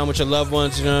advantage of your time with your loved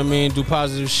ones, you know what I mean? Do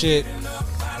positive shit.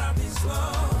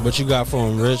 What you got for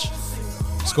them, Rich?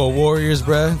 Let's go Warriors,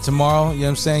 bruh. Tomorrow, you know what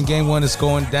I'm saying? Game 1 is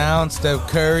going down. Steph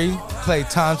Curry, Klay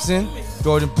Thompson,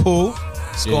 Jordan Poole.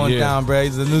 It's going down, bruh.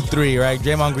 He's the new 3, right?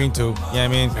 Draymond Green 2. You know what I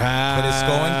mean? But it's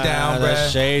going down, bruh.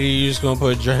 That's shady. You just gonna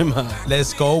put Draymond.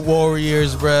 Let's go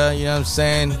Warriors, bruh. You know what I'm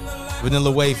saying?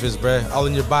 Vanilla wafers, bruh. All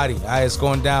in your body. All right, it's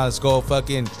going down. Let's go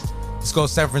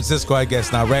San Francisco, I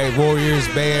guess now, right? Warriors,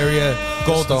 Bay Area,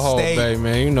 Golden the whole State. Bay,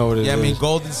 man. You know what it is. Yeah, I mean,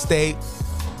 Golden State.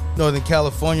 Northern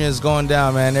California is going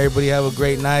down, man. Everybody have a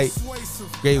great night,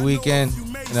 great weekend,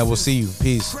 and I will see you.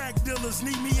 Peace. Blind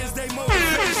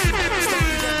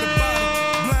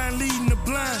leading the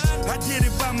blind. I did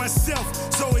it by myself,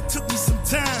 so it took me some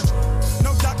time.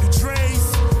 No Dr.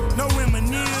 Dre's, no M&M's,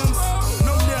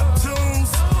 no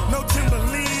Neptunes, no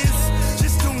Timberlands.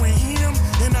 Just doing him,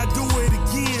 and I do it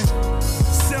again.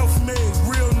 Self-made,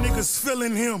 real niggas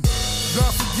feeling him.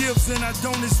 God forgives, and I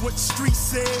don't is what the street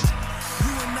said.